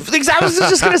X. I was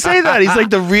just going to say that. He's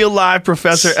like the real live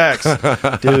Professor X.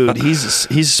 Dude,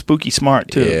 he's spooky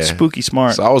smart, too. Yeah. Spooky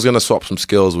smart. So I was going to swap some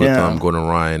skills with Gordon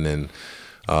Ryan and...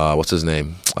 what's his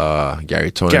name?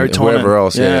 Gary Tonin. And whoever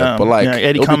else. Yeah. But like,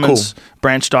 Eddie Cummins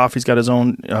branched off. He's got his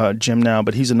own gym now,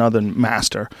 but he's another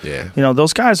master. Yeah. You know,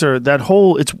 those guys are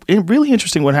it's really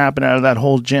interesting what happened out of that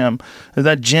whole gym.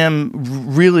 That gym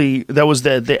really, that was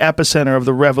the epicenter of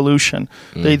the revolution.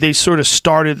 They sort of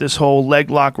started this whole leg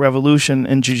lock revolution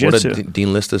in jiu-jitsu. What did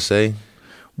Dean Lister say?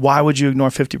 Why would you ignore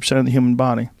 50% of the human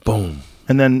body? Boom.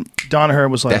 And then Danaher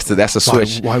was like, that's the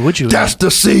switch. Why would you? That's the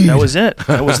seed. That was it.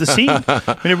 That was the seed.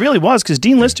 I mean, it really was, because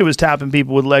Dean Lister was tapping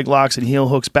people with leg locks and heel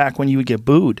hooks back when you would get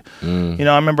booed. You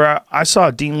know, I remember I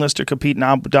saw Dean Lister compete in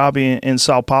Abu Dhabi in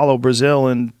Sao Paulo, Brazil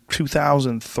in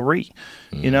 2003.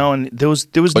 You know, and there was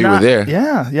you were there?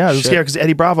 Yeah. It was here because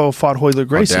Eddie Bravo fought Royler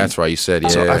Gracie. Oh, that's right. You said, yeah.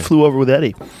 So I flew over with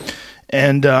Eddie.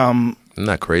 And isn't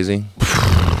that crazy?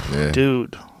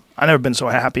 Dude, I've never been so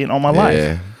happy in all my life.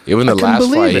 Yeah. Even the last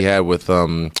fight he had with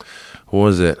who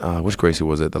was it? Which Gracie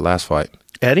was it? The last fight.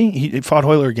 Eddie, he fought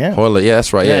Hoyler again. Hoyler, yeah,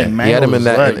 that's right. Yeah, he had him in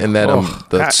that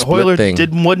the split Hoyler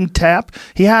thing. Wouldn't tap.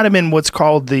 He had him in what's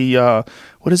called the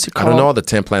what is it called? I don't know all the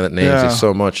 10 planet names. There's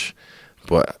so much,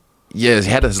 but yeah, he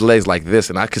had his legs like this,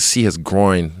 and I could see his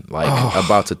groin like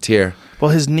about to tear.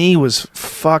 Well, his knee was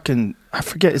fucking. I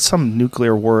forget. It's some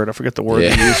nuclear word. I forget the word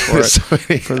they use for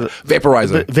it. For the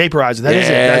vaporizer. Vaporizer.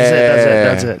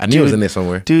 That's it. I knew it was in there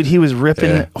somewhere. Dude, he was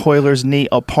ripping Hoyler's knee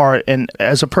apart. And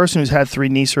as a person who's had 3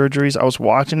 knee surgeries, I was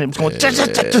watching it. It was going.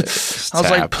 I was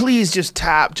like, please just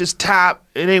tap. Just tap.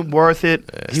 It ain't worth it.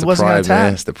 He wasn't going to tap.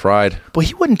 Man. It's the pride. But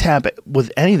he wouldn't tap it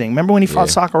with anything. Remember when he fought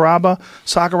Sakuraba?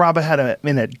 Sakuraba had him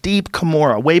in a deep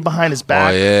Kimura, way behind his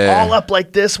back, all up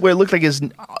like this, where it looked like his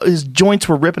joints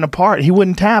were ripping apart. He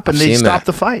wouldn't tap, and they stopped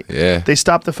the fight. Yeah. They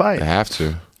stopped the fight. They have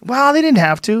to. Well, they didn't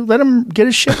have to. Let him get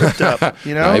his shit ripped up,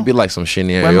 you know? It'd be like some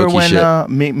Shinya Remember Aoki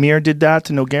when Mir did that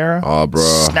to Nogueira? Oh, bro.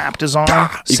 Snapped his arm.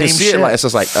 You Same can see shit. it. Like, it's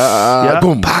just like,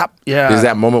 boom. Pop. Yeah. There's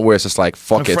that moment where it's just like,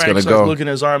 fuck it, it's going to go. looking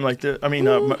at his arm like this. I mean,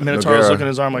 Minotaur's looking at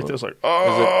his arm like this, like,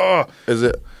 oh. Is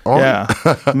it on? Yeah.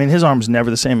 I mean, his arm's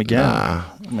never the same again. Nah.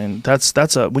 I mean,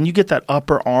 that's when you get that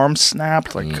upper arm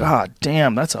snapped, like, god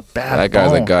damn, that's a bad That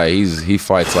guy's bone. a guy. He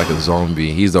fights like a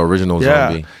zombie. He's the original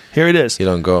zombie. Here it is. He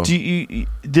don't go.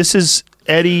 This is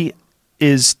Eddie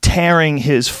is tearing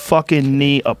his fucking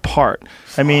knee apart.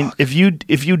 I mean, if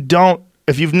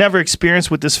you've never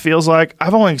experienced what this feels like,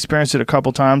 I've only experienced it a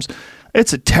couple times.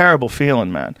 It's a terrible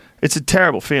feeling, man. It's a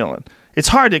terrible feeling. It's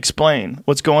hard to explain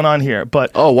what's going on here,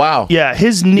 but oh wow, yeah,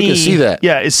 his knee, you can see that,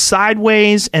 is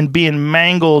sideways and being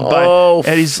mangled by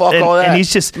Eddie's. Fuck all that. And he's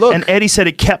just and Eddie said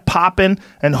it kept popping,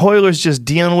 and Hoyler's just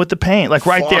dealing with the pain, like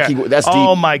right there. That's deep.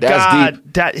 Oh my god,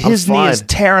 deep. His knee is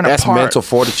tearing apart. That's mental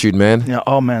fortitude, man. Yeah.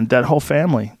 Oh man, that whole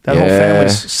family's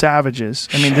savages.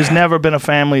 I mean, there's never been a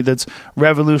family that's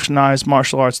revolutionized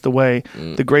martial arts the way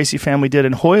the Gracie family did,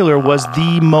 and Hoyler was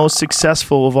the most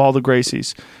successful of all the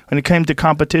Gracies. When it came to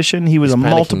competition, he was a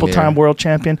multiple-time world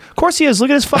champion. Of course he is. Look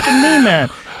at his fucking knee, man.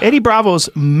 Eddie Bravo's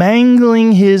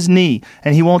mangling his knee,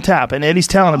 and he won't tap. And Eddie's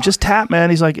telling him, just tap, man.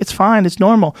 He's like, it's fine. It's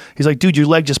normal. He's like, dude, your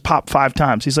leg just popped 5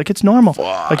 times. He's like, it's normal.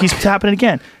 Fuck. Like, he's tapping it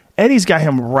again. Eddie's got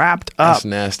him wrapped up. That's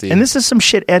nasty. And this is some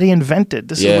shit Eddie invented.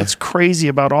 This is what's crazy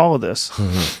about all of this.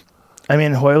 I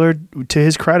mean, Hoyler, to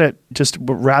his credit, just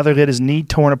would rather get his knee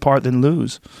torn apart than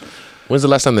lose. When's the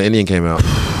last time the Indian came out?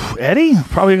 Eddie?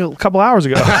 Probably a couple hours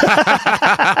ago.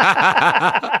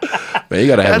 Man, you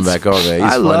gotta have him back on, man.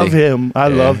 He's funny. Love him. I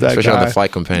love that especially guy. on the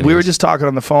Fight Companions. We were just talking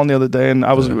on the phone the other day, and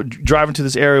I was driving to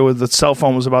this area where the cell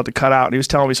phone was about to cut out, and he was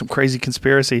telling me some crazy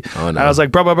conspiracy. Oh, no. And I was like,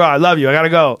 bro, I love you. I gotta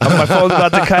go. My phone's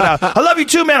about to cut out. I love you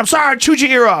too, man. I'm sorry. I chewed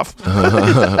your ear off.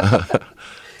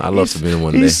 I'd love to meet him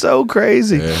one day. He's so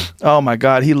crazy. Yeah. Oh my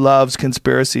God, he loves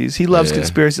conspiracies. He loves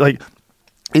conspiracies. Like,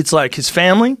 it's like his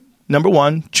family, number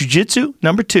one, jiu-jitsu,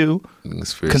 number two,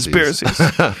 conspiracies.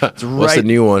 What's the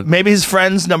new one? Maybe his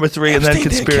friends, number three, and then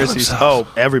conspiracies. Oh,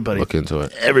 everybody. Look into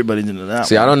it. Everybody's into that.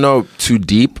 See, I don't know too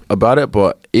deep about it,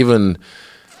 but even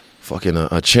fucking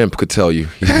a chimp could tell you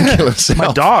he didn't kill himself.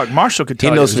 My dog, Marshall, could tell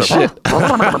you. He knows some shit.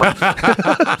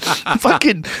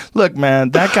 Fucking, look,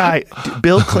 man, that guy,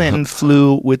 Bill Clinton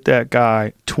flew with that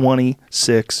guy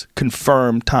 26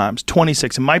 confirmed times.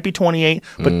 26. It might be 28,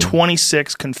 but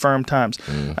 26 confirmed times.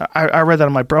 I read that.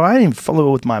 I'm like, bro, I didn't even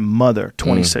flew with my mother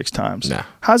 26 times. Nah.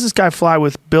 How's this guy fly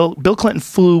with Bill Clinton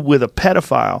flew with a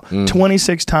pedophile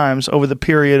 26 times over the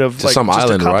period of to some just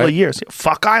island, a couple right? of years.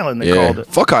 Fuck Island, they called it.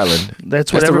 Fuck Island.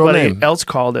 That's what everybody else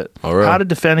called it. Oh, really? How to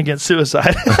defend against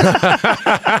suicide.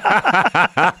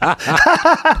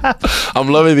 I'm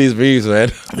loving these memes,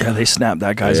 man. Yeah, they snapped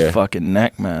that guy's fucking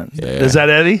neck, man. Yeah. Is that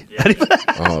Eddie?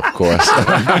 Oh, of course.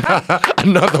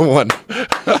 Another one.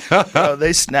 Oh,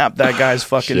 they snapped that guy's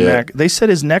fucking neck. They said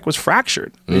his neck was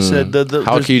fractured. They said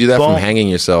how can you do that from hanging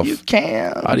yourself? You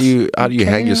can't. How do you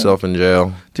hang yourself in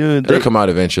jail? Dude, They'll come out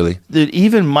eventually. Dude,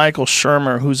 even Michael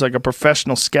Shermer, who's like a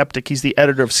professional skeptic, he's the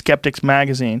editor of Skeptics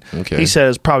magazine. Okay. He said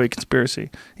it's probably a conspiracy.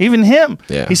 Even him.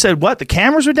 Yeah. He said, what? The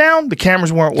cameras were down? The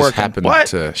cameras weren't Just working. happened What?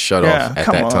 to shut off at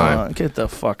that time. Get the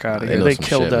fuck out of They here. know They some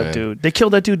killed shit, that man. dude. They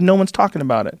killed that dude. No one's talking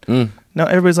about it. No,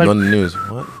 everybody's like, On the news.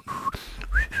 What?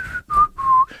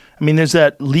 I mean, there's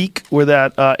that leak where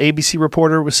that ABC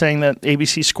reporter was saying that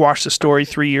ABC squashed the story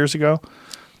 3 years ago.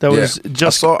 That was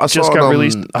just got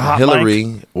released. A hot Hillary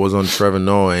mic. was on Trevor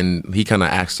Noah, and he kind of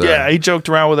asked her. Yeah, he joked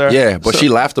around with her. Yeah, but she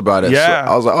laughed about it. Yeah.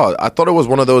 So I was like, oh, I thought it was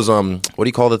one of those, what do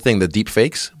you call the thing? The deep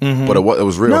fakes? But it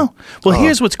was real. No. Well,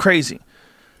 here's what's crazy.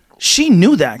 She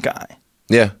knew that guy.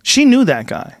 Yeah. She knew that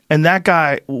guy. And that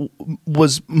guy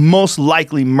was most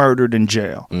likely murdered in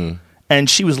jail. And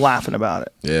she was laughing about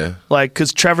it. Yeah. Like,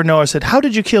 because Trevor Noah said, how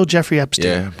did you kill Jeffrey Epstein?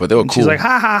 Yeah, but they were and cool. She's like,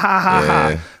 ha, ha, ha, ha,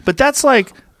 ha. But that's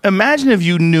like, imagine if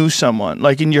you knew someone,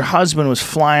 like, and your husband was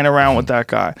flying around with that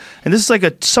guy. And this is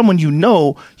like someone you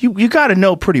know, you got to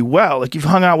know pretty well. Like, you've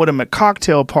hung out with him at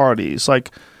cocktail parties.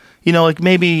 Like, you know, like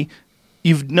maybe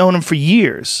you've known him for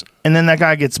years. And then that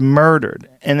guy gets murdered.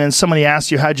 And then somebody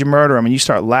asks you, how'd you murder him? And you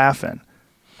start laughing.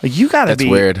 Like, you gotta be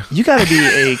weird. You gotta be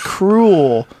a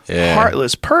cruel,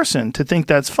 heartless person to think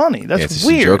that's funny. That's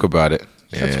weird. Joke about it.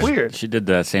 That's weird. She did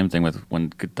the same thing with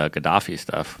the Gaddafi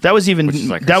stuff. That was even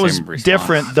like that was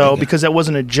different though because that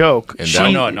wasn't a joke. And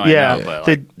I know,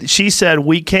 but she said,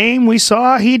 "We came, we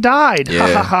saw, he died." Yeah.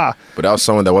 Ha ha ha. But that was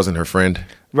someone that wasn't her friend.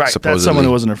 Right, supposedly. that's someone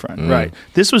who wasn't her friend. Right,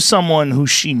 this was someone who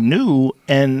she knew,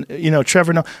 and you know,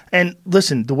 Trevor. And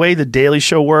listen, the way the Daily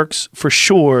Show works, for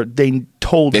sure, they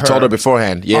told her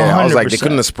beforehand. Yeah, 100%. I was like, they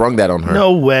couldn't have sprung that on her.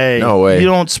 No way. No way. You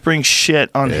don't spring shit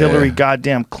on Hillary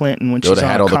goddamn Clinton when she's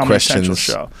on a Comedy Central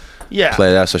show. Yeah,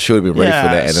 play that, so she would be ready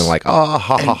for that, and then like, oh,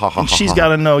 ha ha ha ha. She's got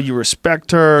to know you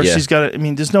respect her. Yeah. She's got to. I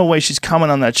mean, there's no way she's coming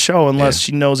on that show unless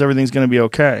she knows everything's going to be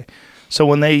okay. So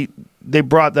when they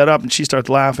brought that up and she started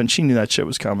laughing, she knew that shit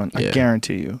was coming. I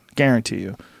guarantee you.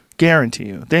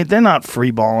 They're not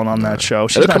free balling on that show.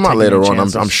 She's it'll come out later on.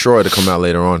 I'm sure it'll come out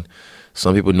later on.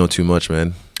 Some people know too much,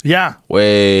 man. Yeah.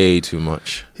 Way too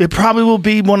much. It probably will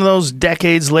be one of those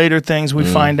decades later things we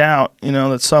find out, you know,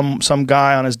 that some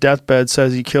guy on his deathbed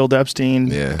says he killed Epstein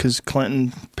because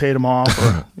Clinton paid him off.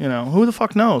 Or, you know, who the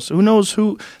fuck knows? Who knows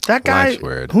who that guy,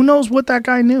 who knows what that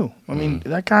guy knew? I mean,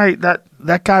 that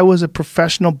guy was a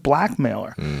professional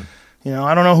blackmailer. You know,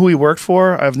 I don't know who he worked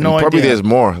for. I have no idea. Probably there's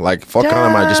more. Like, fuck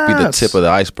Island might just be the tip of the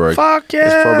iceberg. Fuck yes.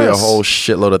 There's probably a whole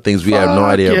shitload of things we have no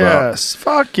idea about.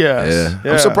 Fuck yes.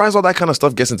 Yeah. I'm surprised all that kind of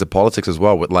stuff gets into politics as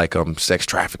well with like sex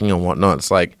trafficking and whatnot. It's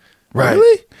like, right.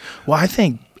 Really? Well, I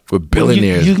think we're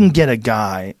billionaires. You can get a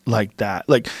guy like that.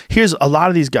 Like, here's a lot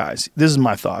of these guys. This is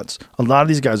my thoughts. A lot of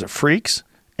these guys are freaks,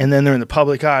 and then they're in the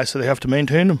public eye, so they have to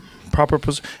maintain them. Proper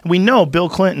position. We know Bill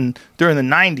Clinton during the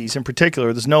 90s in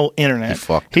particular, there's no internet.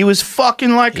 He was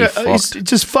fucking like he's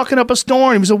just fucking up a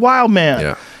storm. He was a wild man.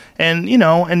 Yeah. And you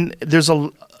know, and there's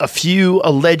a few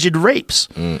alleged rapes.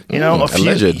 You know, a few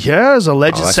alleged. Yes,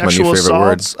 alleged sexual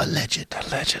assaults.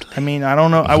 Allegedly. I mean, I don't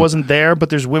know. I wasn't there,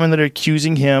 but there's women that are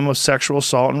accusing him of sexual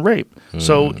assault and rape.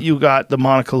 So you got the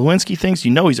Monica Lewinsky things.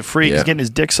 You know he's a freak. He's getting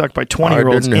his dick sucked by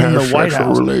 20-year-olds in the White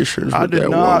House. I did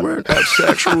not have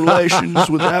sexual relations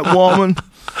with that woman.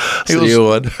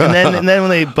 And then when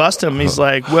they bust him, he's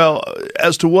like, well,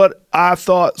 as to what I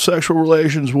thought sexual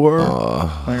relations were.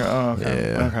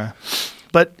 Okay.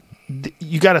 But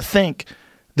you got to think,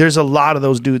 there's a lot of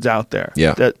those dudes out there.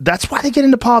 Yeah. That's why they get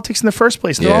into politics in the first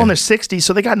place. They're all in their 60s,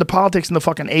 so they got into politics in the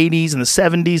fucking 80s and the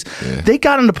 70s. Yeah. They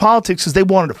got into politics because they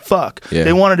wanted to fuck. Yeah.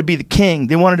 They wanted to be the king.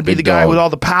 They wanted to be the guy with all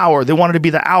the power. They wanted to be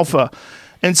the alpha.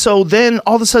 And so then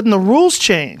all of a sudden the rules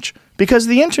change because of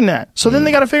the internet. So then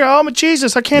they got to figure out, oh, my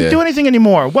Jesus, I can't do anything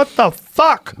anymore. What the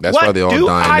fuck? That's why they all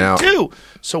dying out. do?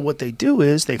 So what they do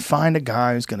is they find a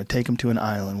guy who's going to take them to an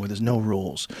island where there's no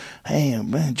rules. Hey,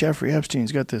 man, Jeffrey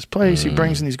Epstein's got this place. He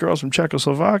brings in these girls from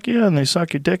Czechoslovakia, and they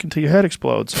suck your dick until your head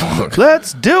explodes.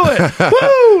 Let's do it.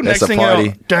 Woo! That's Next thing party.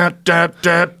 you know,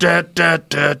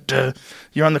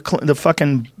 you're on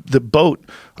the boat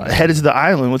headed to the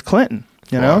island with Clinton.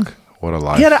 You know? What a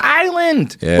life. He had an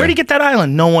island. Yeah. Where'd he get that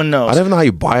island? No one knows. I don't even know how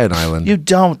you buy an island. You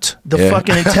don't. The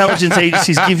fucking intelligence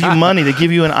agencies give you money. They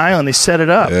give you an island. They set it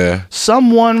up. Yeah.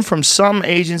 Someone from some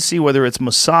agency, whether it's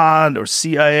Mossad or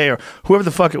CIA or whoever the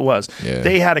fuck it was,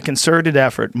 they had a concerted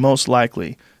effort, most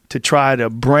likely, to try to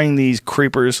bring these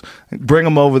creepers, bring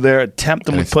them over there, tempt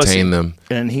them with pussy. Them.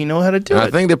 And he knew how to do it.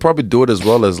 I think they probably do it as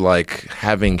well as like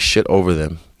having shit over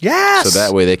them. Yes. So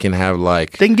that way they can have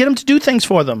like... They can get them to do things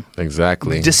for them.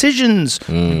 Exactly. Decisions,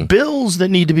 bills that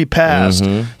need to be passed.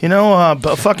 You know,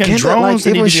 fucking drones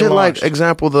that need to be shit launched. Like,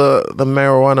 example, the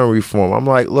marijuana reform. I'm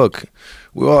like, look,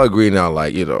 we all agree now,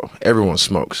 like, you know, everyone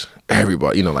smokes.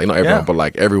 Everybody, you know, like, not everyone, but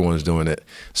like everyone's doing it.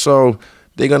 So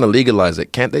they're going to legalize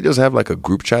it. Can't they just have like a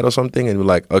group chat or something and be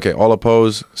like, okay, all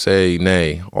opposed, say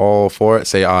nay. All for it,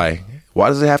 say aye. Why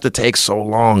does it have to take so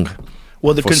long?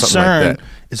 Well, the concern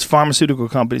is pharmaceutical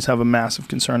companies have a massive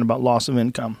concern about loss of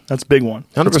income. That's a big one.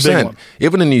 100%.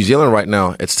 Even in New Zealand right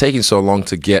now, it's taking so long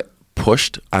to get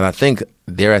pushed, and I think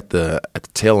they're at the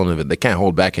tail end of it. They can't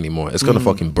hold back anymore. It's going to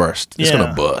fucking burst. It's going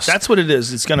to burst. That's what it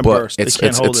is. It's going to burst. They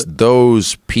can't hold it.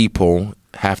 Those people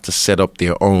have to set up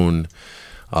their own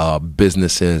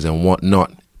businesses and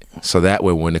whatnot, so that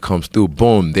way when it comes through,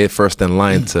 boom, they're first in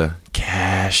line to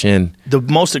cash in. The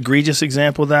most egregious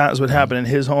example of that is what happened in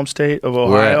his home state of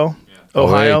Ohio.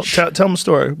 Ohio. Tell them a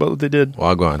story about what they did.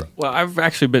 Well, go on. Well, I've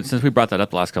actually been, since we brought that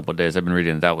up the last couple of days, I've been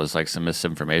reading that was like some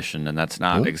misinformation, and that's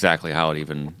not exactly how it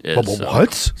even is.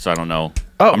 What? So I don't know.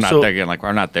 Oh, I'm not again, like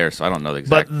I'm not there, so I don't know the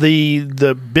exact. But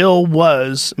the bill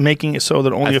was making it so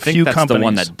that only a few companies. That's the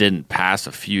one that didn't pass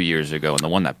a few years ago, and the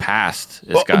one that passed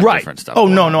has got different stuff. Oh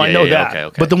no, I know that.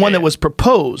 Okay. But the one that was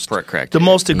proposed, correct. The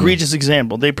most egregious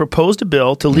example, they proposed a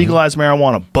bill to legalize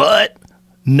marijuana, but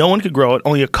no one could grow it.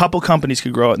 Only a couple companies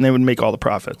could grow it, and they would make all the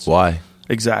profits. Why?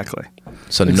 Exactly.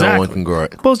 So no one can grow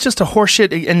it. Well, it's just a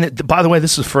horseshit. And by the way,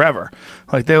 this is forever.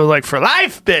 Like they were like, for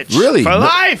life, bitch. Really? For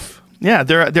life. Yeah,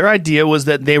 their idea was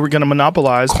that they were going to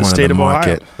monopolize the state of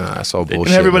market. Ohio. That's all bullshit.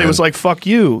 And everybody was like, "Fuck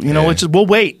you," you know. Which is, we'll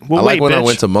wait. I like when bitch. I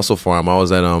went to Muscle Farm. I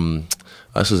was at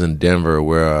this was in Denver,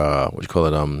 where what do you call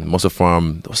it? Muscle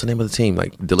Farm. What's the name of the team?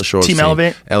 Like Dillashaw Team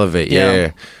Elevate. Elevate.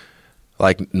 Yeah.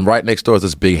 Like right next door is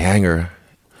this big hangar,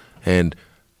 and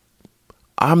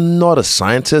I'm not a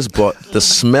scientist, but the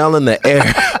smell in the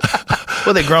air.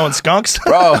 Were they growing skunks,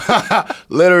 bro?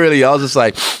 Literally, I was just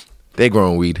like, they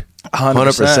growing weed.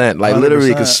 100%. Like 100%. Literally,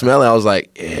 you could smell it. I was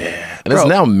like, yeah. And it's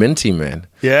now minty, man.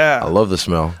 Yeah. I love the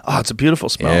smell. Oh, it's a beautiful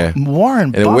smell. Yeah.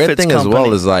 Warren Buffett's and the weird thing company. as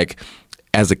well is like,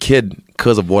 as a kid,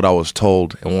 because of what I was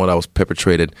told and what I was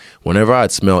perpetrated, whenever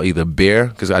I'd smell either beer,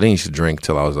 because I didn't used to drink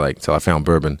till I found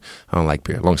bourbon. I don't like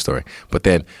beer. Long story. But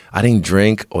then I didn't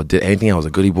drink or did anything. I was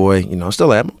a goody boy. You know, I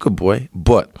still am a good boy.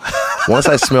 But once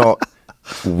I smell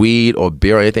weed or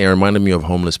beer or anything, it reminded me of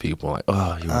homeless people. Like,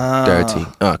 oh, you're dirty.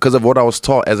 Because of what I was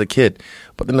taught as a kid.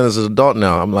 But then as an adult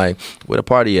now, I'm like, where the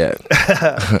party at?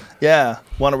 Yeah.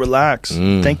 Want to relax.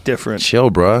 Think different. Chill,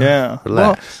 bro. Yeah.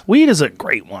 Relax. Well, weed is a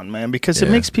great one, man, because it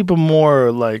makes people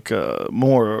more like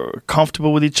more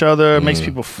comfortable with each other. It makes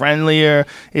people friendlier.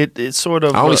 It's sort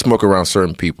of. I only smoke around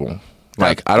certain people.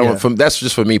 Like I don't. That's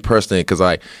just for me personally. Because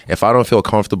if I don't feel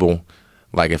comfortable,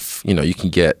 like if you can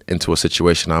get into a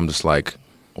situation, I'm just like,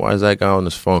 why is that guy on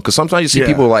his phone? Because sometimes you see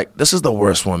people like, this is the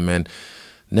worst one, man.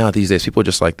 Now these days, people are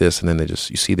just like this, and then you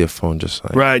see their phone just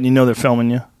like right, and you know they're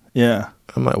filming you. Yeah.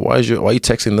 I'm like, why are you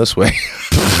texting this way?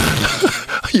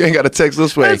 You ain't got to text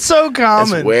this way. That's so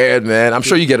common. It's weird, man. I'm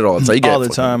sure you get it all the time. You get all the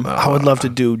time. I would love to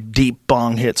do deep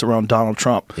bong hits around Donald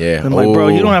Trump. Yeah. I'm like, bro,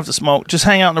 you don't have to smoke. Just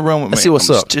hang out in the room with me. Let's see what's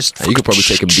up. Just you could probably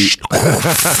take a beat.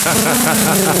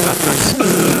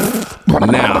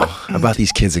 now about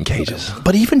these kids in cages.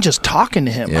 But even just talking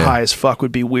to him high as fuck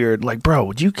would be weird. Like, bro,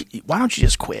 why don't you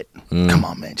just quit? Come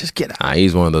on, man, just get out.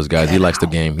 He's one of those guys. He likes the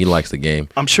game. He likes the game.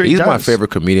 I'm sure he's does. My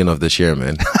favorite comedian of this year,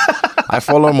 man. I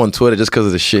follow him on Twitter just because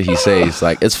of the shit he says.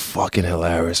 Like, it's fucking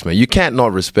hilarious, man. You can't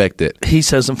not respect it. He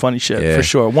says some funny shit, for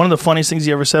sure. One of the funniest things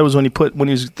he ever said was when he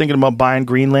was thinking about buying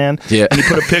Greenland. Yeah. And he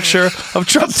put a picture of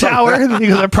Trump Tower. And he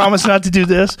goes, I promise not to do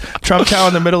this. Trump Tower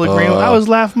in the middle of Greenland. I was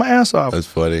laughing my ass off. That's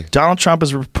funny. Donald Trump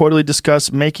has reportedly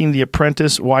discussed making The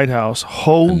Apprentice White House.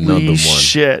 Holy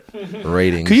shit.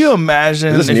 Ratings. Could you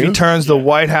imagine if he turns the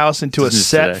White House into a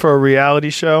set for a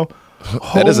reality show?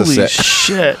 That is a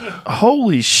set.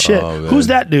 Holy shit. Oh, who's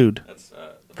that dude? That's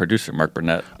producer Mark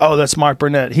Burnett. Oh, that's Mark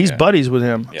Burnett. He's buddies with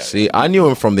him. Yeah. See, I knew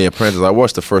him from The Apprentice. I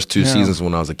watched the first 2 seasons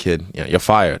when I was a kid. Yeah, you're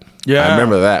fired. Yeah, I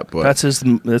remember that. But that's his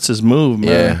move,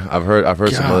 man. Yeah, I've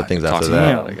heard some other things after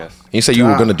that. I guess. You said you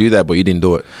were going to do that, but you didn't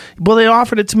do it. Well, they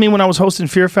offered it to me when I was hosting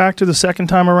Fear Factor the second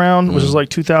time around, which was like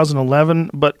 2011.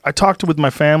 But I talked with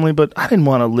my family, but I didn't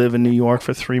want to live in New York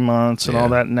for 3 months and all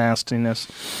that nastiness.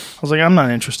 I was like, I'm not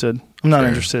interested.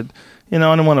 interested. You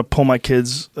know, I didn't want to pull my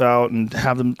kids out and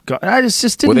have them go. I just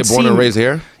didn't. Were they born and raised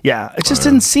here? Yeah, it just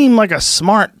didn't seem like a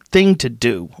smart thing to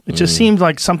do. It just seemed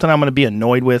like something I'm going to be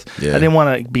annoyed with. Yeah. I didn't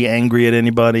want to be angry at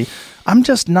anybody. I'm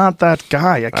just not that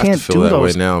guy. I can't feel do that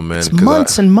those. Way now, man. It's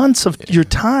months and months of your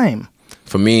time.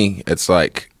 For me, it's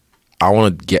like I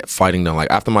want to get fighting done. Like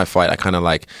after my fight, I kind of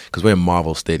like, because we're in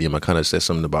Marvel Stadium, I kind of said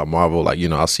something about Marvel, like, you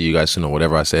know, I'll see you guys soon or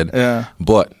whatever I said. Yeah.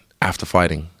 But after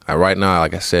fighting, right now,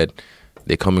 like I said,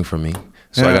 they're coming for me.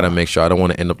 So I got to make sure I don't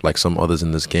want to end up like some others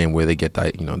in this game where they get,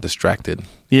 you know, distracted.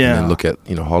 Yeah. And then look at,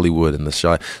 you know, Hollywood and the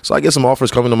shot. So I get some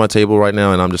offers coming to my table right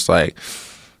now, and I'm just like,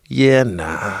 yeah,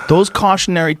 nah. Those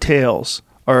cautionary tales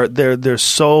they're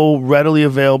so readily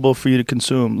available for you to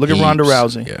consume. Look at Ronda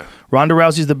Rousey. Yeah. Ronda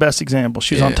Rousey's the best example.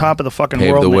 She's on top of the fucking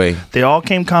world. They all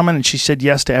came coming, and she said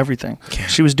yes to everything. Yeah.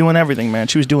 She was doing everything, man.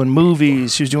 She was doing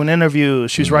movies. She was doing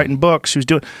interviews. She was writing books. She was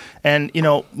doing, and you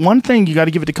know, one thing you got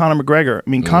to give it to Conor McGregor. I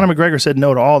mean, Conor McGregor said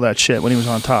no to all that shit when he was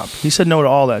on top. He said no to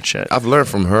all that shit. I've learned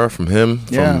from her, from him,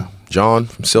 from John,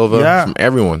 from Silva, from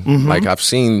everyone. Like, I've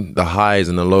seen the highs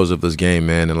and the lows of this game,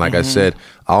 man. And like I said,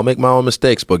 I'll make my own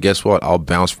mistakes, but guess what? I'll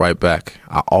bounce right back.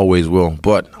 I always will.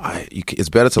 But it's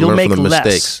better to learn from the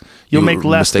mistakes. You'll make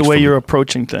less the way you're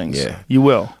approaching things. Yeah. You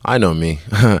will. I know me.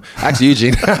 Actually,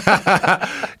 Eugene,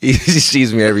 he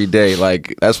sees me every day.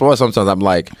 Like, that's why sometimes I'm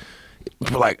like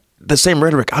the same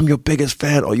rhetoric. I'm your biggest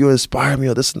fan, or you inspire me,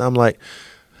 or this, and I'm like,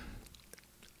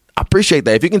 I appreciate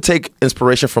that. If you can take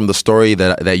inspiration from the story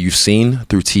that you've seen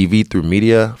through TV, through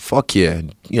media, fuck yeah.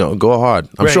 You know, go hard.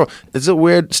 I'm sure. Is it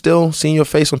weird still seeing your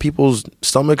face on people's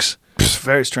stomachs?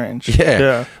 Very strange.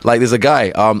 Yeah. Like, there's a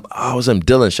guy, I was him,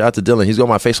 Dylan. Shout out to Dylan. He's got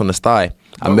my face on his thigh.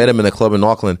 I met him in a club in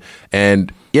Auckland.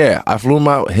 And yeah, I flew him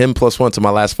 +1 to my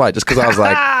last fight just because I was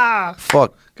like,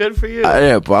 fuck. Good for you.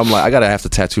 Yeah, but I'm like, I gotta have to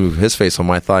tattoo his face on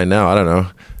my thigh now. I don't know.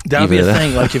 That would be a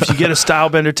thing. Like, if you get a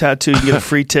Stylebender tattoo, you get a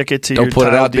free ticket to your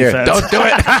title defense. Don't put it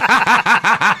out there.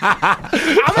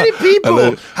 Don't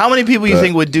do it. How many people you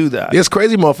think would do that? There's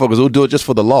crazy motherfuckers who'll do it just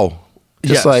for the low.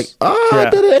 Just I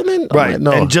did it. And then, right.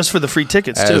 No. And just for the free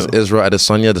tickets, too. As Israel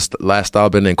Adesanya, the Last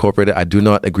Stylebender Incorporated, I do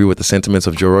not agree with the sentiments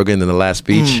of Joe Rogan in the last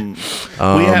speech.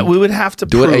 We would have to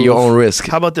do it at your own risk.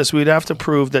 How about this? We'd have to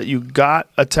prove that you got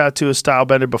a tattoo of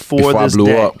Stylebender before this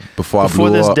day. Before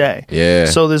this day. Yeah.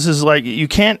 So this is like, you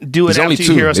can't do it after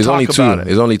you hear us talk about it.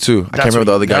 There's only 2. I can't remember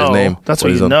the other guy's name. That's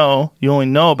what you know. You only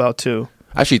know about 2.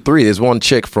 Actually, 3. There's one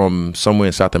chick from somewhere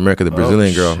in South America, the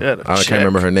Brazilian girl. I can't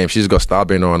remember her name. She's got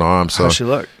Stylebender on her arm. So how's she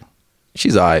look?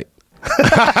 She's all right.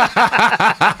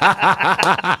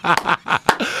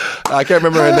 I can't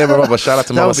remember her name, but shout out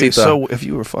to Mamacita. So if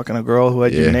you were fucking a girl who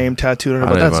had your name tattooed on her,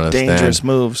 but that's dangerous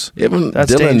moves.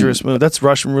 That's dangerous move. That's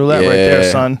Russian roulette right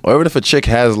there, son. Or even if a chick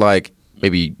has like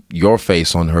maybe your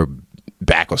face on her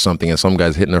back or something, and some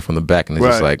guy's hitting her from the back, and it's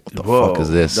just like, what the fuck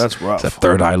is this? That's rough. It's a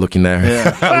third eye looking at her.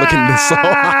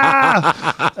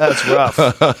 That's rough.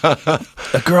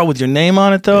 A girl with your name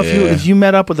on it, though. If you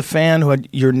met up with a fan who had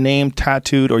your name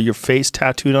tattooed or your face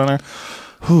tattooed on her,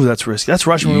 that's risky. That's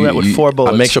Russian roulette with 4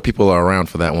 bullets. I make sure people are around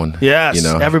for that one. Yes, you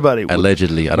know, everybody.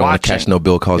 Allegedly. I don't want to catch no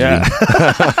bill calls.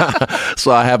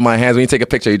 So I have my hands. When you take a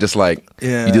picture, you just like,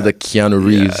 you do the Keanu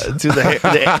Reeves. Do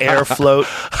the air float,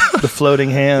 the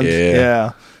floating hands.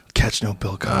 Yeah. Catch no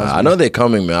bill calls. I know they're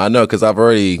coming, man. I know, because I've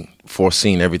already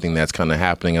foreseen everything that's kind of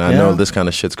happening, and I know this kind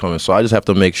of shit's coming. So I just have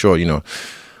to make sure, you know,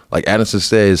 like Addison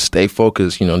says, stay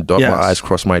focused. Dot Yes. my I's,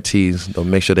 cross my T's. Don't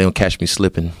make sure they don't catch me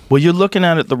slipping. Well, you're looking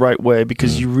at it the right way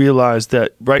because you realize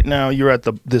that right now you're at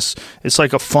this. It's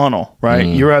like a funnel, right?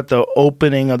 You're at the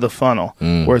opening of the funnel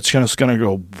where it's just going to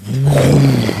go.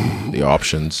 The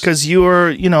options. Because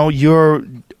you're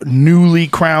newly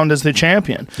crowned as the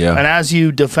champion. Yeah. And as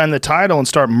you defend the title and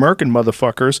start murking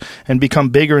motherfuckers and become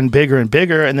bigger and bigger and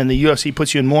bigger, and then the UFC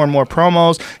puts you in more and more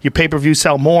promos, your pay-per-view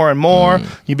sell more and more,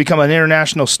 you become an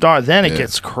international star, then it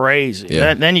gets crazy.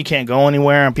 Yeah. Then you can't go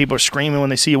anywhere and people are screaming when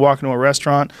they see you walk into a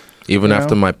restaurant. Even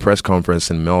after my press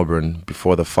conference in Melbourne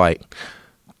before the fight,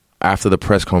 after the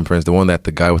press conference, the one that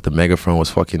the guy with the megaphone was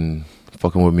fucking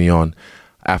with me on,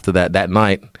 after that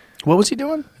night. What was he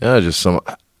doing? Yeah, just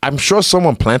I'm sure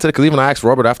someone planted it, because even I asked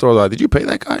Robert after, I was like, did you pay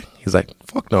that guy? He's like,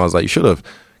 fuck no. I was like, you should have,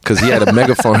 because he had a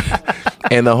megaphone.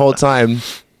 And the whole time,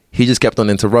 he just kept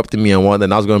on interrupting me and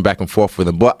I was going back and forth with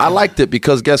him. But I liked it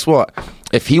because guess what?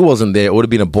 If he wasn't there, it would have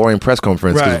been a boring press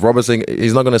conference, because Robert's saying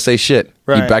he's not going to say shit.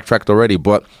 Right. He backtracked already.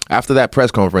 But after that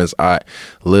press conference, I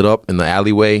lit up in the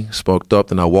alleyway, smoked up,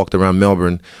 and I walked around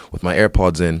Melbourne with my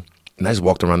AirPods in. And I just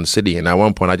walked around the city, and at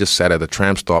one point I just sat at the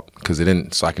tram stop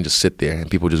so I can just sit there,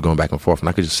 and people just going back and forth, and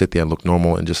I could just sit there and look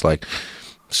normal and just like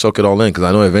soak it all in, because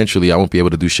I know eventually I won't be able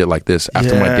to do shit like this.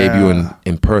 After my debut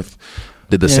in Perth,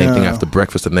 did the same thing after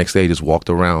breakfast the next day, just walked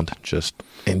around, just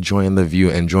enjoying the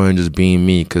view, enjoying just being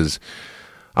me, because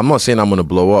I'm not saying I'm going to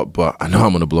blow up, but I know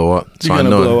I'm going to blow up. So You're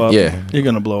going to blow up. Yeah. You're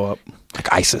going to blow up.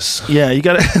 Like ISIS. Yeah, you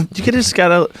just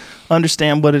gotta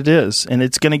understand what it is, and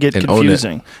it's gonna get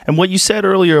confusing. And what you said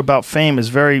earlier about fame is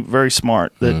very, very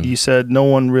smart. That you said no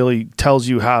one really tells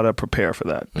you how to prepare for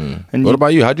that. And what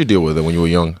about you? How'd you deal with it when you were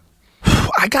young?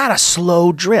 I got a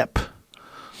slow drip.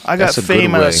 I got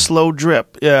fame at a slow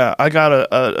drip. Yeah, I got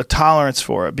a tolerance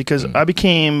for it because I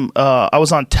became. I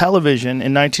was on television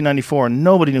in 1994, and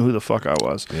nobody knew who the fuck I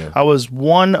was. Yeah. I was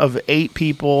one of 8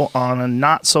 people on a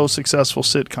not so successful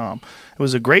sitcom. It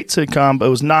was a great sitcom, but it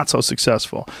was not so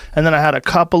successful. And then I had a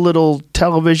couple little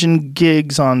television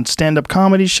gigs on stand-up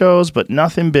comedy shows, but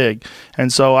nothing big.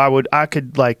 And so I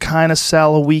could like kind of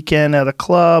sell a weekend at a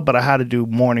club, but I had to do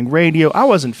morning radio. I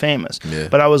wasn't famous,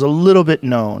 but I was a little bit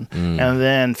known. And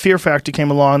then Fear Factor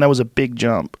came along. That was a big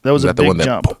jump. That was a big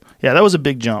jump. Yeah, that was a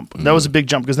big jump. That was a big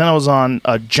jump because then I was on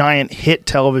a giant hit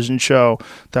television show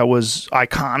that was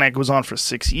iconic. It was on for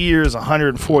 6 years,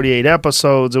 148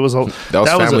 episodes. That was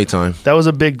Family Time. That was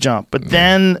a big jump. But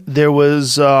then there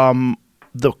was the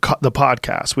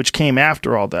podcast, which came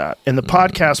after all that, and the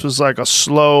podcast was like a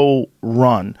slow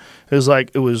run.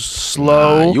 It was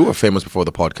slow. You were famous before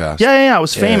the podcast. Yeah, I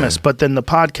was famous, but then the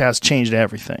podcast changed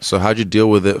everything. So how'd you deal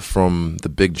with it from the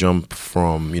big jump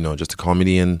from, just a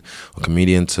comedian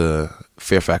to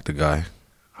Fear Factor guy?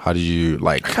 How did you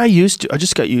I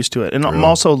just got used to it. And I'm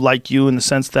also like you in the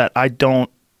sense that I don't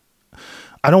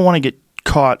want to get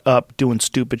caught up doing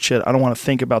stupid shit. I don't want to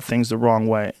think about things the wrong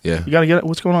way. Yeah. You got to get it.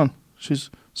 What's going on?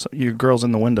 Your girl's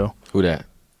in the window. Who that?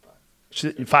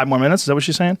 5 more minutes? Is that what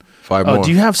she's saying? 5 more. Oh,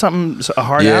 do you have something, a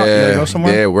heart out? You gotta go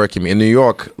somewhere? They're working me. In New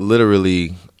York,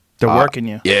 literally. They're working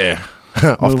you. Yeah.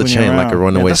 Off the chain like a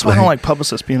runaway That's why I don't like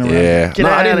publicists being around. Yeah.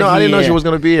 I didn't know she was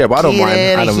going to be here, but I don't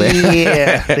mind.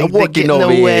 Yeah. I'm walking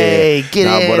over here. Get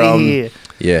out of here.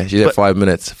 Yeah, she's at 5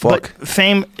 minutes. Fuck. But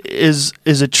fame is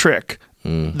a trick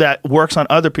that works on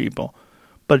other people,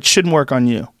 but it shouldn't work on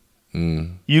you.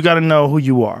 You got to know who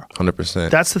you are. 100%.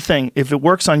 That's the thing. If it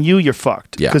works on you, you're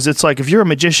fucked. Yeah. Because it's like if you're a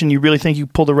magician, you really think you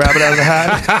pulled a rabbit out of the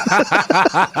hat.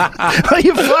 Well,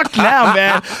 you're fucked now,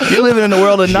 man. You're living in a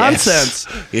world of nonsense.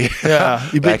 Yeah.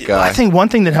 That guy. I think one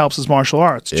thing that helps is martial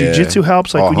arts. Jiu-jitsu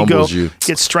helps. Like when you go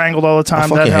get strangled all the time,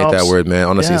 that helps. I fucking hate that word, man.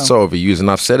 Honestly, it's so overused.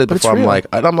 And I've said it before.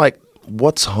 I'm like,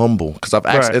 what's humble? Because I've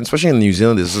asked, and especially in New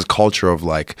Zealand, there's this culture of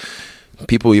like,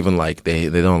 people even like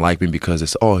they don't like me because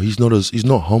it's he's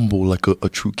not humble like a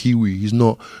true Kiwi. He's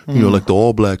not like the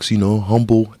All Blacks,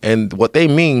 humble. And what they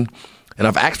mean, and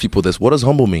I've asked people this, what does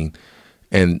humble mean?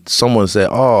 And someone said,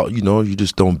 you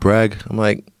just don't brag. I'm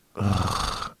like,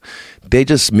 ugh. They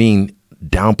just mean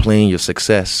downplaying your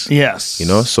success. Yes.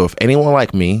 So if anyone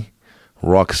like me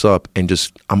rocks up and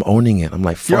I'm owning it. I'm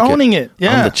like, fuck You're owning it.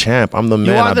 Yeah. I'm the champ. I'm the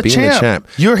man. I'm being the champ.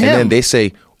 You're him. And then they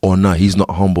say, oh no, he's not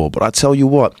humble. But I tell you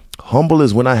what, humble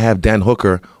is when I have Dan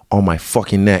Hooker on my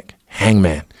fucking neck,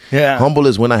 hangman. Yeah. Humble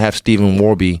is when I have Stephen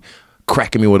Warby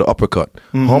cracking me with an uppercut.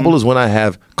 Mm-hmm. Humble is when I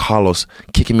have Carlos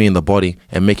kicking me in the body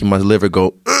and making my liver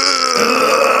go,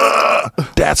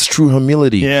 that's true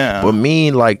humility. Yeah. But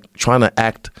me trying to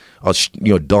act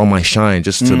or dull my shine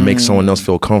just to make someone else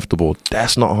feel comfortable,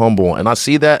 that's not humble. And I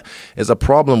see that as a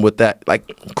problem with that,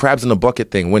 like crabs in the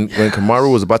bucket thing. When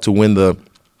Kamaru was about to win the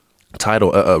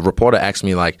title. A reporter asked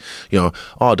me like,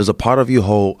 does a part of you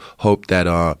hope that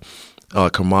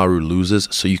Kamaru loses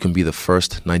so you can be the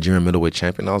first Nigerian middleweight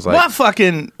champion? I was like,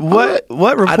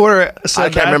 what reporter said that? I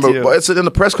can't remember. But it's in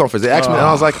the press conference. They asked me, and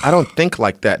I was like, I don't think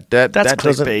like that. That's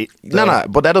clickbait. No,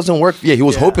 but that doesn't work. Yeah, he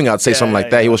was hoping I'd say something like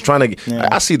that. He was trying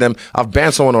to. I see them. I've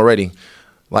banned someone already.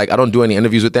 Like, I don't do any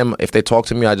interviews with them. If they talk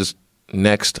to me, I just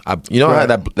next. How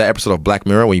that episode of Black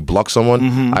Mirror when you block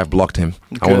someone? I've blocked him.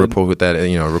 Good. I won't report with that.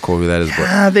 Record with that as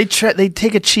well. They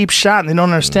take a cheap shot and they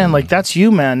don't understand. Like, that's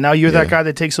you, man. Now you're that guy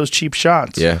that takes those cheap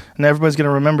shots. Yeah, and everybody's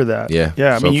gonna remember that. Yeah.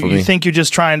 I mean, you think you're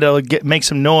just trying to make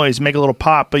some noise, make a little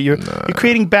pop, but you're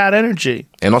creating bad energy.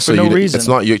 And also, for no reason. It's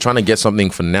not, you're trying to get something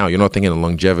for now. You're not thinking of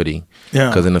longevity. Yeah.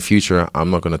 Because in the future, I'm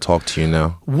not going to talk to you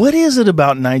now. What is it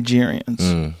about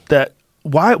Nigerians that?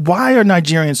 Why are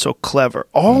Nigerians so clever?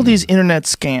 All these internet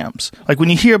scams. Like when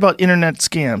you hear about internet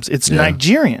scams, it's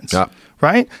Nigerians,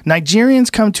 right?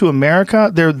 Nigerians come to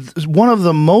America. They're one of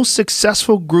the most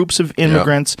successful groups of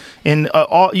immigrants in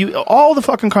all the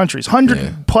fucking countries,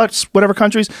 100 plus whatever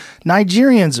countries.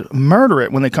 Nigerians murder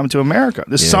it when they come to America.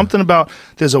 There's something about,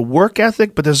 there's a work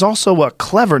ethic, but there's also a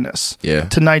cleverness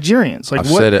to Nigerians. Like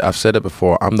I've said it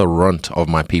before. I'm the runt of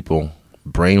my people.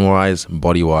 Brain-wise,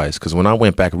 body-wise. Because when I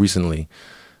went back recently,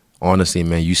 honestly,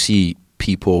 man, you see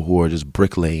people who are just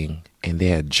bricklaying and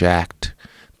they are jacked,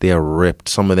 they are ripped,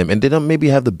 some of them, and they don't maybe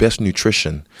have the best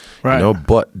nutrition,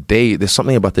 but there's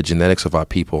something about the genetics of our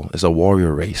people. It's a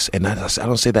warrior race. And I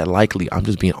don't say that lightly. I'm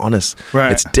just being honest.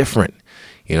 Right. It's different,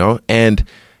 and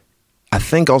I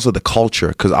think also the culture,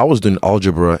 because I was doing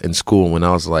algebra in school when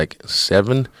I was like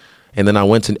 7, and then I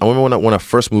remember when I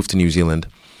first moved to New Zealand,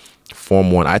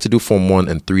 Form 1. I had to do Form 1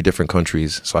 in 3 different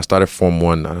countries. So I started Form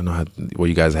 1. I don't know what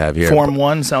you guys have here. Form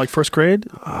 1? Is that like first grade?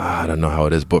 I don't know how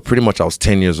it is. But pretty much I was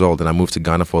 10 years old and I moved to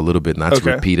Ghana for a little bit and I had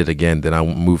to repeat it again. Then I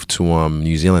moved to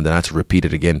New Zealand and I had to repeat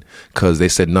it again because they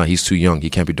said, no, he's too young. He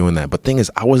can't be doing that. But the thing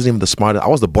is, I wasn't even the smartest. I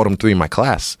was the bottom 3 in my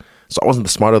class. So I wasn't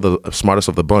the smartest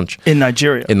of the bunch. In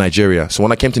Nigeria. So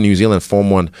when I came to New Zealand, Form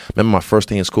 1, remember my first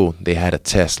day in school, they had a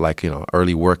test, like,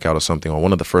 early workout or something, or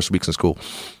one of the first weeks in school.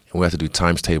 And we had to do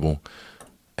times table.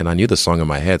 And I knew the song in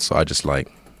my head, so I just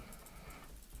like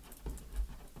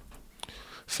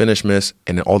finish, miss,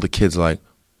 and then all the kids like,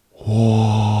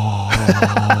 whoa.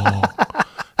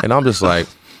 And I'm just like,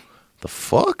 the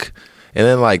fuck? And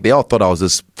then like they all thought I was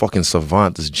this fucking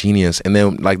savant, this genius. And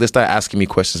then like they started asking me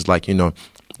questions like, do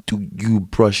you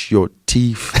brush your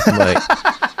teeth? I'm like,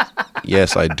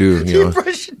 yes, I do. Do you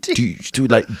brush your teeth? Do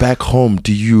like back home,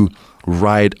 do you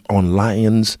ride on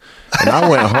lions? And I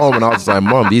went home and I was like,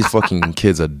 Mom, these fucking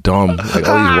kids are dumb. Like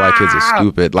all these white kids are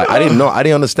stupid. Like I didn't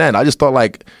understand. I just thought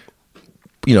like,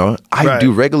 I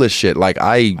do regular shit.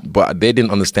 But they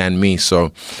didn't understand me.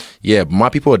 So yeah, my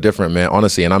people are different, man,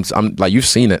 honestly. And I'm like, you've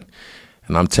seen it.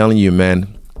 And I'm telling you,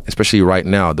 man, especially right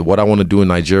now, what I want to do in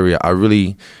Nigeria, I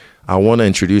want to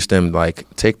introduce them, like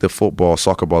take the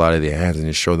soccer ball out of their hands and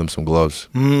just show them some gloves.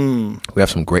 We have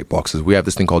some great boxers. We have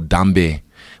this thing called Dambe,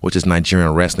 which is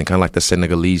Nigerian wrestling, kind of like the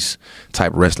Senegalese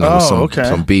type wrestling with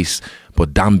some beasts.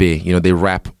 But Dambe, they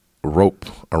wrap rope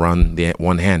around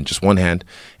just one hand,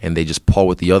 and they just paw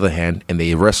with the other hand, and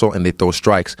they wrestle and they throw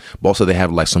strikes. But also they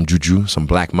have like some juju, some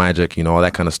black magic, all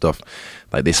that kind of stuff.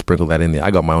 Like they sprinkle that in there.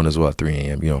 I got my own as well at 3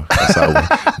 a.m. That's how it went.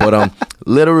 But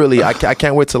literally, I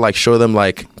can't wait to like show them,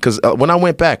 like, because when I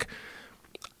went back,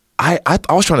 I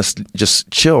was trying to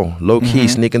just chill, low key,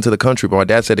 sneak into the country, but my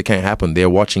dad said it can't happen. They're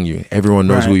watching you. Everyone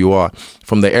knows who you are.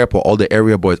 From the airport, all the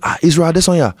area boys, Israel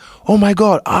Adesanya. Oh my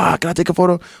God, can I take a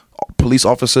photo? Police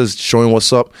officers showing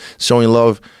what's up, showing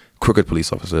love. Crooked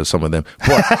police officers, some of them.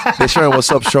 But they're showing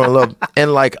what's up, showing love.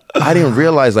 And like, I didn't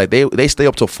realize like they stay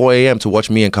up till 4 a.m. to watch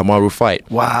me and Kamaru fight.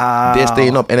 Wow. They're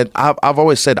staying up. And I've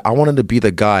always said I wanted to be the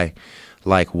guy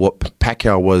like what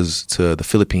Pacquiao was to the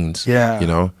Philippines.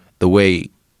 Yeah. The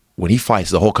way when he fights,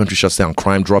 the whole country shuts down,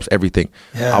 crime drops, everything.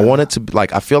 Yeah. I want it to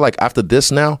like, I feel like after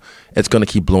this now, it's going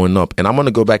to keep blowing up. And I'm going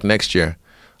to go back next year.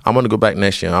 I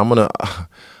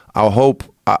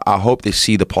hope they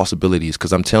see the possibilities,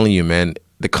 because I'm telling you, man,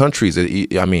 the countries,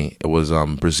 it was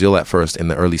Brazil at first in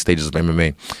the early stages of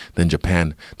MMA, then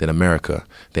Japan, then America,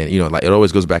 then, like it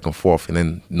always goes back and forth. And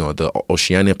then, the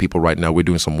Oceania people right now, we're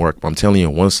doing some work. But I'm telling you,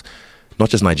 once, not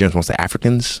just Nigerians, once the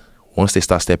Africans, once they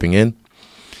start stepping in,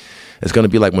 it's going to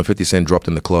be like when 50 Cent dropped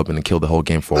in the club and killed the whole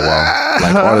game for a while.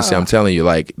 Like, honestly, I'm telling you,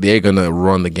 like, they're going to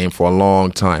run the game for a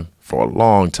long time.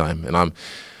 And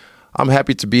I'm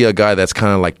happy to be a guy that's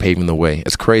kind of like paving the way.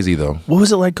 It's crazy though. What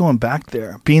was it like going back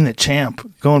there, being the champ,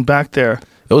 going back there?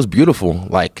 It was beautiful.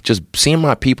 Like just seeing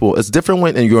my people. It's different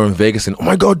when you're in Vegas and, oh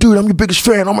my God, dude, I'm your biggest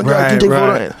fan. Oh my God, I can take a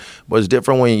photo. But it's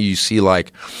different when you see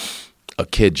like a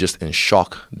kid just in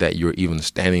shock that you're even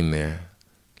standing there.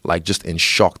 Like, just in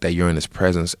shock that you're in his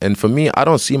presence. And for me, I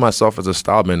don't see myself as a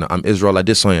stylebender. I'm Israel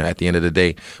Adesanya at the end of the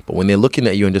day. But when they're looking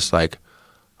at you and just like,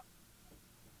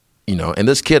 you know, and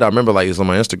this kid, I remember, like, he was on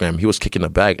my Instagram, he was kicking the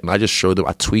bag, and I just showed him,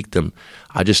 I tweaked him.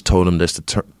 I just told him just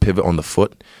to pivot on the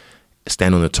foot,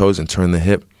 stand on the toes, and turn the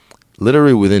hip.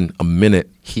 Literally within a minute,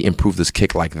 he improved his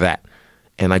kick like that.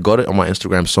 And I got it on my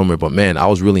Instagram somewhere, but man, I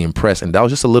was really impressed. And that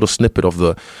was just a little snippet of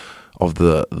the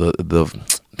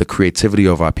creativity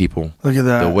of our people. Look at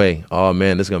that. The way. Oh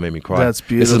man, this is gonna make me cry. That's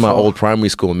beautiful. This is my old primary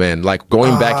school, man. Like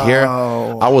going back here,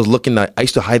 I was looking at, I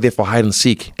used to hide there for hide and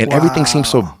seek. And everything seems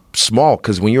so small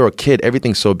because when you're a kid,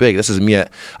 everything's so big. This is me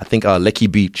at, I think,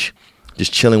 Lekki Beach.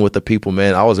 Just chilling with the people,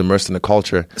 man. I was immersed in the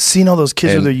culture. Seeing all those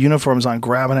kids with their uniforms on,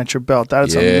 grabbing at your belt,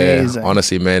 that's amazing.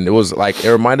 Honestly, man, it was like,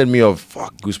 it reminded me of,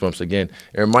 goosebumps again.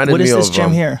 It reminded me of. What is this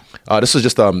gym here? This was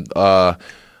just the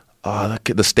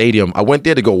stadium. I went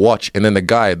there to go watch, and then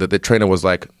the trainer was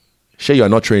like, "Shay, you are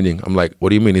not training." I'm like, "What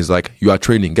do you mean?" He's like, "You are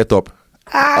training. Get up."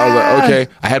 I was like,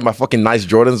 okay. I had my fucking nice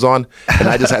Jordans on, and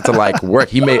I just had to like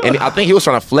work. And I think he was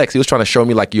trying to flex. He was trying to show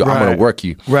me like, I'm gonna work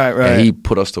you. Right. And he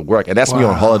put us to work, and that's me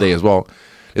on holiday as well.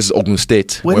 This is Ogun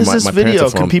State. What is this video?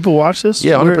 Can people watch this?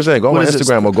 Yeah, 100%. Go on my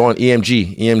Instagram or go on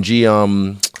EMG.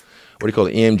 What do you call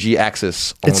it? EMG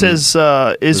Access. It says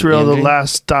Israel, the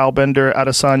Last Stylebender,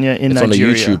 Adesanya in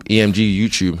Nigeria. It's on the YouTube, EMG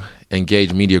YouTube.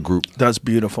 Engage Media Group. That's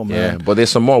beautiful, man. Yeah, but there's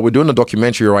some more. We're doing a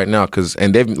documentary right now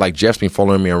and they've like Jeff's been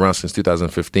following me around since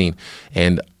 2015,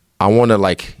 and I want to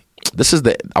say this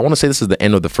is the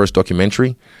end of the first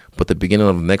documentary, but the beginning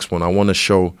of the next one. I want to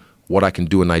show what I can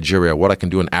do in Nigeria, what I can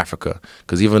do in Africa,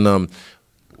 because even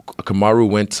Kamaru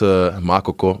went to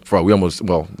Makoko.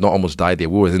 Not almost died there.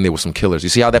 We were in there with some killers. You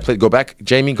see how that place? Go back,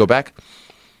 Jamie. Go back.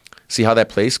 See how that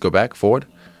place? Go back, forward.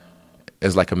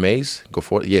 Is like a maze. Go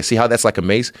forward. Yeah, see how that's like a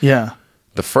maze? Yeah.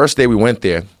 The first day we went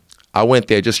there, I went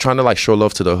there just trying to like show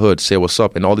love to the hood, say what's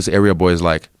up, and all these area boys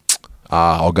like,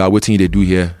 oh God, what thing they do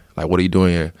here? Like, what are you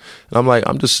doing here? And I'm like,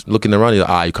 I'm just looking around. He's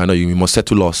like, you must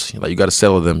settle us. Like, you got to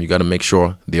settle them. You got to make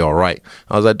sure they're all right.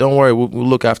 I was like, don't worry, we'll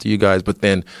look after you guys. But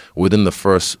then within the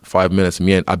first 5 minutes,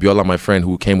 me and Abiola, my friend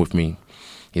who came with me,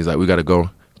 he's like, we got to go.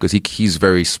 Because he's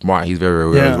very smart. He's very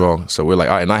aware as well. So we're like,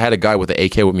 all right. And I had a guy with an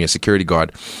AK with me, a security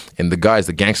guard. And the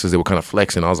gangsters, they were kind of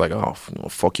flexing. I was like, oh,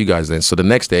 fuck you guys then. So the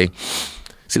next day,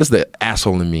 see, that's the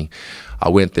asshole in me. I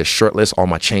went there shirtless, all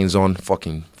my chains on,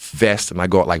 fucking vest. And I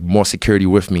got like more security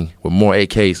with me, with more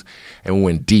AKs. And we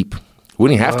went deep. We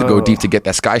didn't have to go deep to get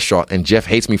that sky shot. And Jeff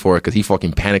hates me for it because he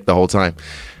fucking panicked the whole time.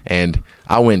 And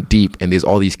I went deep, and there's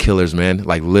all these killers, man.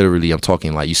 Like, literally, I'm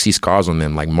talking, like, you see scars on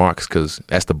them, like marks, because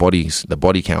that's the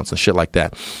body counts and shit like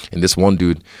that. And this one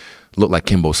dude looked like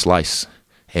Kimbo Slice,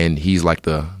 and he's like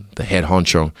the head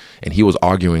honcho. And he was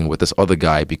arguing with this other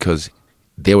guy because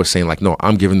they were saying, like, no,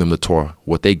 I'm giving them the tour.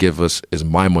 What they give us is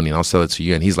my money, and I'll sell it to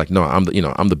you. And he's like, no, I'm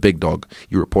the big dog.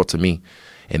 You report to me.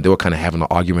 And they were kind of having an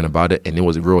argument about it, and it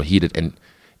was real heated. And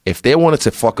if they wanted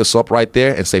to fuck us up right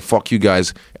there and say, fuck you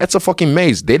guys, it's a fucking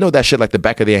maze. They know that shit like the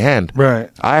back of their hand. Right.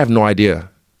 I have no idea.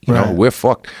 You know, we're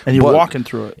fucked. And you're walking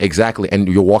through it. Exactly. And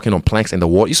you're walking on planks, and the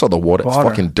water, you saw the water. It's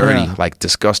fucking dirty, like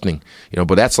disgusting. You know,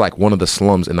 but that's like one of the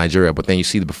slums in Nigeria. But then you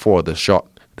see before the shot,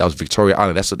 that was Victoria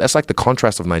Island. That's like the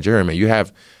contrast of Nigeria, man. You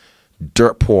have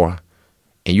dirt poor,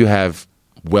 and you have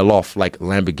well off, like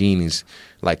Lamborghinis,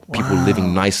 like people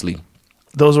living nicely.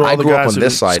 Those are all the guys on who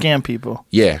this side. Scam people.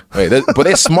 Yeah, but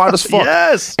they're smart as fuck.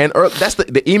 Yes. And that's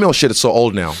the email shit is so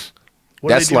old now.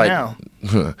 What do they do now?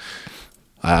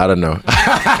 I don't know.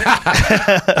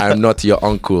 I'm not your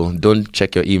uncle. Don't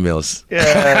check your emails.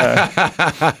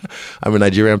 Yeah. I'm a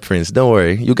Nigerian prince. Don't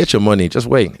worry. You'll get your money. Just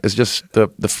wait. It's just the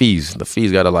fees. The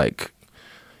fees got to like,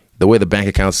 the way the bank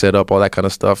account's set up, all that kind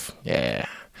of stuff. Yeah.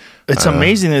 It's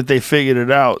amazing that they figured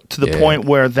it out to the point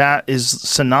where that is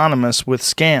synonymous with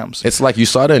scams. It's like you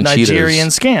saw that in Nigerian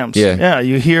cheaters. Scams. Yeah,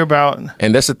 you hear about.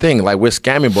 And that's the thing. Like, we're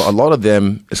scamming, but a lot of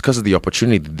them, it's because of the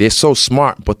opportunity. They're so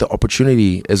smart, but the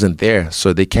opportunity isn't there,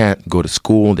 so they can't go to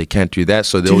school. They can't do that.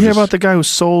 So did you hear about the guy who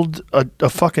sold a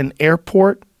fucking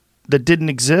airport that didn't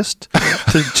exist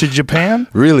to Japan?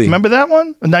 Really? Remember that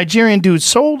one? A Nigerian dude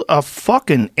sold a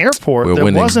fucking airport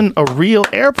wasn't a real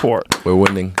airport. We're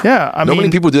winning. Yeah, I mean, many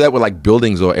people do that with like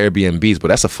buildings or Airbnbs, but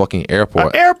that's a fucking airport.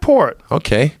 An airport.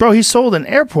 Okay. Bro, he sold an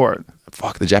airport.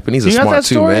 Fuck, the Japanese are smart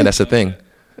too, man. That's the thing.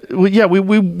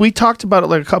 We talked about it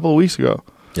like a couple of weeks ago.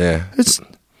 Yeah. It's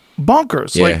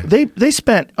bonkers. Yeah. Like they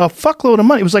spent a fuckload of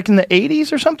money. It was like in the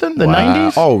 80s or something, the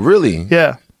 90s. Oh, really?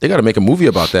 Yeah. They got to make a movie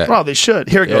about that. Well, they should.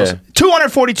 Here it goes.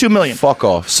 $242 million. Fuck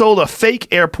off. Sold a fake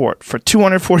airport for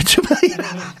 $242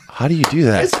 million. How do you do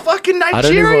that? It's fucking I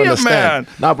don't even Nigeria, understand.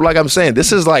 man. No, but like I'm saying,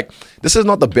 this is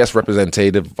not the best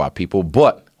representative of our people,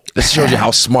 but this shows you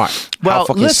how smart. Well, how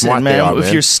fucking listen, smart man, they are, if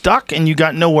man. you're stuck and you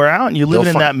got nowhere out and you're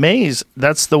living in that maze,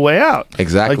 that's the way out.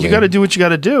 Exactly. Like, you got to do what you got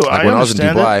to do. Like when I was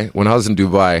in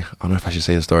Dubai, I don't know if I should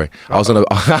say the story. I was on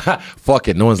a fuck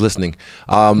it, no one's listening.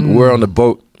 We're on the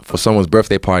boat for someone's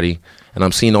birthday party, and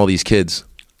I'm seeing all these kids,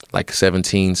 like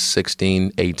 17,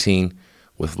 16, 18,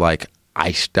 with like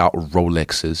iced out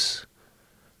Rolexes.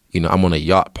 You know, I'm on a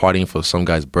yacht partying for some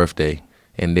guy's birthday,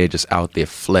 and they're just out there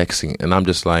flexing, and I'm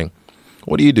just like,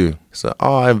 what do you do? So,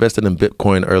 I invested in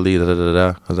Bitcoin early, da da da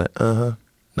da. I was like,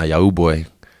 Now Yahoo boy,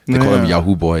 they call them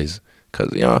Yahoo boys,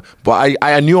 cause but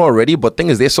I knew already. But thing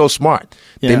is, they're so smart.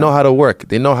 Yeah. They know how to work.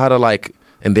 They know how to like,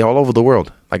 and they're all over the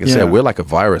world. Like I said, we're like a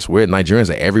virus. Nigerians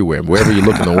are everywhere. Wherever you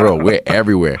look in the world, we're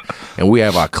everywhere, and we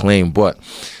have our claim. But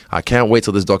I can't wait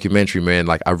till this documentary, man.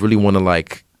 Like, I really want to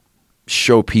like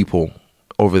show people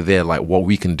over there like what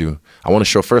we can do. I want to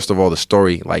show, first of all, the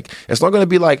story. Like, it's not going to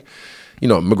be like,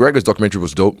 McGregor's documentary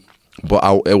was dope, but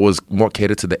it was more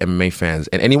catered to the MMA fans,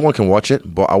 and anyone can watch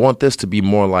it. But I want this to be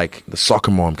more like the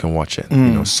soccer mom can watch it.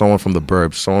 Someone from the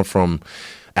burbs, someone from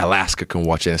Alaska can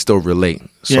watch it and still relate.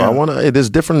 So I want to. There's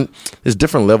different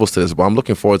levels to this, but I'm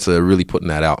looking forward to really putting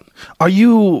that out. Are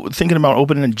you thinking about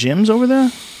opening gyms over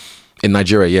there? In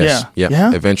Nigeria, yes.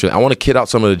 Yeah. Eventually, I want to kit out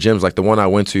some of the gyms, like the one I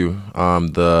went to,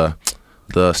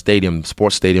 the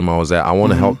sports stadium I was at. I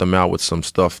want to help them out with some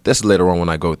stuff. That's later on when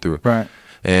I go through. Right.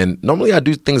 And normally I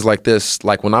do things like this.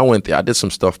 Like when I went there, I did some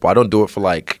stuff, but I don't do it for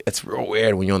like, it's real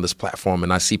weird when you're on this platform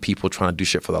and I see people trying to do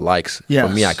shit for the likes. Yes.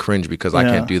 For me, I cringe because I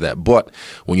can't do that. But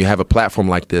when you have a platform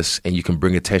like this and you can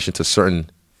bring attention to certain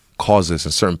causes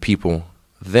and certain people,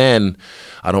 then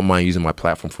I don't mind using my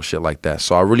platform for shit like that.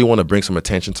 So I really want to bring some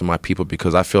attention to my people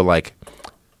because I feel like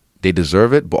they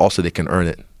deserve it, but also they can earn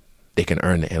it. They can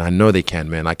earn it. And I know they can,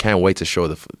 man. I can't wait to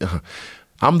show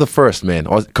I'm the first, man.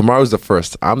 Kamaru's the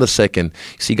first. I'm the second.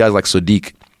 You see guys like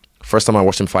Sadiq. First time I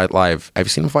watched him fight live. Have you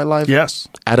seen him fight live? Yes.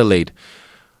 Adelaide.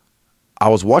 I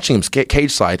was watching him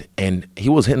cage side, and he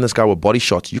was hitting this guy with body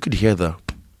shots. You could hear the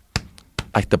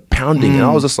pounding. And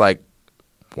I was just like,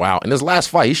 wow. In his last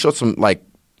fight, he showed some, like,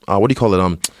 what do you call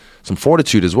it? Some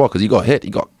fortitude as well, because he got hit. He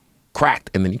got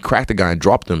cracked, and then he cracked the guy and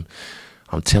dropped him.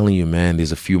 I'm telling you, man,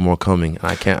 there's a few more coming. And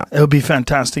I can't. It would be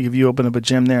fantastic if you open up a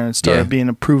gym there and started being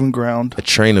a proven ground. A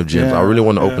chain of gyms. I really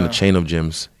want to open a chain of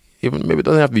gyms. Even maybe it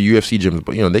doesn't have to be UFC gyms,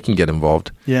 but they can get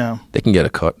involved. Yeah, they can get a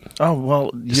cut. Oh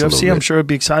well, UFC, I'm sure would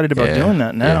be excited about doing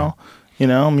that now.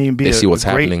 I mean, they see what's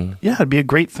happening. Yeah, it'd be a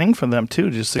great thing for them too.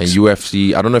 And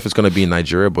UFC, I don't know if it's going to be in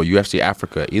Nigeria, but UFC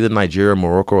Africa, either Nigeria,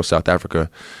 Morocco, or South Africa,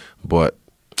 but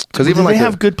because even they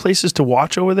have good places to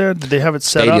watch over there. Did they have it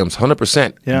set up? Stadiums,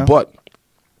 100%. Yeah, but.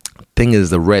 Thing is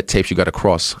the red tapes you got to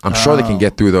cross. I'm sure they can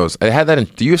get through those. The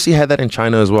UFC had that in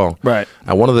China as well. Right.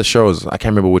 At one of the shows, I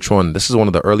can't remember which one. This is one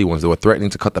of the early ones. They were threatening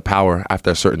to cut the power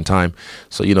after a certain time.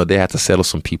 So, they had to settle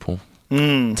some people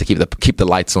to keep the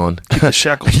lights on. Keep the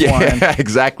shekels flying. Yeah,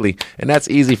 exactly. And that's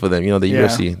easy for them. The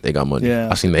UFC, they got money. Yeah.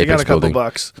 I've seen the Apex building. They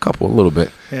got a couple bucks. A little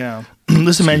bit. Yeah.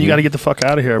 Listen, man, you got to get the fuck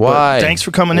out of here. Why? But thanks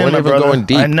for coming in, my brother. Going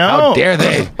deep. I know. How dare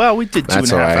they? Well, we did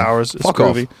 2.5 hours. Fuck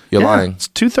off. You're lying. It's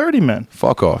 2:30, man.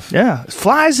 Fuck off. Yeah. It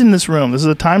flies in this room. This is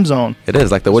a time zone. It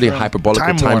is like the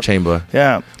hyperbolic time chamber.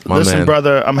 Yeah. Listen,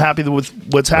 brother, I'm happy with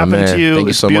what's happening to you. Thank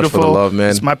you so much for the love, man.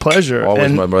 It's my pleasure.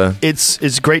 Always, my brother.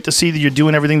 It's great to see that you're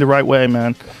doing everything the right way,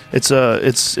 man. It's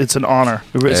an honor.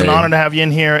 It's an honor to have you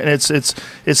in here, and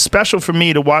it's special for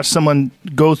me to watch someone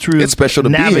go through. It's special to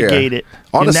navigate be here. It.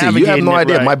 Honestly, you have no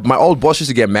idea. Right. My old boss used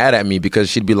to get mad at me because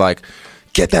she'd be like,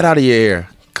 "Get that out of your ear,"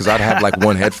 because I'd have like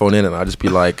one headphone in, and I'd just be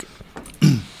like,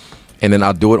 and then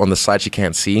I'll do it on the side she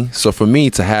can't see. So for me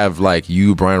to have like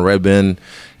you, Brian Redbin,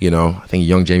 I think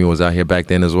Young Jamie was out here back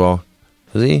then as well.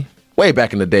 Was he? Way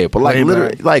back in the day, but like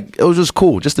literally, like it was just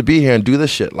cool just to be here and do this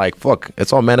shit. Like fuck,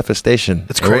 it's all manifestation.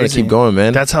 It's crazy. We're gonna keep going,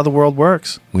 man. That's how the world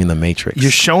works. We in the Matrix.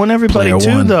 You're showing everybody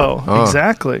too, though.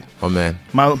 Exactly. Oh man.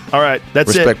 All right,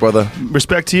 that's Respect, brother.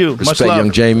 Respect to you. Respect, much love.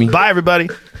 Young Jamie. Bye, everybody.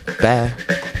 Bye.